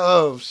 It's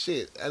oh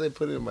shit. I didn't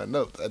put it in my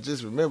notes. I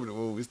just remembered it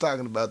when we was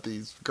talking about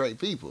these great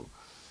people.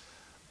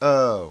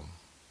 Damn,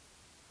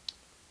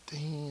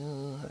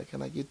 how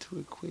can I get to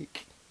it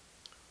quick?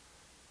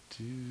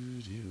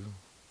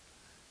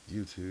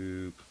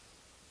 YouTube.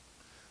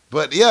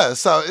 But yeah,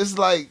 so it's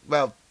like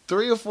about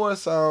 3 or 4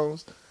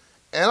 songs,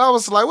 and I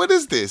was like, "What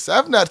is this?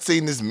 I've not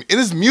seen this." And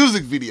it's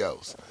music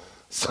videos,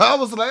 so I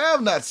was like,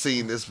 "I've not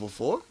seen this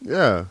before.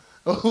 Yeah.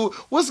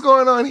 What's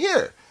going on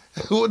here?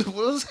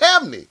 What's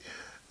happening?"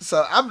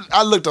 So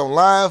I looked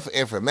online for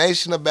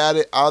information about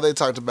it. All they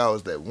talked about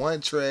was that one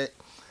track,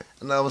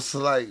 and I was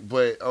like,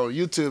 "But on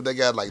YouTube they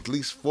got like at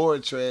least 4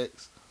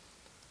 tracks."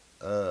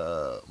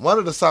 One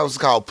of the songs is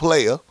called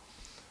 "Player."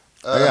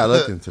 I gotta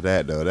look into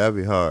that though. That'd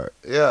be hard.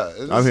 Yeah,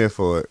 I'm here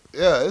for it.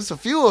 Yeah, it's a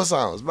few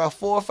songs, about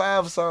 4 or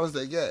 5 songs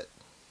they got,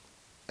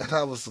 and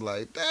I was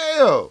like,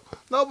 "Damn,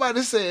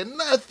 nobody said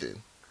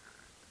nothing."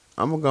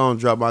 I'm gonna go and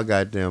drop my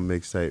goddamn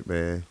mixtape,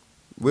 man.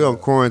 We on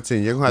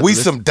quarantine. You're gonna have We to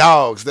listen. Some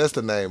dogs. That's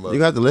the name of You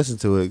it. have to listen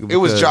to it. It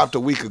was because- dropped a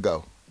week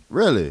ago.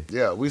 Really?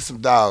 Yeah, We Some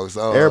Dogs.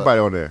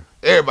 Everybody on there.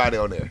 Everybody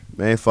on there.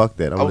 Man, fuck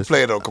that. I'm gonna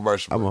play it on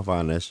commercial. I'm gonna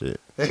find that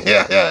shit.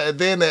 yeah. And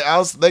then they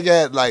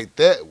got like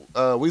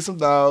that. We Some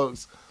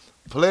Dogs.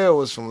 Player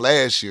was from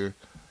last year,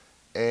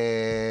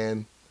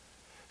 and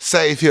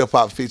Save Hip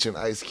Hop featuring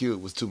Ice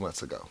Cube was 2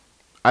 months ago.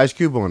 Ice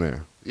Cube on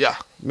there. Yeah.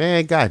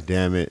 Man, god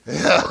damn it.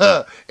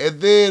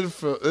 And then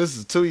this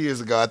is 2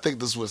 years ago. I think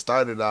this was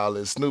started all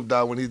this. Snoop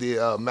Dogg when he did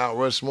Mount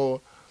Rushmore.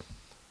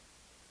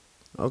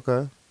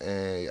 Okay.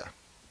 And yeah,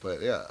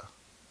 but yeah.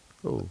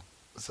 Cool.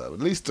 So at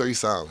least 3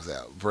 songs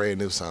out, brand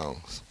new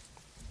songs.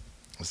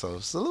 So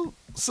salute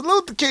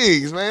the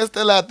Kings, man.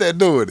 Still out there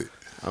doing it.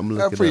 I'm I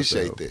looking.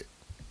 appreciate that.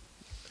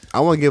 I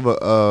want to give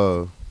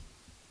a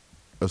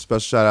special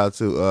shout out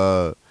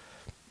to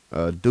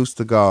Deuce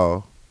the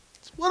Gall.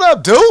 What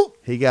up, dude?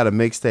 He got a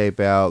mixtape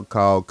out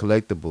called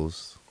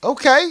Collectibles.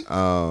 Okay.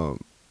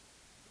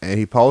 And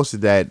he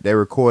posted that they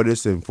recorded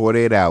this in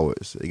 48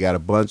 hours. He got a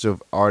bunch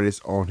of artists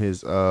on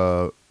his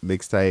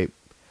mixtape.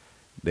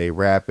 They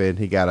rapping.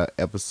 He got an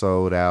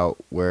episode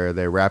out where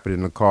they rapping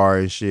in the car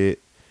and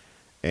shit.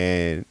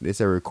 And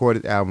it's a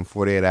recorded album,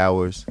 48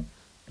 hours.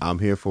 I'm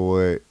here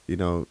for it.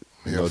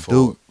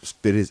 Duke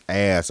spit his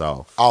ass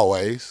off.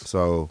 Always.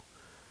 So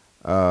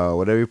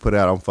whatever he put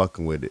out, I'm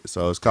fucking with it.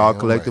 So it's called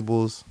Damn right.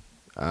 Collectibles.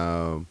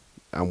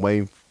 I'm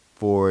waiting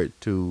for it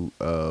to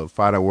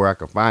find out where I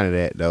can find it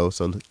at though.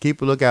 So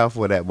keep a lookout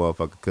for that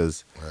motherfucker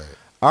because Right.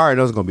 I already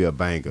know it's gonna be a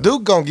banger.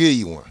 Duke gonna give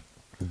you one.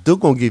 Duke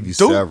gonna give you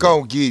several. Duke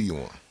gonna give you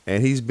one.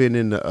 And he's been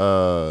in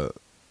the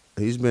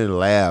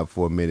lab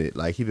for a minute.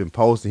 Like he been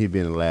posting, he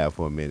been in the lab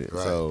for a minute.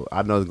 Right. So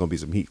I know there's gonna be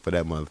some heat for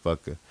that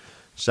motherfucker.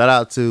 Shout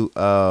out to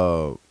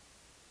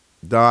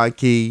Don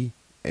Key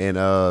and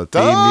Theme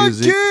Don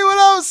Music. Key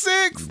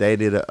 106. They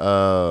did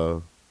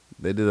a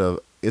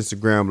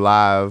Instagram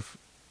live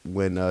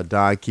when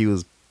Don Key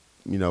was,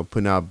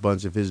 putting out a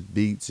bunch of his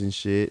beats and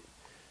shit.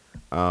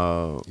 You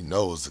know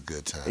it was a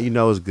good time.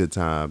 It's a good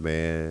time,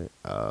 man.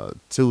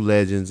 2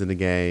 legends in the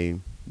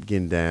game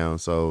getting down.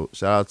 So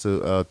shout out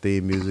to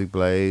Theme Music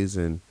Blaze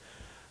and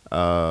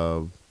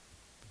Don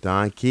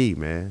Key,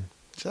 man.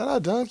 Shout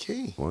out Don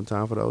Key. One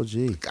time for the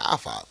OG.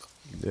 Godfather.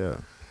 Yeah.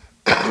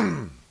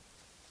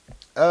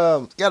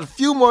 Got a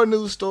few more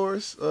news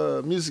stories,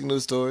 music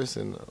news stories,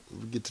 and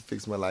we get to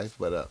fix my life.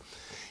 But you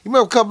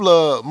remember a couple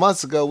of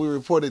months ago we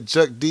reported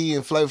Chuck D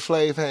and Flavor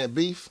Flav had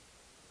beef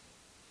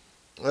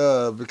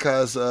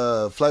because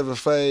Flavor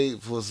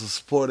Flav was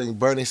supporting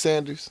Bernie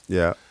Sanders.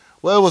 Yeah.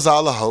 Well, it was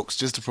all a hoax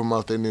just to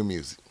promote their new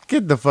music.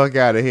 Get the fuck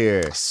out of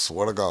here. I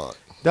swear to God.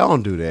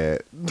 Don't do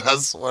that. I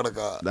swear to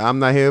God. I'm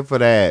not here for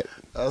that.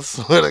 I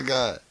swear to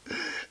God.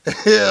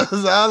 Yeah, it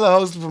was all a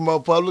hoax to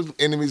promote Public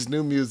Enemy's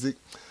new music.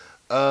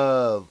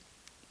 Loud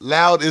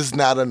is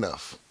not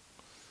enough.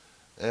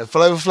 And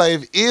Flavor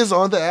Flav is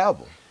on the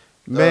album.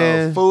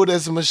 Man. Food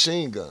as a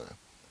Machine Gun,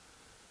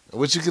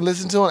 which you can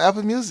listen to on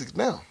Apple Music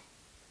now.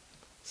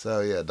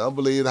 So yeah, don't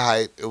believe the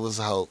hype. It was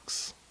a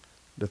hoax.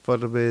 The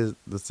fuck up is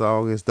the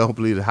song is Don't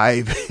Believe the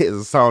Hype is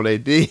a song they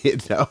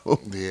did though.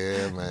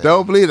 Yeah, man.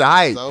 Don't believe the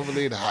hype. Don't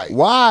believe the hype.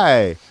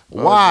 Why? Don't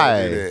do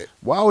Why? that.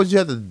 Why would you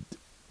have to?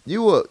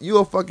 You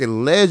a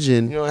fucking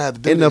legend You don't have to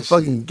do in the that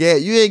fucking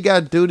get. You ain't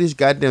got to do this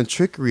goddamn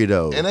trickery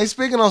though. And they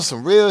speaking on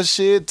some real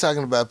shit,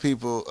 talking about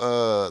people,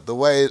 the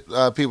way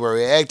people are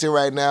reacting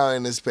right now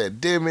in this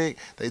pandemic.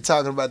 They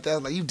talking about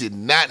that like you did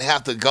not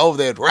have to go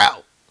that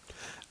route.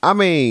 I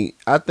mean,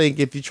 I think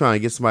if you're trying to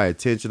get somebody's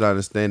attention, I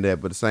understand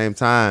that. But at the same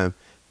time,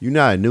 you're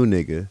not a new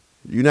nigga.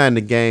 You're not in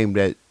the game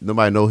that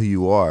nobody know who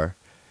you are.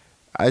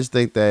 I just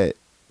think that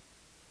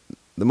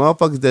the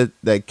motherfuckers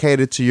that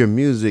cater to your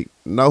music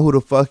know who the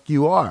fuck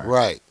you are.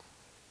 Right.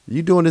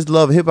 You doing this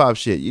love hip hop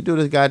shit. You doing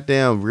this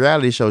goddamn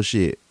reality show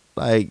shit.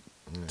 Like,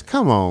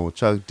 Come on,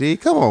 Chuck D.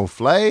 Come on,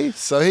 Flav.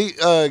 So he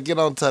get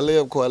on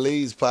Talib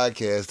Kweli's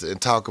podcast and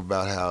talk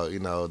about how,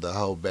 the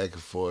whole back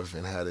and forth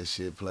and how this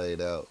shit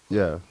played out.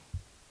 Yeah.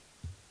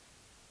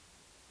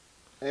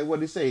 And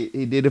what did he say?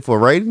 He did it for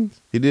ratings?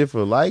 He did it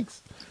for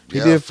likes? He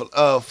said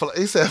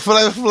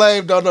Flav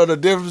Flav don't know the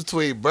difference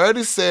between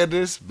Bernie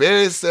Sanders,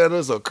 Barry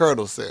Sanders, or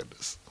Colonel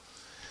Sanders.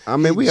 I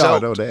mean, we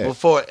all know that.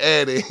 Before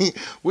adding,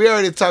 we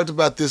already talked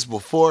about this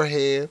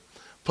beforehand.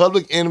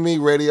 Public Enemy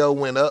Radio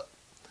went up,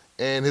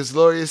 and his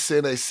lawyer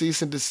sent a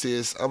cease and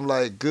desist. I'm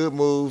like, good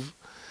move.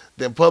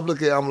 Then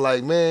publicly, I'm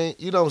like, man,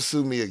 you don't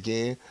sue me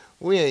again.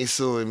 We ain't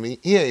suing me.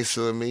 He ain't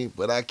suing me,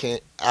 but I can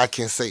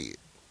say it.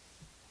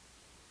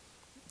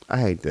 I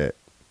hate that.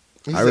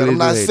 He said, I'm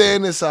not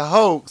saying it's a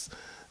hoax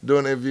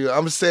during the interview.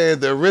 I'm saying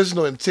the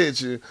original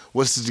intention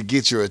was to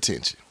get your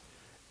attention.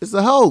 It's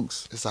a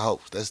hoax. It's a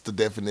hoax. That's the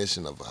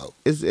definition of a hoax.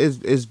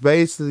 It's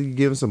basically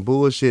giving some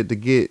bullshit to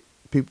get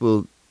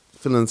people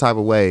feeling the type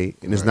of way,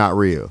 and it's not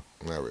real.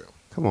 Not real.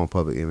 Come on,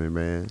 Public Enemy,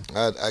 man.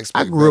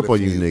 I grew up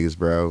on you niggas,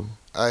 bro.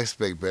 I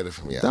expect better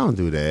from y'all. Don't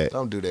do that.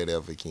 Don't do that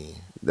ever again.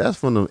 That's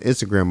from the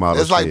Instagram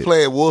model. It's like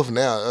playing wolf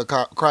now,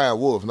 crying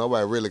wolf.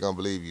 Nobody really gonna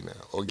believe you now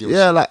or give.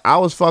 Yeah, like I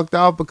was fucked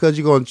off because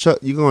you gonna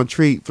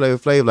treat Flavor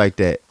Flav like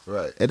that.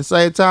 Right. At the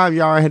same time,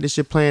 y'all already had this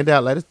shit planned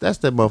out. Like that's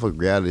that motherfucking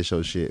reality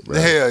show shit, bro.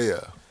 Hell yeah.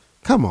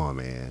 Come on,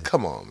 man.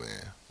 Come on,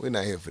 man. We're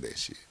not here for that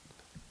shit.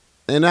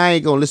 And I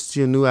ain't gonna listen to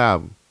your new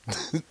album.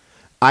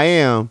 I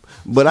am,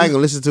 but I ain't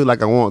gonna listen to it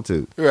like I want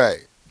to.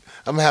 Right.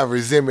 I'm gonna have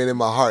resentment in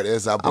my heart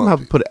as I bump I'm gonna have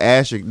to put an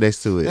asterisk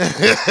next to it.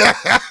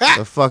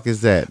 The fuck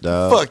is that,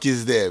 dog? Fuck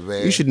is that,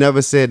 man? You should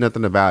never say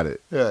nothing about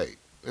it. Right.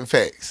 In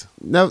facts.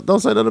 No, don't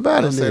say nothing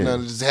about Don't it. say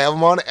nothing. Just have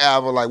them on the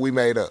album like we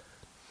made up.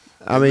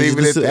 I mean, leave just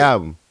it listen at to the that.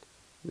 album.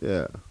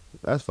 Yeah,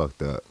 that's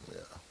fucked up.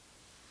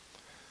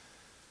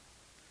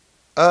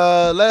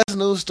 Last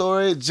news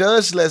story.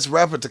 Judge lets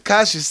rapper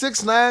Tekashi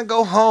 6ix9ine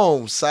go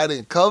home,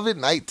 citing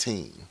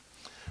COVID-19.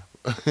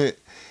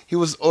 He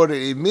was ordered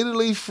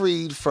immediately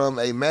freed from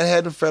a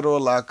Manhattan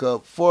federal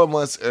lockup 4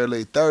 months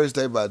early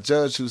Thursday by a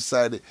judge who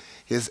cited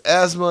his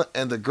asthma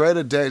and the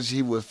greater danger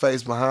he would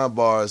face behind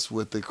bars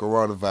with the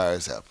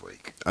coronavirus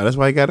outbreak. Oh, that's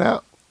why he got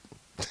out?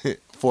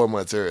 4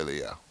 months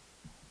early, yeah.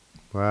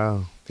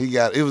 Wow. He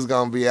was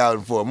going to be out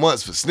in 4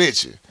 months for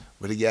snitching,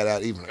 but he got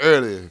out even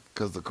earlier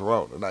because of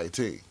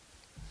Corona-19.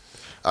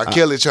 R.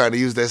 Kelly trying to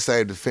use that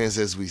same defense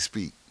as we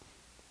speak.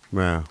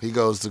 Wow. He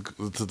goes to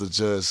the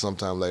judge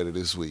sometime later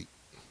this week.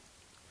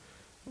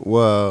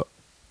 Well,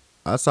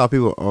 I saw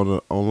people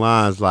on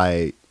lines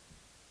like,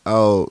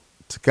 "Oh,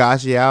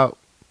 Tekashi out.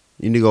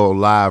 You need to go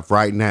live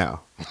right now."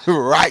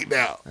 Right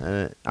now.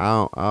 And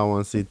I don't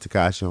want to see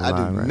Tekashi on live.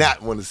 I do right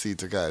not want to see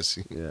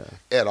Tekashi.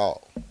 Yeah. At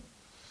all.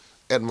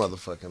 At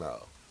motherfucking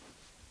all.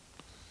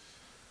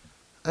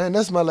 And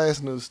that's my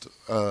last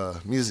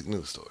music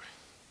news story.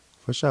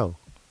 For sure.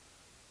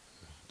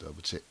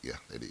 Double check. Yeah,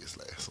 it is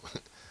last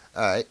one.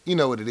 All right, you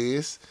know what it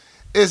is.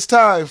 It's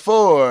time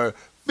for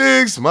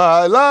Fix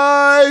My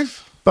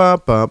Life.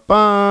 Ba, ba,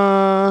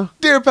 ba.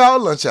 Dear Power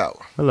Lunch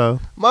Hour. Hello.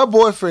 My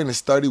boyfriend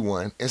is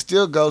 31 and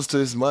still goes to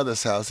his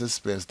mother's house and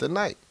spends the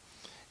night.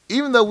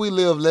 Even though we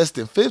live less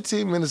than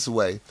 15 minutes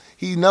away,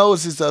 he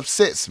knows this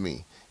upsets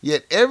me.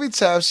 Yet every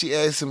time she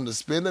asks him to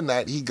spend the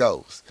night, he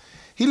goes.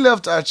 He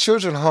left our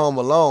children home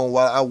alone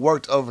while I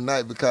worked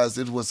overnight because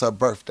it was her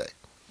birthday.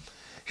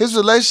 His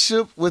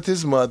relationship with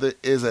his mother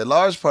is a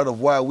large part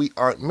of why we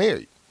aren't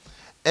married.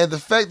 And the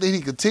fact that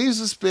he continues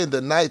to spend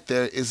the night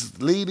there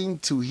is leading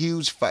to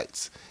huge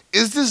fights.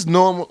 Is this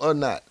normal or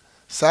not?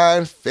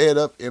 Signed, Fed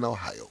Up in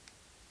Ohio.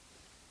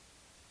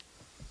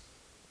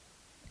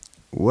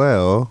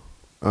 Well,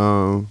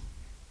 the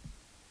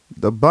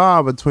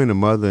bond between the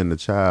mother and the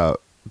child,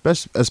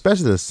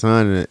 especially the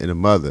son and the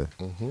mother,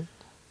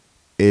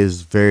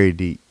 is very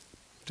deep.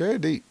 Very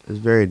deep. It's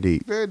very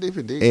deep. Very deep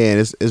indeed. And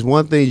it's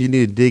one thing you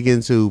need to dig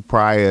into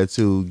prior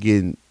to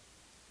getting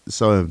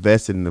so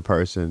invested in the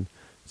person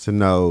to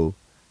know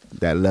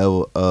that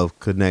level of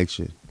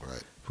connection.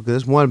 Right.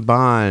 Because one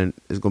bond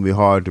is going to be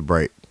hard to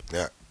break.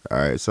 Yeah. All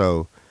right.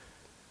 So,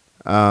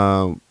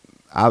 I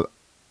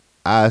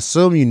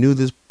assume you knew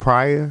this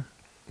prior.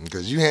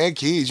 Because you had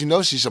kids. You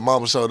know your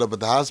mama showed up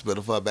at the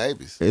hospital for her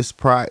babies.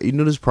 You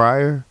knew this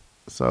prior.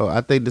 So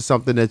I think that's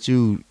something that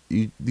you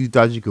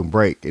thought you can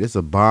break. It's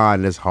a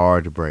bond that's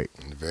hard to break.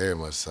 Very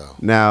much so.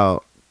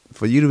 Now,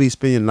 for you to be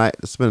spending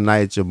the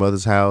night at your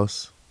mother's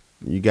house,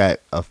 you got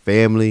a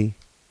family,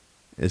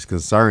 it's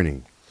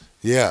concerning.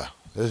 Yeah,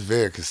 that's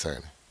very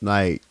concerning.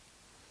 Like,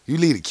 you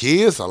leave the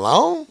kids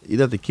alone? You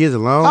left the kids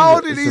alone? How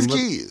old are these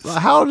kids?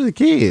 How old are the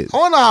kids? I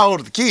want to know how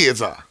old the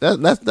kids are.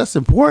 That's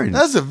important.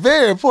 That's a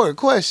very important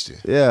question.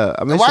 Yeah.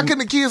 I mean, why couldn't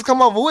the kids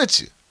come over with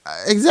you?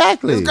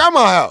 Exactly. It's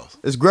grandma's house.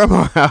 It's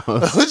grandma's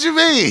house. What you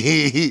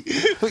mean?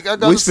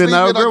 We spend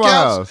our grandma's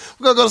house.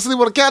 We're going to go to sleep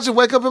on the couch and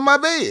wake up in my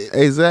bed.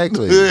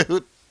 Exactly.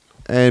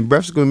 And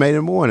breakfast going to be made in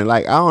the morning.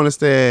 Like, I don't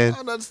understand. I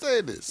don't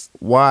understand this.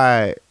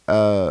 Why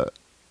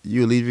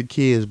you leave your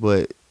kids,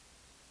 but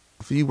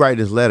if you write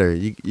this letter,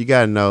 you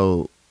got to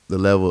know the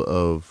level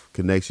of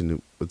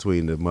connection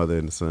between the mother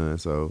and the son.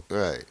 So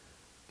Right.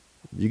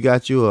 you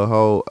got you a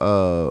whole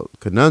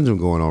conundrum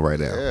going on right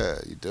now. Yeah,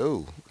 you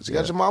do. 'Cause you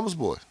got your mama's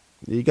boy.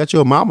 You got you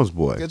a mama's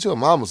boy, You got you a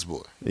mama's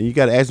boy. and you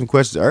got to ask some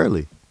questions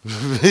early.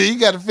 You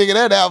got to figure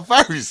that out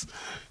first.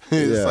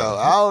 Yeah. So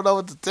I don't know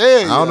what to tell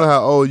you. I don't know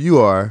how old you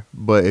are,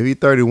 but if he's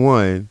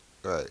 31,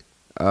 Right.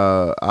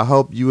 I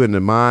hope you in the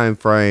mind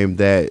frame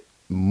that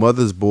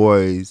mother's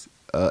boys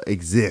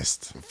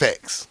exist,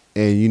 Facts.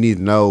 and you need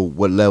to know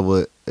what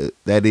level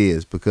that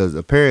is, because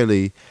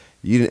apparently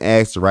you didn't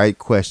ask the right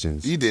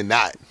questions You did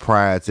not.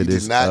 prior to You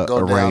this did not go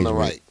down the arrangement.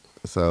 right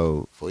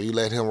So before you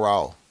let him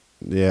raw.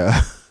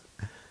 yeah,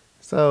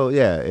 so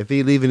yeah, if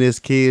he leaving his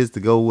kids to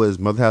go with his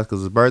mother's house because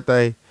it's his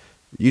birthday,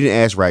 you didn't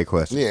ask the right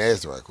questions. You didn't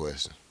ask the right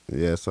question.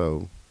 Yeah,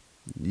 so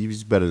you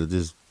just better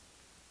just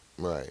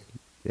Right.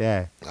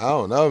 yeah. I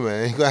don't know,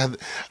 man. You gonna have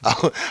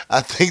to- I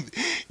think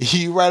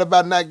you right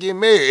about not getting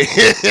married.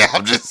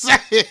 I'm just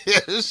saying.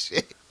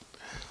 Shit.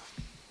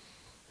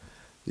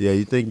 Yeah,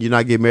 you think you're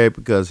not getting married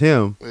because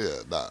him? Yeah,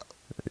 nah.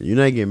 You're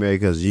not getting married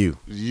because you.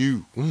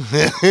 You.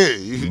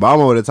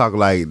 Mama would have talked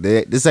like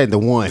that. This ain't the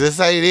one. This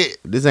ain't it.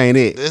 This ain't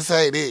it. This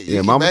ain't it. You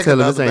Yeah, keep mama making tell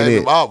her this another ain't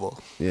baby it. mama.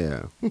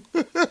 Yeah.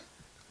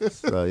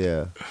 So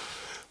yeah,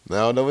 I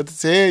don't know what to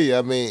tell you.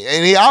 I mean,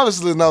 and he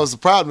obviously knows the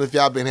problem if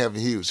y'all been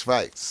having huge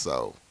fights.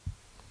 So,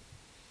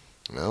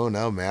 no,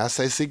 man. I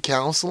say seek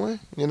counseling.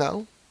 You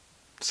know,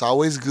 it's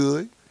always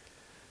good.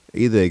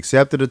 either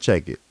accept it or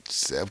check it,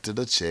 Accept it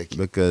or check it.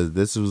 because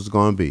this is what's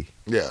gonna be.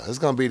 Yeah, it's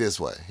gonna be this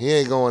way. He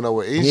ain't going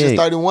nowhere. He's He just ain't-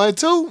 31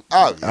 too.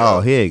 Oh, yeah.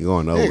 Oh, he ain't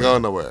going He nowhere. ain't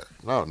going nowhere.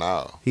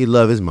 No. He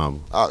love his mama.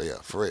 Oh yeah,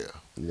 for real.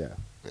 Yeah,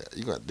 Yeah,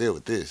 you gonna deal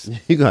with this.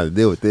 you gotta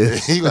deal with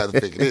this. You gotta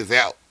figure this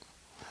out.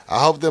 I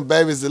hope them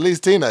babies at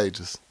least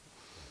teenagers.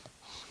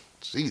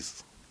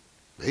 Jesus.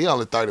 He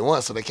only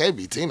 31, so they can't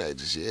be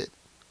teenagers yet.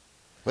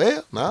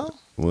 Well, no.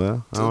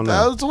 Well, I don't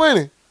know.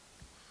 2020.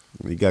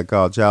 You got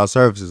called child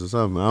services or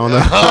something. I don't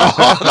know.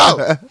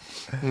 I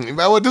don't know. You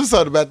might want to do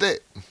something about that.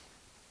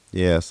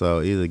 Yeah,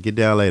 so either get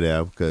down, lay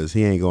down, because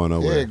he ain't going He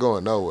nowhere. ain't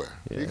going nowhere.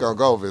 Yeah. He gonna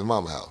go over his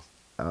mama house.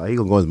 He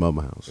gonna go to his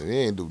mama house. And he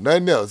ain't do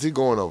nothing else. He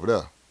going over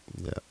there.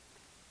 Yeah.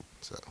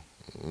 So,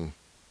 and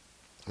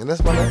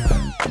that's my name.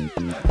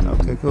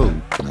 Okay, cool.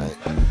 All right.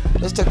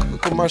 Let's take a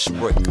commercial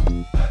break.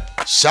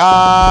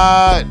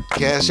 Shot.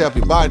 Cash App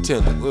your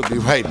bartender. We'll be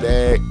right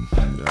back.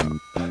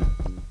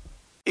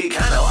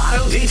 Econo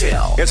Auto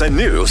Detail. It's a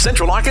new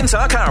Central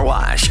Arkansas car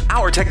wash.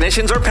 Our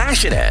technicians are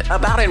passionate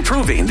about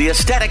improving the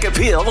aesthetic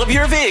appeal of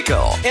your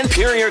vehicle.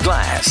 Interior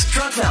glass,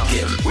 truck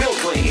vacuum, wheel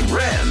clean,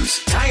 rims,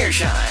 tire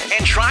shine,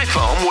 and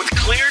tri-foam with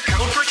clear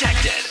coat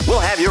protected. We'll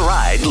have your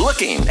ride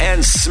looking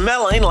and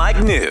smelling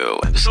like new.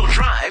 So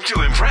drive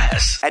to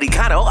impress at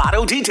Econo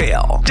Auto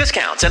Detail.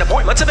 Discounts and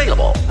appointments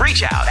available.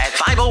 Reach out at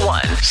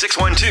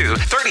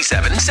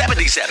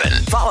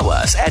 501-612-3777. Follow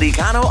us at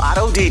Econo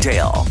Auto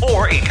Detail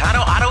or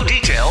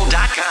EconoAutoDetail.com.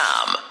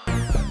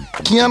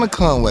 Kiana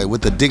Conway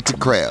with Addicted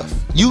Craft.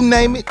 You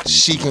name it,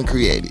 she can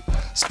create it.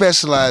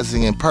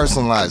 Specializing in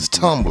personalized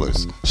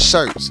tumblers,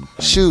 shirts,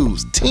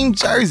 shoes, team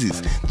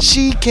jerseys,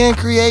 she can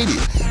create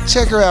it.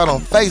 Check her out on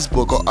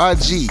Facebook or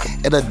IG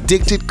at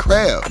Addicted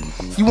Craft.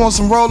 You want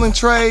some rolling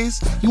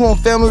trays? You want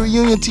family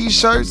reunion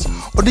t-shirts?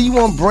 Or do you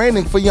want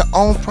branding for your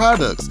own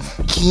products?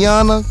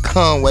 Kiana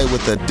Conway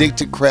with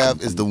Addicted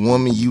Craft is the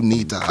woman you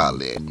need to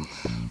holler at.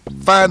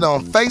 Find her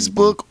on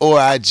Facebook or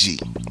IG,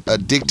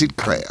 Addicted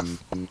Craft.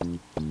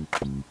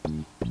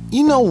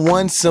 You know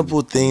one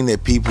simple thing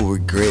that people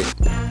regret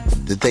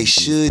that they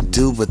should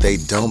do but they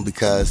don't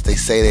because they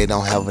say they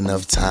don't have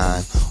enough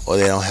time or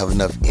they don't have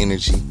enough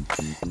energy?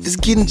 It's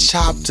getting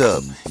chopped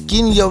up,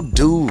 getting your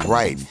dude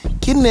right,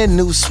 getting that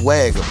new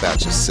swag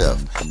about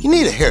yourself. You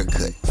need a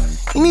haircut.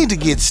 You need to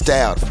get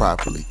styled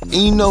properly. And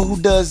you know who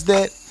does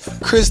that?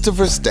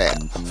 Christopher Style,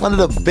 one of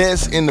the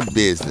best in the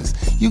business.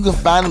 You can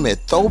find him at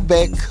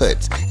Throwback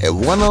Cuts at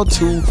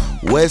 102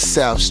 West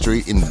South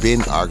Street in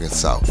Benton,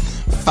 Arkansas.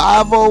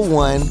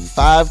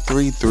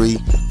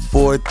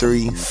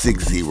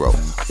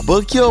 501-533-4360.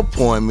 Book your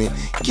appointment.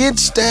 Get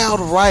styled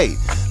right.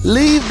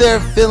 Leave there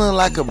feeling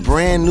like a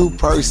brand new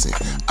person.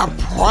 I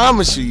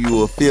promise you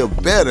will feel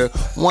better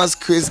once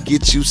Chris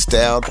gets you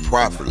styled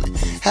properly.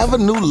 Have a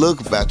new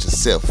look about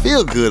yourself.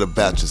 Feel good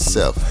about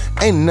yourself.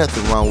 Ain't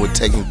nothing wrong with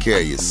taking care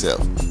of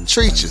yourself.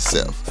 Treat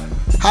yourself.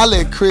 Holla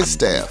at Chris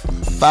Staff.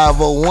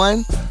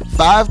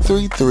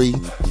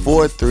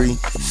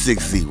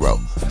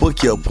 501-533-4360.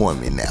 Book your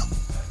appointment now.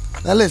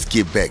 Now let's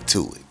get back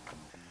to it.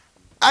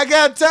 I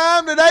got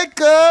time today,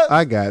 cuz.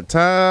 I got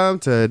time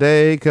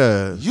today,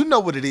 cuz. You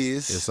know what it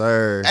is. Yes,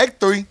 sir. Act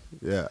 3.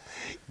 Yeah.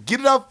 Get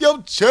it off your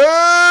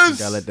chest.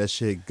 Gotta let that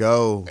shit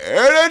go.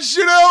 Air that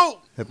shit out.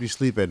 Help you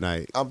sleep at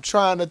night. I'm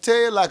trying to tell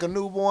you like a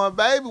newborn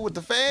baby with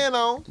the fan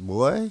on.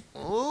 Boy.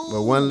 Ooh.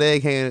 But one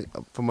leg hanging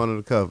from under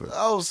the cover.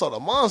 Oh, so the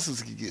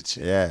monsters can get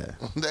you. Yeah.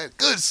 That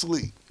good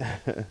sleep.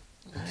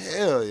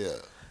 Hell yeah.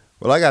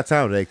 Well, I got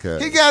time today,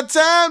 cuz. He got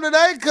time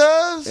today,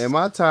 cuz. And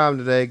my time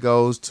today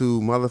goes to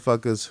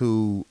motherfuckers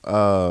who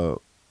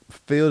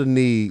feel the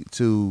need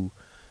to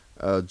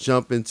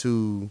jump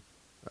into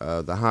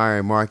the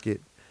hiring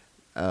market,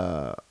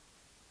 and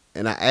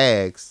I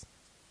ask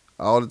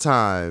all the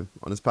time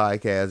on this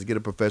podcast, get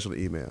a professional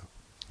email.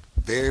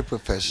 Very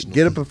professional.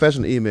 Get a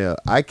professional email.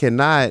 I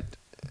cannot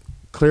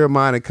clear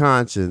mind and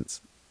conscience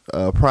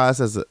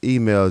process an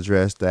email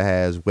address that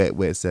has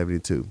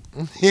wet72.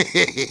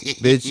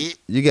 Bitch,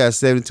 you got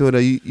 72 in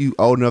there. You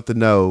old enough to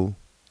know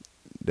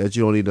that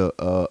you don't need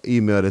a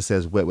email that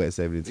says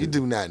wet72. You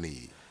do not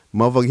need.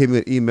 Motherfucker gave me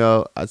an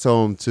email. I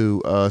told him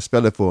to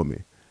spell it for me.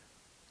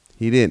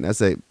 He didn't. I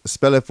said,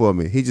 spell it for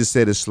me. He just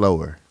said it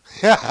slower.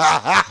 He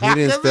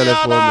didn't spell it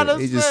for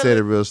me. He just said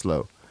it real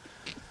slow.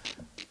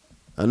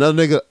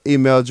 Another nigga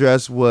email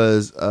address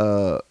was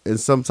in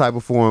some type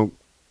of form.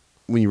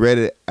 When you read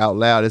it out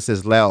loud, it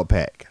says Loud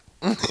Pack.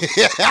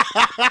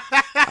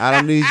 I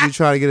don't need you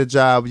trying to get a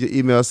job. Your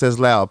email says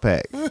Loud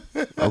Pack.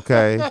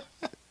 Okay,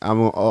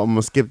 I'm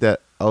gonna skip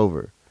that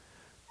over.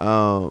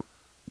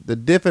 The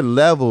different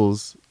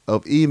levels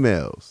of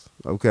emails.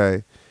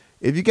 Okay,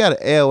 if you got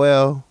an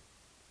AOL,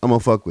 I'm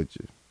gonna fuck with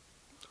you.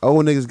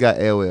 Old niggas got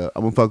AOL.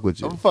 I'm gonna fuck with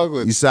you. I'm gonna fuck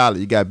with you. You solid.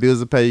 You got bills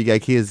to pay. You got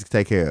kids to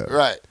take care of.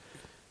 Right.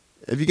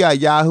 If you got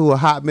Yahoo or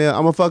Hotmail,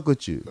 I'm gonna fuck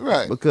with you.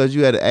 Right. Because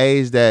you at an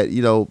age that,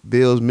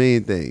 bills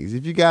mean things.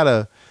 If you got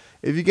a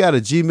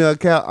Gmail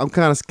account, I'm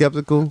kind of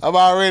skeptical. I'm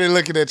already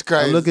looking at you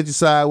crazy. I look at you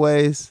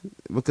sideways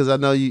because I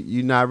know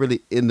you're not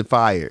really in the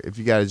fire if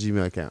you got a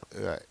Gmail account.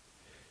 Right.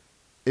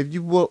 If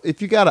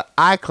you got an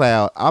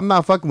iCloud, I'm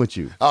not fucking with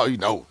you.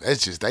 Oh,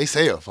 that's just they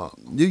sell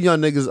something. You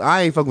young niggas,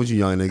 I ain't fucking with you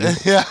young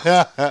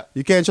niggas.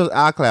 You can't trust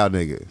iCloud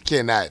nigga.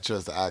 Cannot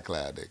trust the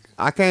iCloud nigga.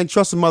 I can't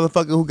trust a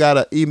motherfucker who got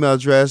an email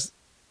address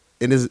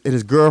in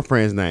his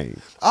girlfriend's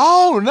name.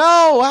 Oh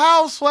no,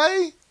 how,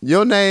 Sway?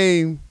 Your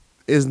name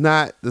is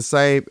not the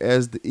same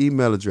as the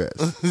email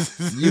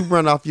address. You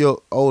run off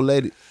your old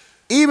lady.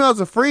 Emails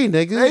are free,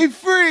 nigga. They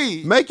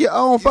free. Make your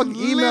own fucking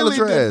email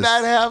literally address. Did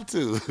not have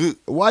to.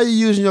 Why you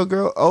using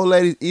your old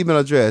lady's email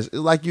address? It's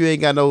like you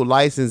ain't got no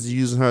license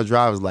using her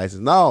driver's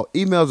license. No,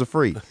 emails are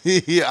free.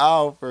 Yeah,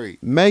 all free.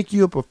 Make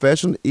you a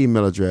professional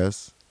email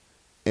address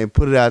and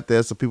put it out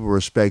there so people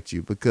respect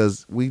you,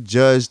 because we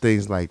judge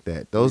things like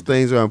that. Those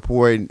things are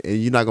important,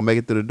 and you're not gonna make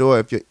it through the door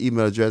if your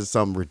email address is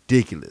something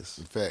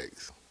ridiculous.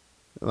 Facts.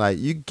 Like,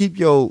 you keep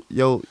your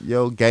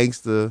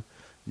gangster,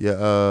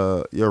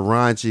 your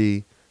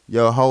raunchy,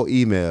 your whole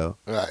email.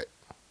 Right.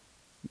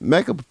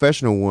 Make a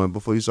professional one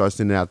before you start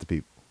sending it out to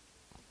people.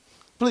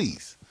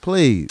 Please.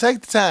 Please.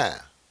 Take the time.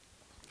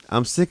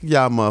 I'm sick of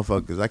y'all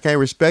motherfuckers. I can't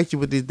respect you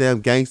with these damn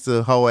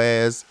gangster hoe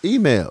ass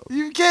emails.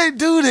 You can't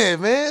do that,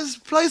 man. It's a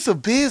place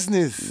of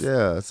business.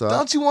 Yeah, so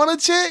Don't you want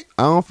to check?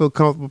 I don't feel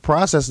comfortable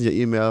processing your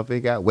email if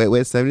it got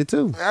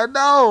wet72. I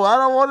know. I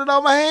don't want it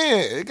on my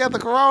hand. It got the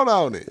corona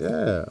on it.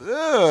 Yeah.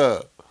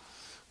 Ugh.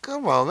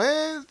 Come on,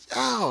 man.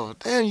 Oh,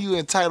 damn, you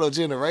entitled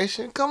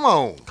generation. Come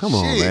on. Come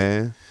on, Shit.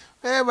 man.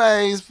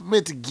 Everybody's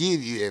meant to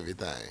give you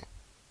everything.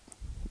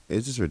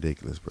 It's just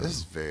ridiculous, bro. This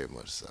is very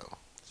much so.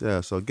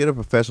 Yeah, so get a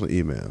professional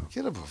email.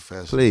 Get a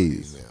professional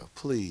Please. email.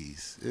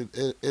 Please.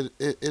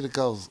 It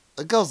goes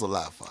a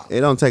lot farther.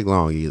 It don't take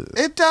long either.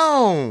 It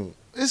don't.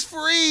 It's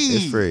free.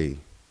 It's free.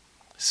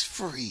 It's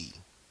free.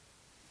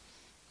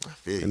 I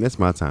feel you. And that's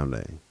my time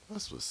today.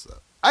 That's what's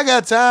up. I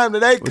got time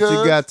today, What you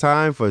cuz. got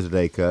time for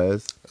today,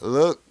 cuz?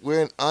 Look,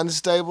 we're in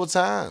unstable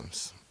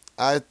times.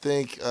 I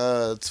think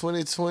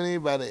 2020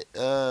 by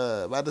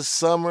the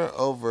summer,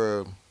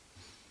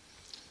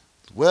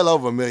 well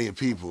over 1 million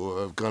people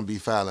are going to be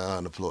filing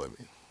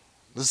unemployment.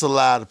 That's a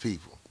lot of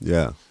people.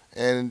 Yeah.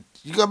 And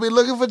you're going to be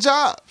looking for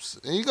jobs,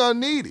 and you're going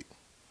to need it.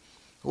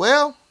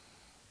 Well,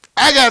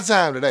 I got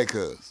time today,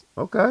 cuz.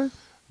 Okay.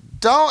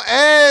 Don't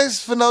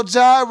ask for no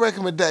job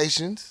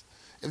recommendations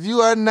if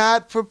you are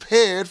not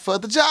prepared for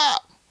the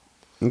job.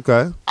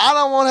 Okay. I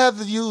don't want to have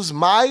to use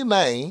my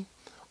name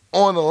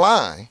on the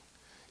line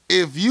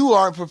if you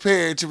aren't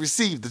prepared to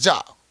receive the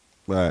job.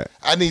 Right.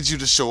 I need you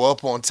to show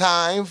up on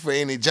time for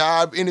any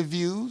job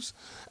interviews.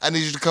 I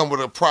need you to come with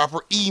a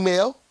proper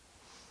email.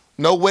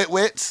 No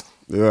wets.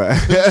 Right.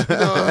 You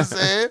know what I'm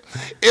saying?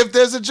 If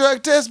there's a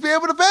drug test, be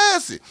able to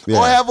pass it. Yeah.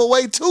 Or have a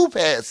way to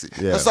pass it.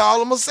 Yeah. That's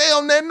all I'm going to say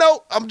on that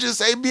note. I'm just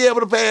saying be able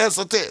to pass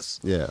a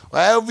test. Yeah.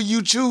 However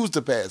you choose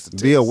to pass the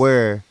test. Be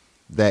aware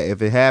that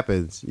if it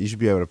happens, you should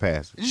be able to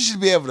pass it. You should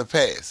be able to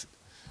pass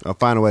it. Or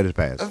find a way to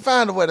pass it. And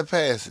find a way to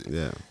pass it.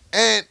 Yeah.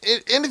 And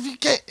if you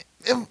can't,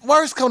 if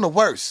worse come to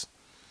worse,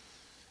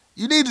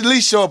 you need to at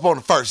least show up on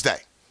the first day.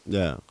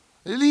 Yeah.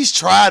 At least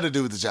try to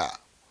do the job.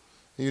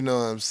 You know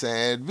what I'm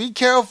saying? Be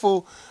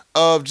careful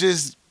of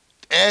just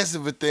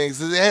asking for things,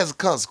 because it has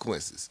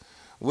consequences.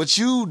 What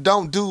you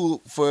don't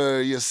do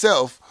for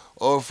yourself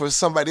or for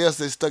somebody else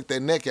that stuck their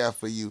neck out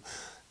for you,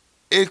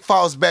 it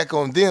falls back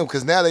on them,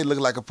 because now they look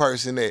like a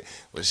person that,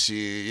 well,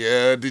 shit,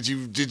 yeah, did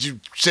you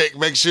check,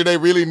 make sure they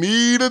really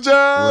need a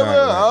job?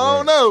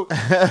 I don't know.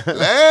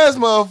 Last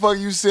motherfucker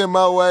you sent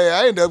my way,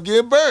 I ended up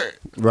getting burned.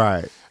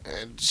 Right.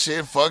 And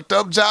shit fucked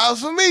up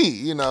jobs for me.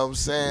 You know what I'm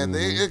saying?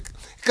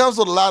 Mm-hmm. It comes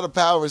with a lot of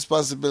power and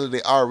responsibility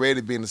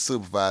already being a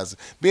supervisor.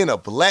 Being a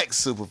black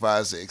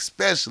supervisor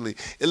especially,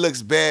 it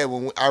looks bad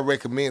when I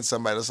recommend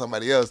somebody to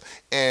somebody else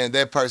and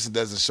that person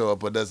doesn't show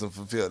up or doesn't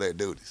fulfill their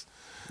duties.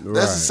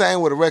 That's the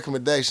same with a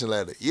recommendation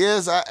letter.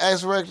 Yes, I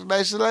ask for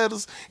recommendation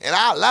letters and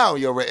I allow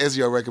as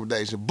your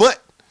recommendation.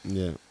 But,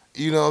 Yeah.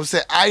 you know what I'm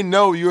saying, I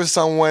know you're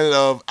someone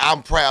of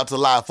I'm proud to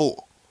lie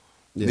for.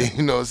 Yeah.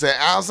 You know what I'm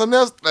saying? Something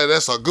else,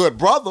 that's a good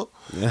brother.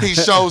 He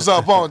shows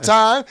up on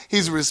time.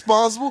 He's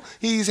responsible.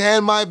 He's had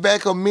my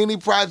back on many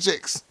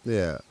projects.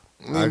 Yeah.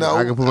 You know,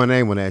 I can put my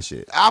name on that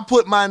shit. I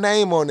put my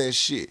name on that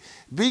shit.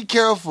 Be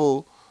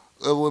careful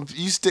when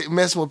you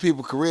messing with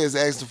people's careers,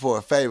 asking for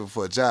a favor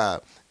for a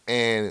job,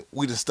 and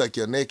we done stuck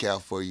your neck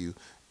out for you,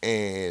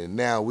 and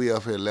now we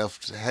up here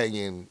left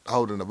hanging,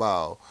 holding the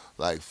ball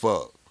like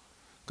fuck.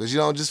 Because you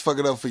don't just fuck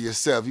it up for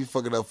yourself. You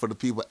fuck it up for the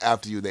people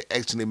after you that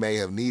actually may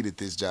have needed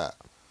this job.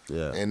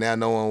 Yeah. And now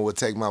no one will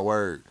take my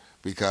word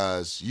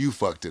because you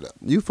fucked it up.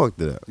 You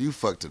fucked it up. You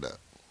fucked it up.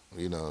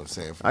 You know what I'm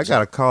saying? I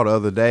got a call the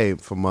other day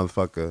from a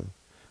motherfucker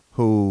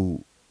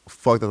who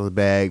fucked up the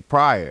bag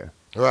prior.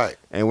 Right.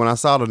 And when I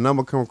saw the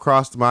number come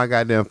across my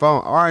goddamn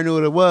phone, I already knew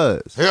what it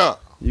was. Yeah.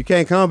 You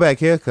can't come back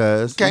here,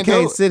 cuz. You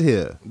can't sit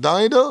here.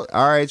 Don't you do it?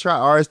 I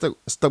already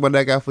stuck my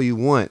neck out for you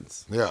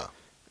once. Yeah.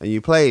 And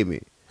you played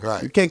me.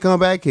 Right. You can't come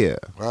back here.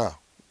 Wow.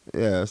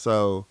 Yeah,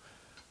 so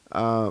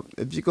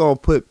if you're going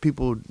to put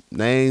people's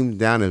names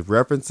down as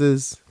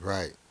references,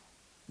 Right.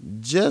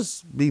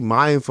 just be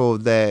mindful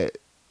that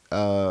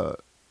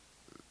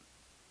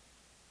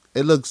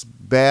it looks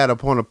bad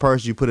upon a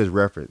person you put as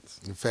reference.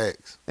 In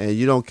facts. And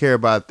you don't care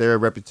about their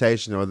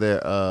reputation or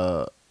their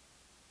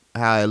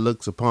how it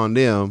looks upon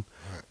them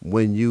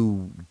when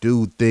you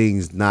do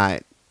things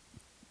not,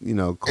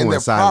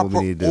 coincide with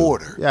what we need to do.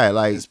 Order, yeah,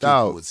 like,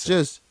 dog,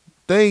 just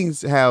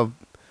things have,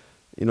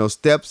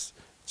 steps,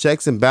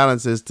 checks and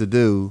balances to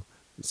do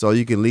so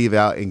you can leave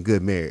out in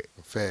good merit.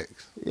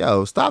 Facts.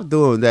 Yo, stop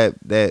doing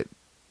that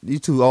you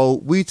too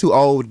old. We too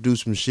old to do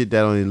some shit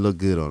that don't even look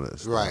good on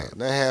us. Right.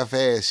 That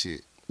half-ass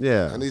shit.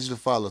 Yeah. I need you to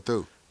follow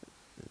through.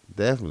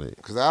 Definitely.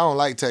 Because I don't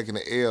like taking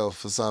the L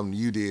for something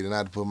you did and I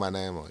had to put my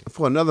name on it.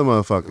 For another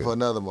motherfucker. For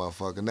another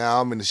motherfucker.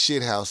 Now I'm in the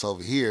shit house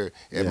over here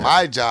at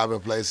my job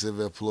and place of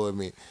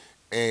employment,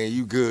 and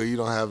you good. You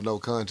don't have no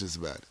conscience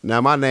about it. Now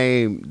my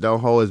name don't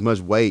hold as much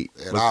weight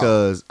At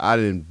because I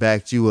didn't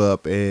back you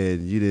up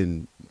and you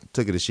didn't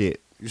took it to shit.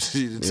 You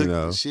took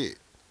the shit.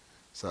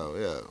 So,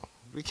 yeah.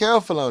 Be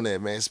careful on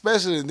that, man.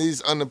 Especially in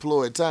these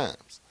unemployed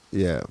times.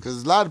 Yeah.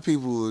 Because a lot of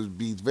people would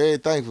be very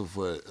thankful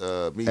for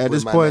me. At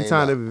this point in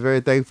time, they'd be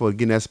very thankful for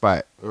getting that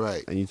spot.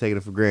 Right. And you taking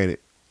it for granted.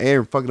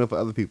 And fucking up for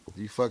other people.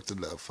 You fucked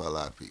it up for a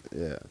lot of people.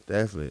 Yeah,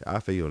 definitely. I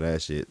feel you on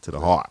that shit to the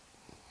heart.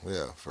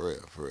 Yeah, for real.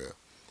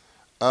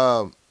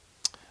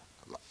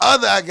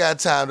 Other I got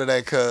time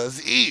today, cuz,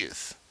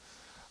 is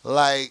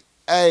like,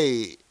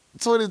 hey,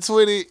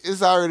 2020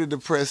 is already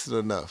depressing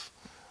enough.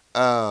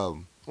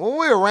 When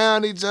we're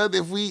around each other,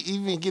 if we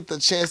even get the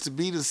chance to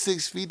be to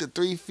 6 feet to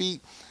 3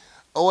 feet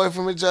away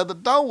from each other,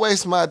 don't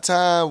waste my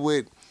time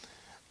with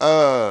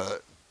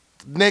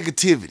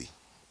negativity.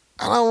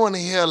 I don't want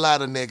to hear a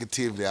lot of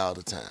negativity all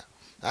the time.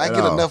 I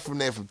get enough from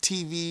that from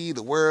TV,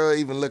 the world,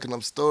 even looking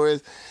up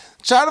stories.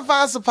 Try to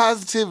find some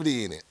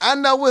positivity in it. I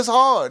know it's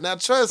hard. Now,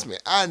 trust me,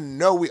 I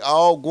know we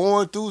all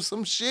going through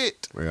some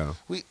shit. Yeah.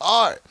 We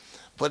are.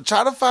 But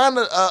try to find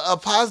a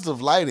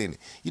positive light in it.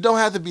 You don't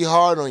have to be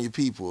hard on your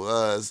people.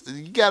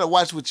 You got to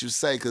watch what you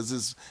say because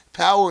there's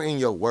power in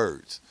your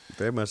words.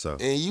 Very much so.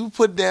 And you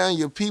put down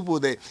your people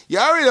that you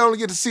already only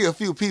get to see a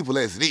few people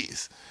as it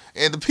is.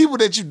 And the people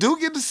that you do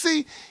get to see,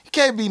 you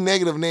can't be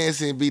negative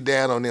Nancy and be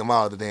down on them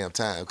all the damn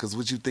time because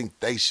what you think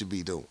they should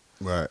be doing.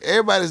 Right.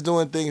 Everybody's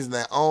doing things in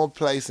their own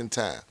place and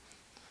time.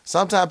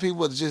 Sometimes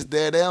people are just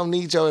there. They don't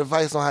need your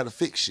advice on how to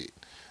fix shit.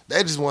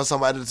 They just want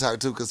somebody to talk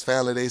to because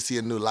finally they see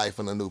a new life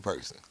and a new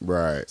person.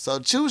 Right. So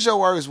choose your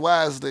words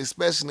wisely,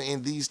 especially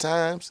in these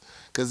times,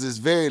 because it's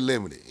very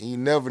limited. And you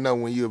never know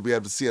when you'll be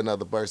able to see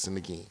another person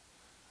again.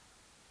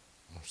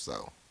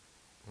 So,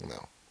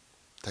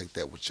 take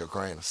that with your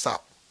grain of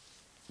salt.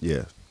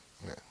 Yeah.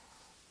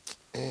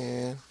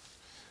 And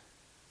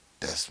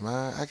that's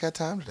I got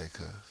time today,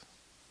 cuz.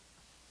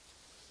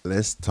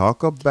 Let's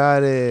talk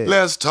about it.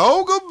 Let's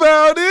talk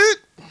about it.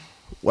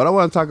 What I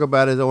want to talk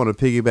about is I want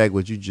to piggyback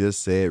what you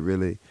just said,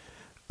 really.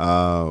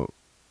 You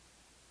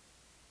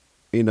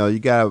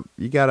gotta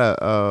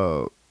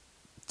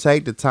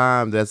take the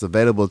time that's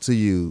available to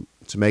you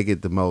to make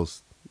it the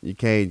most. You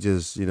can't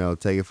just,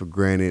 take it for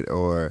granted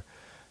or,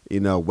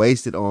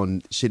 waste it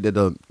on shit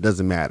that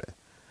doesn't matter.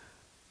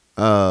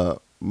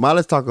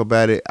 Let's talk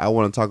about it. I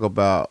want to talk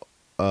about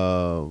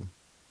all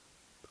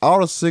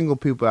the single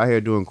people out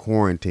here doing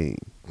quarantine.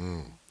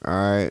 All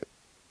right.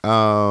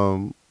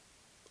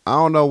 I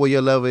don't know what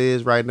your level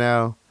is right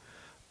now.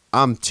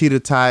 I'm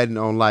teeter-tottering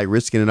on like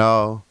risking it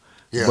all.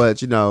 Yeah.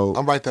 But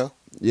I'm right there.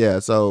 Yeah,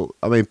 so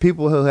I mean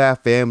people who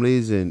have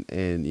families and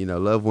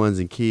loved ones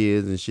and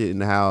kids and shit in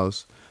the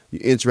house, you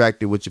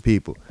interacted with your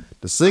people.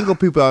 The single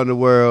people out in the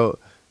world,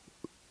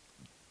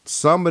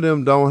 some of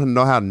them don't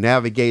know how to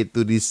navigate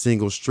through these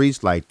single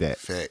streets like that.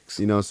 Facts.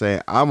 You know what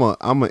I'm saying?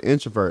 I'm an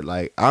introvert.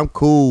 Like, I'm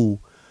cool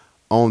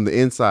on the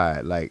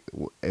inside. Like,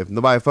 if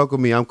nobody fuck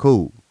with me, I'm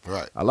cool.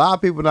 Right. A lot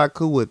of people not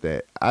cool with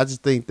that. I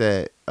just think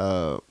that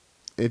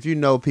if you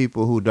know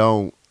people who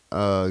don't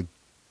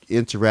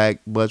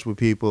interact much with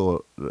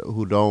people,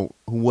 who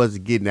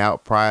wasn't getting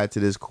out prior to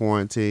this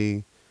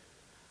quarantine,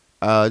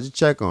 just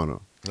check on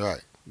them.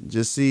 Right.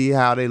 Just see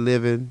how they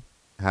living,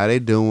 how they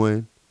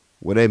doing,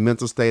 what their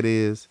mental state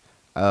is.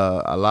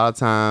 A lot of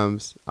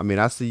times, I mean,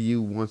 I see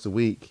you once a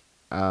week.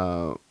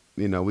 You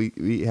know,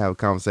 we have a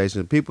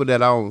conversation. People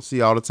that I don't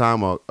see all the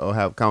time or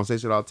have a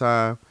conversation all the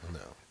time,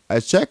 I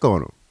check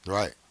on them.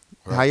 Right.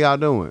 How y'all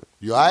doing?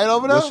 You all right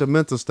over there? What's your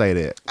mental state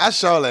at? I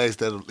sure asked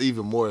that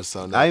even more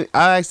so now. I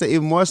asked that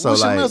even more so.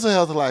 What's like, your mental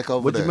health like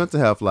over what's there? your mental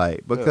health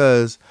like?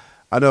 Because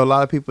I know a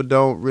lot of people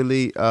don't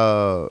really,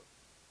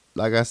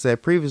 like I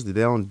said previously,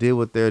 they don't deal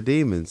with their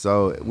demons.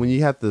 So when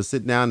you have to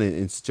sit down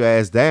and sit your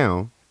ass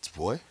down,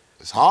 Boy,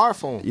 it's hard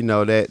for them. you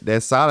know,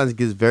 that silence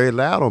gets very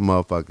loud on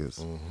motherfuckers.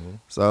 Mm-hmm.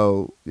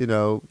 So, you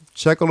know,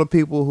 check on the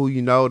people who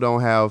you know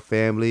don't have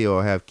family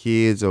or have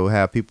kids or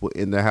have people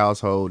in their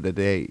household that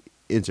they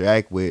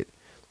interact with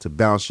to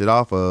bounce shit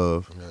off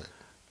of.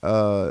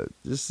 Right.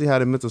 Just see how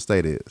the mental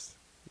state is.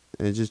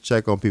 And just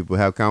check on people,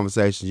 have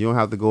conversations. You don't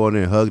have to go in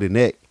there and hug their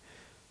neck.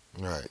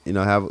 Right. You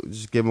know,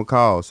 just give them a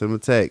call, send them a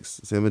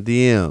text, send them a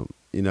DM,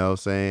 you know,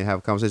 saying have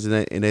a conversation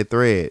in their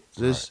thread.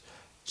 Just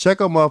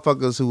check on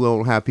motherfuckers who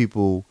don't have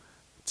people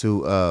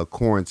to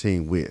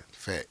quarantine with.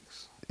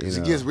 Facts. Because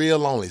You it know. gets real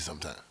lonely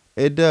sometimes.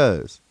 It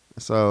does.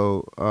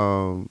 So,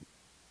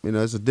 you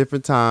know, it's a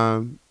different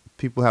time.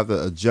 People have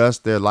to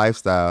adjust their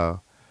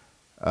lifestyle.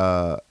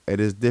 It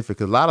is different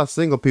because a lot of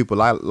single people,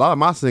 a lot of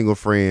my single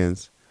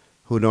friends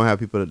who don't have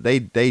people, they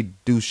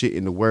do shit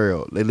in the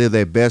world. They live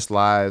their best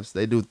lives.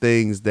 They do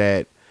things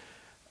that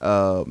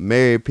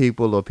married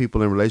people or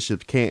people in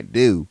relationships can't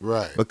do.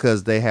 Right.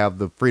 Because they have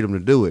the freedom to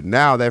do it.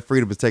 Now that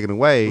freedom is taken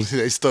away.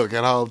 They stuck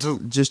at home too.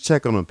 Just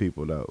check on them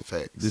people though.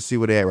 Facts. Just see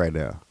where they at right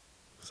now.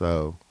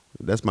 So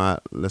let's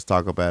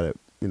talk about it.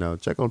 You know,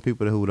 check on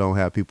people who don't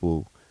have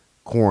people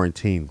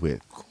quarantined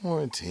with.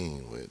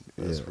 Quarantine with.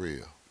 That's Yeah.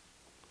 real.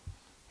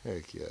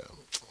 Heck yeah.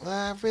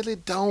 I really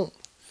don't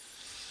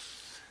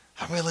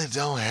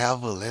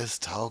have a let's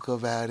talk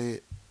about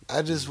it.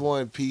 I just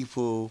want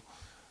people,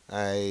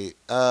 as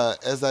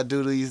I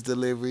do these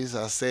deliveries,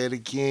 I say it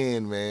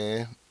again,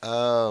 man.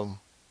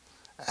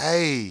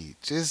 Hey,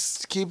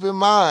 just keep in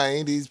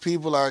mind these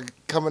people are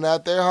coming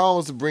out their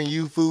homes to bring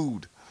you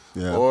food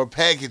or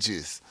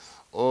packages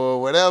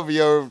or whatever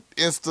your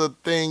Insta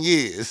thing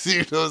is.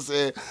 You know what I'm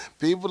saying?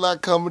 People are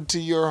coming to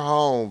your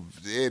home.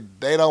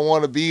 They don't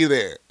want to be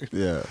there.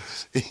 Yeah.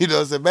 You know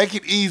what I'm saying? Make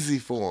it easy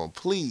for them,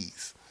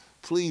 please.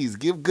 Please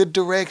give good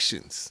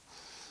directions.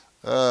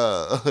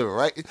 Writing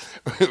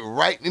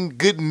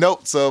good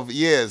notes of,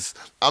 yes,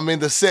 I'm in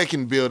the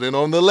second building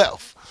on the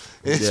left.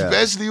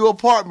 Especially you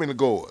apartment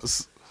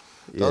goers.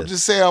 Don't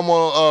just say I'm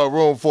on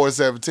room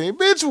 417.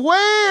 Bitch,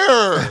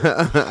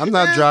 where? I'm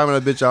not driving a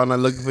bitch all night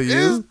looking for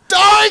you. It's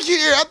dark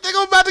here. I think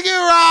I'm about to get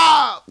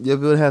robbed. Your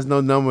bill has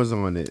no numbers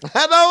on it.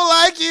 I don't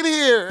like it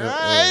here.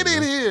 I hate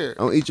it here.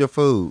 Don't eat your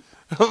food.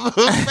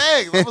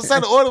 Thanks. I'm going to say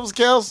the order was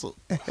canceled.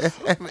 I'm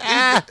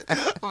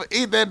going to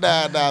eat that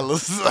 $9.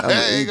 I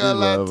ain't going to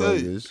lie to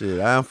you. Shit.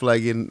 I don't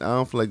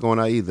feel like going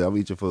out either. I'm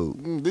gonna eat your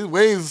food. These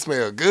wings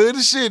smell good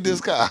as shit,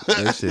 this car.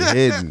 That shit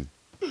hidden.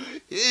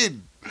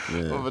 Hidden. Yeah.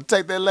 I'm going to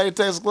take that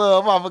latex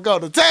glove off and go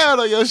to town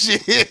on your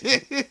shit.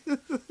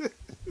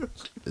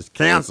 It's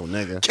canceled,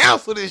 nigga.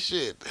 Cancel this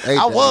shit. Ate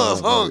I that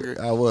was motherfucker. hungry.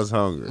 I was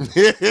hungry.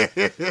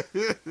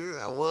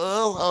 I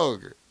was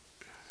hungry.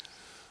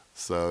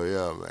 So,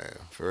 yeah, man.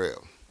 For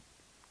real.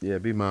 Yeah,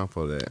 be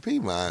mindful of that. Be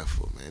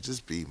mindful, man.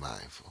 Just be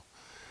mindful.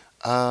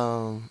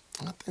 I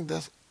think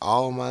that's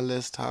all my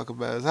let's talk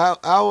about. Is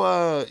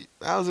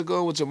how's it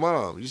going with your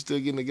mom? You still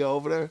getting to go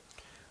over there?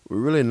 We're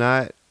really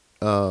not.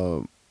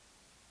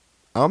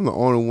 I'm the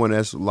only one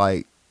that's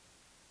like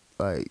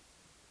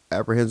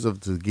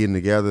apprehensive to getting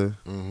together.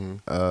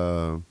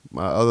 Mm-hmm.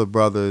 My other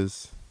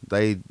brothers,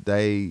 they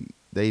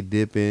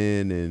dip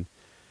in and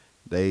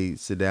they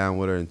sit down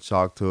with her and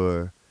talk to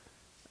her.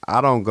 I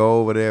don't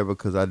go over there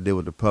because I deal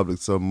with the public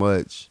so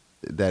much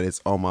that it's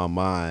on my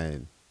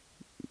mind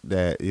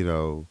that, you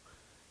know,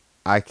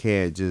 I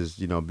can't just,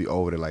 you know, be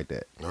over there like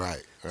that.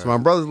 Right. So my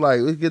brother's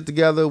like, let's get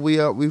together.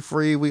 We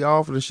free. We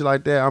off and shit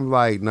like that. I'm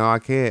like, no, I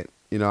can't.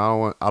 You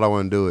know, I don't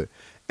want to do it.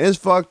 And it's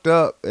fucked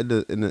up in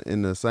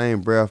the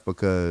same breath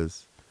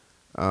because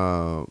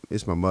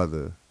it's my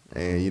mother,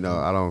 and you know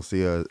I don't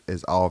see her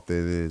as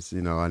often as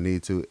you know I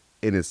need to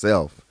in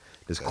itself.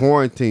 This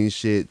quarantine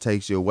shit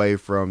takes you away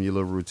from your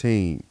little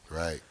routine.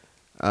 Right.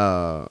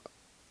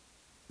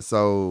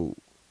 So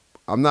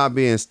I'm not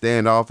being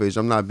standoffish.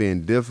 I'm not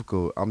being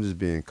difficult. I'm just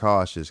being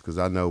cautious because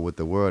I know what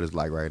the world is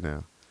like right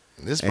now.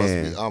 And this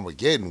supposed to be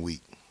Armageddon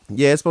week.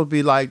 Yeah, it's supposed to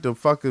be like the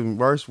fucking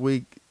worst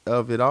week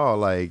of it all.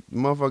 Like,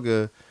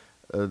 motherfucker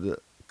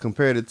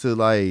compared it to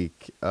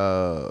like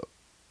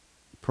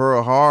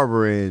Pearl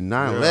Harbor and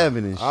 9/11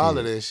 and shit. All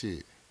of that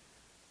shit.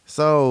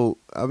 So,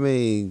 I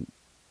mean,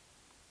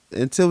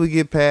 until we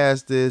get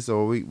past this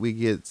or we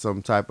get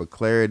some type of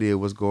clarity of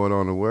what's going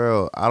on in the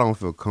world, I don't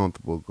feel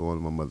comfortable going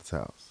to my mother's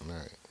house.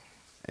 Right.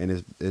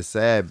 And it's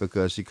sad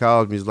because she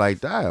calls me, it's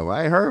like, damn,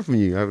 I ain't heard from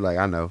you. I'm like,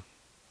 I know.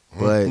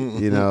 But,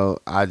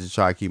 I just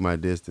try to keep my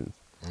distance.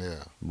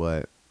 Yeah.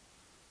 But,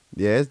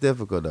 yeah, it's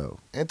difficult, though.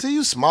 And to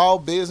you small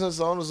business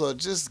owners or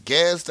just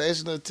gas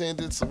station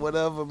attendants or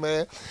whatever,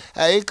 man,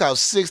 hey, it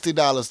costs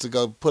 $60 to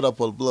go put up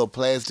a little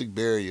plastic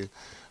barrier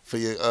for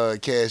your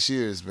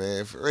cashiers,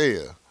 man, for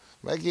real.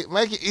 Make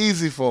it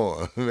easy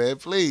for them, man,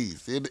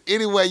 please. In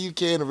any way you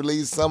can to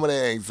release some of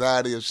that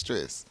anxiety or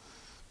stress,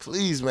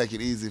 please make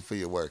it easy for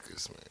your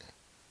workers, man.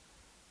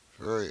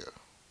 For real.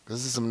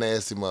 Because there's some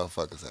nasty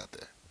motherfuckers out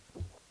there.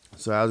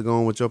 So how's it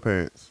going with your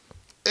parents?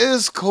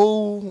 It's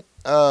cool.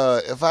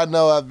 If I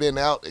know I've been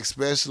out,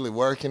 especially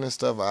working and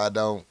stuff, I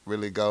don't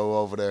really go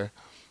over there.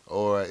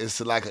 Or it's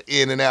like an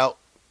in and out,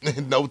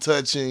 no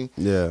touching.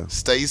 Yeah.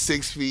 Stay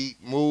 6 feet,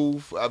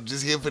 move. I'm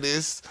just here for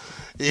this.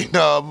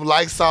 I'm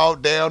like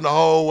salt down the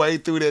whole way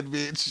through that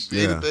bitch.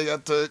 Yeah. Anything I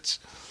touch.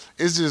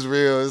 It's just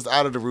real. It's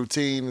out of the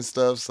routine and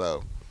stuff.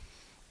 So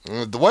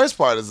the worst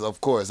part is,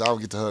 of course, I don't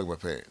get to hug my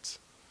parents.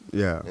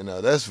 Yeah.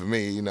 That's for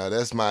me.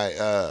 That's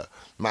my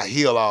my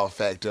heal off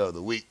factor of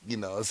the week.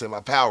 It's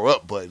my power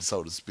up button,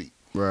 so to speak.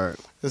 Right.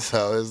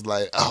 So it's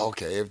like, oh,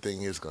 okay,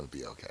 everything is gonna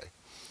be okay.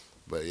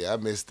 But yeah, I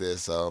missed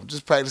this. So I'm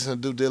just practicing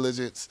due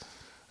diligence,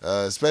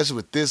 especially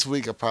with this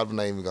week. I'm probably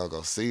not even gonna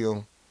go see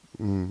them,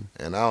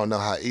 and I don't know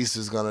how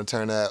Easter's gonna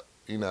turn out.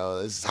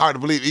 It's hard to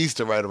believe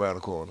Easter right around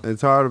the corner.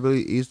 It's hard to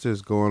believe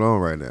Easter's going on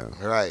right now.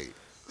 Right.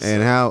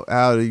 And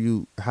how do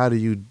you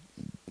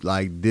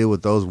like deal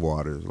with those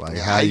waters? Like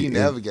how you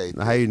navigate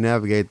that? How you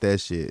navigate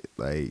that shit?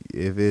 Like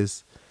if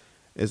it's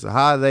a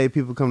holiday,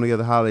 people come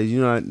together holidays,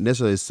 you're not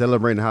necessarily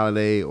celebrating the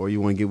holiday or you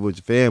want to get with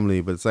your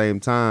family, but at the same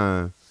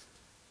time,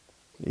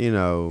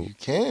 you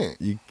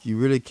can't. You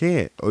really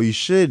can't. Or you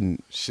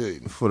shouldn't.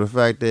 Shouldn't. For the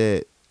fact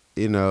that,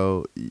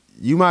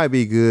 you might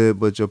be good,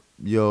 but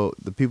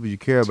the people you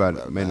care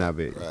about may not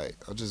be. Right.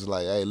 I'm just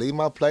like, hey, leave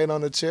my plate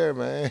on the chair,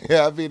 man.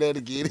 I'll be there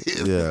to get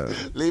it. Yeah.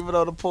 Leave it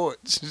on the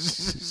porch.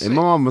 And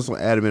my mom was so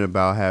adamant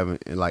about having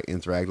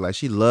interact. Like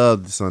she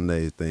loved the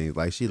Sunday things.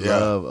 Like she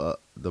loved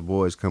the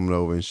boys coming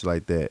over and shit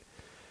like that.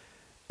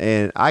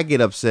 And I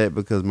get upset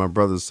because my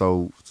brother's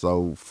so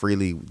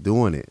freely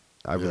doing it.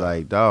 I be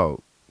like,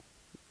 dog,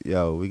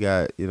 we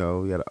got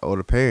an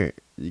older parent.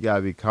 You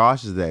gotta be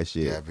cautious of that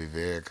shit. You gotta be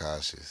very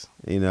cautious.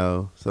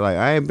 So like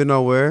I ain't been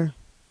nowhere.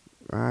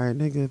 All right,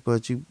 nigga,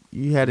 but you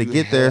had to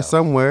get there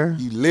somewhere.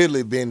 You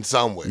literally been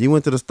somewhere. You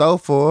went to the store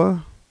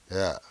for.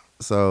 Yeah.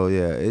 So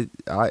yeah,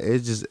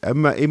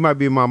 it might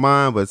be in my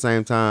mind, but at the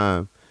same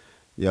time,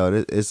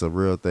 it's a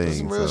real thing. There's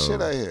some real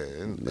shit out here,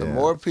 and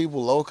more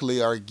people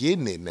locally are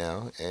getting it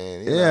now.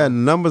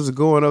 And numbers are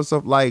going up.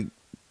 Stuff like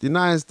the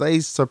United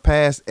States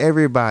surpassed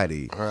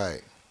everybody.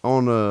 Right.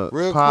 On the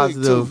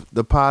positive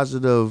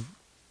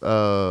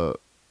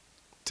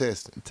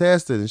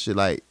testing and shit.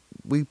 Like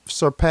we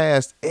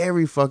surpassed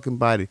every fucking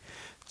body.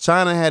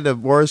 China had the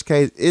worst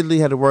case. Italy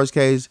had the worst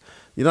case.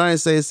 United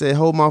States said,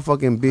 "Hold my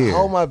fucking beer.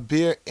 Hold my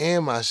beer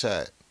and my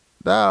shot."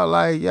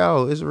 Dog,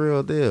 it's a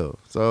real deal.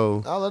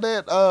 So all of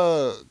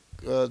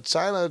that.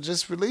 China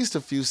just released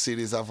a few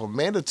cities off a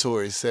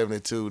mandatory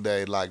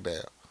 72-day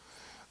lockdown.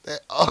 They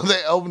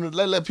opened.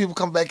 They let people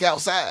come back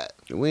outside.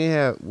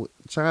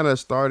 China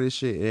started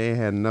shit. It ain't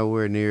had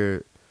nowhere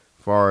near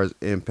far as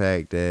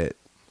impact that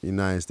the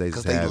United States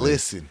is having.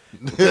 Listen.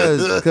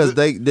 Because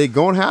they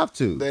gonna have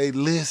to. They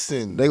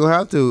listen. They gonna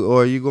have to,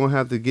 or you gonna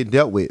have to get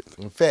dealt with.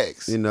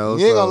 Facts. You ain't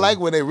gonna like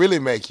when they really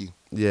make you.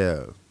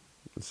 Yeah.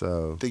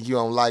 So. Think you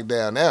on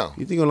lockdown now?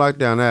 You think on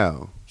lockdown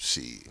now?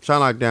 Shit.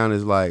 China lockdown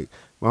is like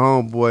my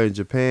homeboy in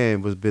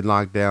Japan was been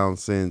locked down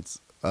since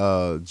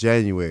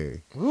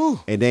January. Ooh.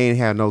 And they ain't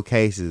have no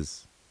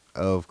cases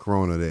of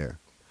corona there.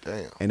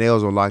 Damn. And they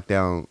was on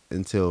lockdown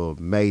until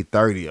May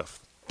 30th.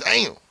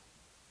 Damn.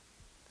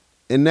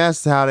 And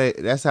that's how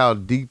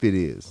deep it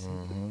is.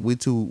 Mm-hmm.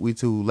 We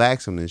too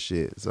lax on this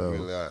shit. So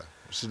really are.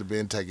 Should have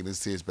been taking this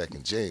serious back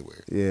in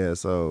January. Yeah,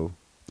 so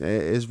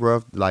it's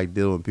rough like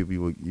dealing with people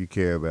you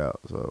care about.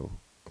 So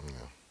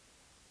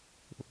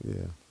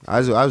yeah.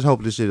 I just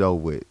hope this shit over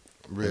with.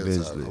 Real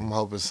eventually. I'm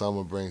hoping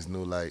summer brings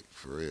new light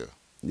for real.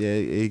 Yeah,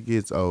 it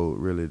gets old,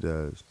 really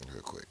does.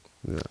 Real quick.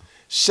 Yeah.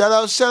 Shout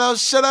outs.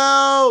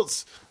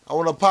 I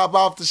want to pop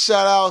off the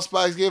shout outs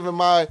by giving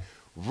my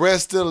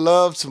rest in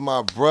love to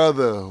my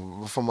brother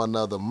from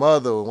another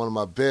mother, one of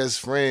my best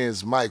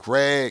friends, Mike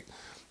Ragg.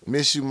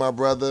 Miss you, my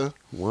brother.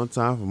 One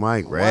time for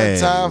Mike Ragg.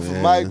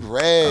 For Mike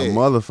Ragg. A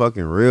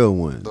motherfucking real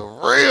one.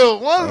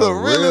 One of the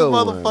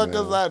realest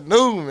motherfuckers I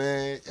knew,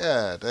 man.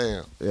 Yeah,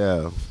 damn.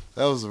 Yeah.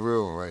 That was a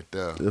real one right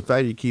there. The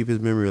fact you keep his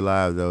memory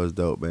alive, though, is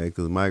dope, man,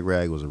 because Mike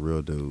Ragg was a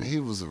real dude. He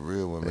was a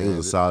real one, man. He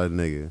was a solid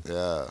nigga.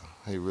 Yeah,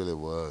 he really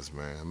was,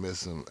 man. I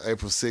miss him.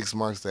 April 6th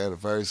marks the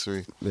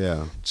anniversary.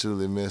 Yeah.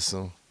 Truly miss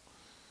him.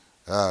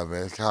 Ah,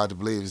 man, it's hard to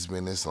believe it's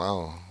been this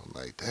long. I'm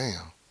like,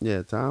 damn.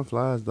 Yeah, time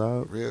flies,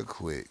 dog. real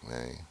quick,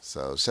 man.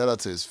 So shout out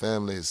to his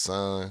family, his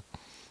son,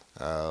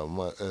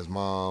 his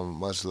mom.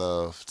 Much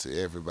love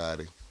to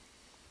everybody.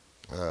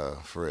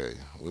 For real,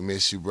 we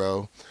miss you,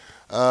 bro.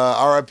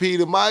 R.I.P.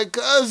 to my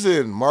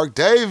cousin, Mark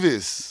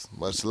Davis.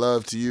 Much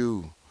love to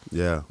you.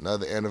 Yeah.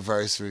 Another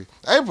anniversary.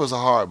 April's a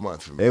hard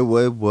month for me. It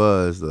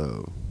was,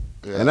 though.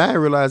 Yeah. And I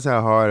didn't realize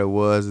how hard it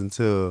was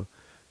until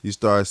you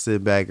start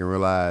sitting back and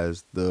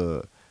realize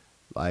the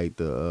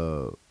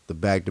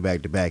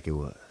back-to-back it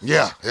was.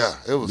 Yeah.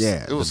 It was.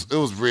 Yeah, It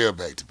was real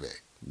back to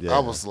back. Yeah. I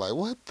was like,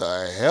 what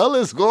the hell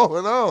is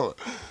going on?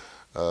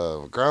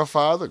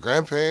 Grandfather,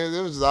 grandparents,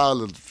 it was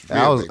all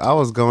I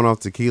was going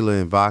off tequila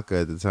and vodka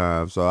at the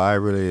time, so I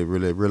really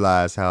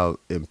realized how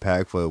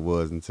impactful it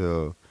was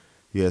until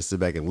you had to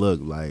sit back and look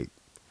like,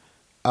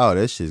 oh,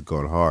 that shit's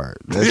going hard.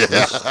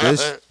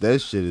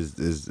 That shit is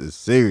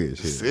serious.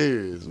 It's shit.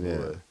 serious, boy.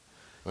 Yeah.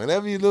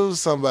 Whenever you lose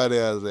somebody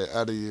out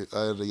of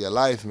your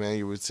life, man,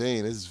 your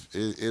routine,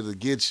 it'll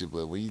get you.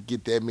 But when you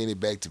get that many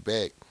back to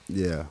back,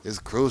 Yeah, it's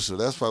crucial.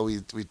 That's why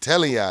we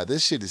telling y'all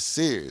this shit is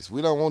serious.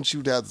 We don't want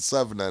you to have to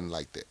suffer nothing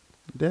like that.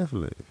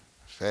 definitely.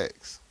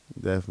 Facts.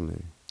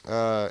 Definitely.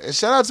 And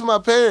shout out to my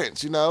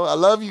parents. You know, I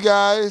love you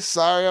guys.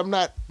 Sorry, I'm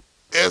not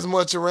as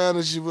much around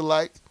as you would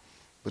like,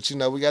 but you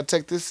know, we gotta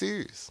take this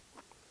serious.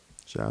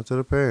 Shout out to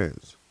the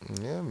parents.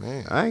 Yeah,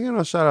 man. I ain't got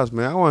no shout outs,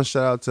 man. I want to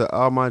shout out to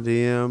all my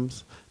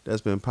DMs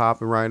that's been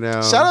popping right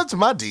now. Shout out to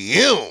my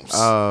DMs.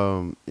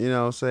 You know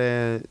what I'm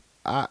saying?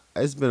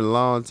 It's been a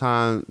long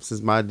time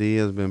since my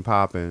DMs been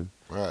popping.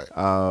 Right.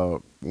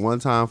 One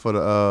time for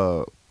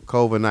the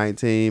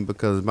COVID-19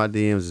 because my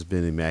DMs has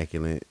been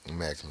immaculate.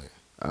 Immaculate.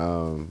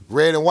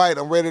 Red and white.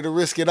 I'm ready to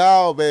risk it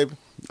all, baby.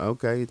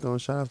 Okay, you throwing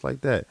shout outs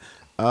like that.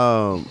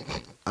 I'm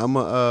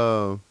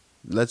gonna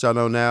let y'all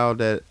know now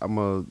that I'm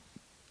gonna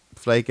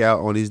flake out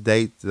on these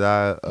dates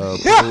that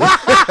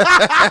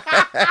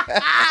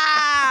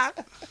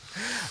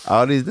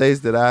all these dates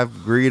that I've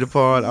agreed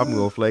upon, I'm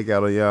gonna flake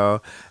out on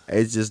y'all.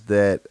 It's just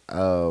that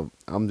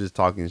I'm just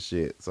talking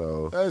shit.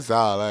 So that's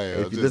all I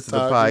am. If you listen to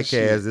the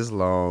podcast this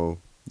long,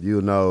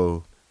 you'll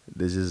know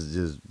this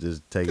is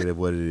just take it at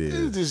what it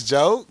is. It's just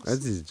jokes.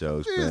 That's just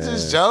jokes, man. It's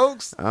just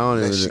jokes. I don't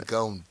Unless even. you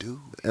gonna do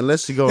it.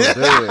 Unless you gonna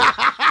do it.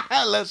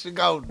 Unless you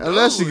gonna do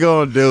Unless it. you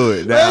gonna do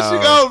it. Unless you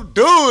gonna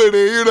do it,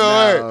 and you know,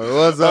 hey.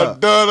 What's up?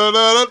 I'm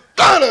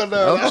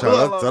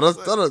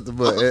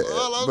But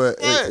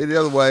in the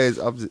other ways,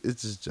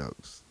 it's just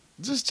jokes.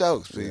 Just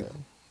jokes, people.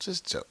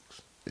 Just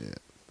jokes. Yeah,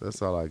 that's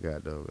all I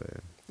got though,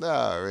 man.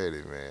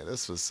 Alrighty, man.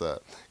 That's what's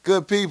up.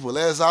 Good people,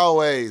 as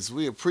always,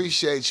 we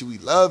appreciate you. We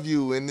love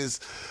you in this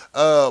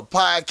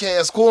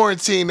podcast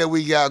quarantine that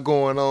we got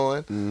going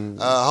on.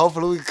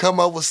 Hopefully we can come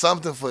up with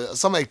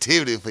some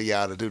activity for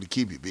y'all to do to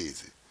keep you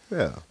busy.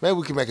 Yeah. Maybe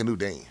we can make a new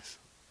dance.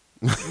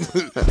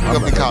 It's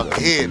gonna be called the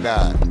head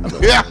nod.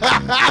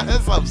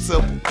 That's something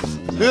simple.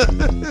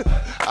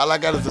 All I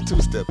got is a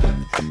two-step.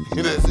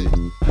 That's it.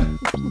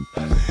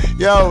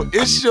 Yo,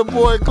 it's your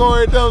boy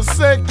Corey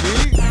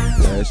Dosecki.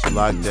 Yeah, it's your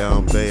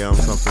Lockdown Bay on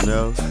something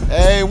else.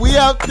 Hey, we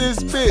out this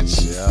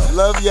bitch. Yeah.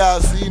 Love y'all.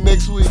 See you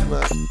next week,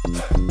 man.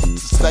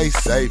 Stay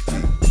safe,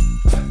 people.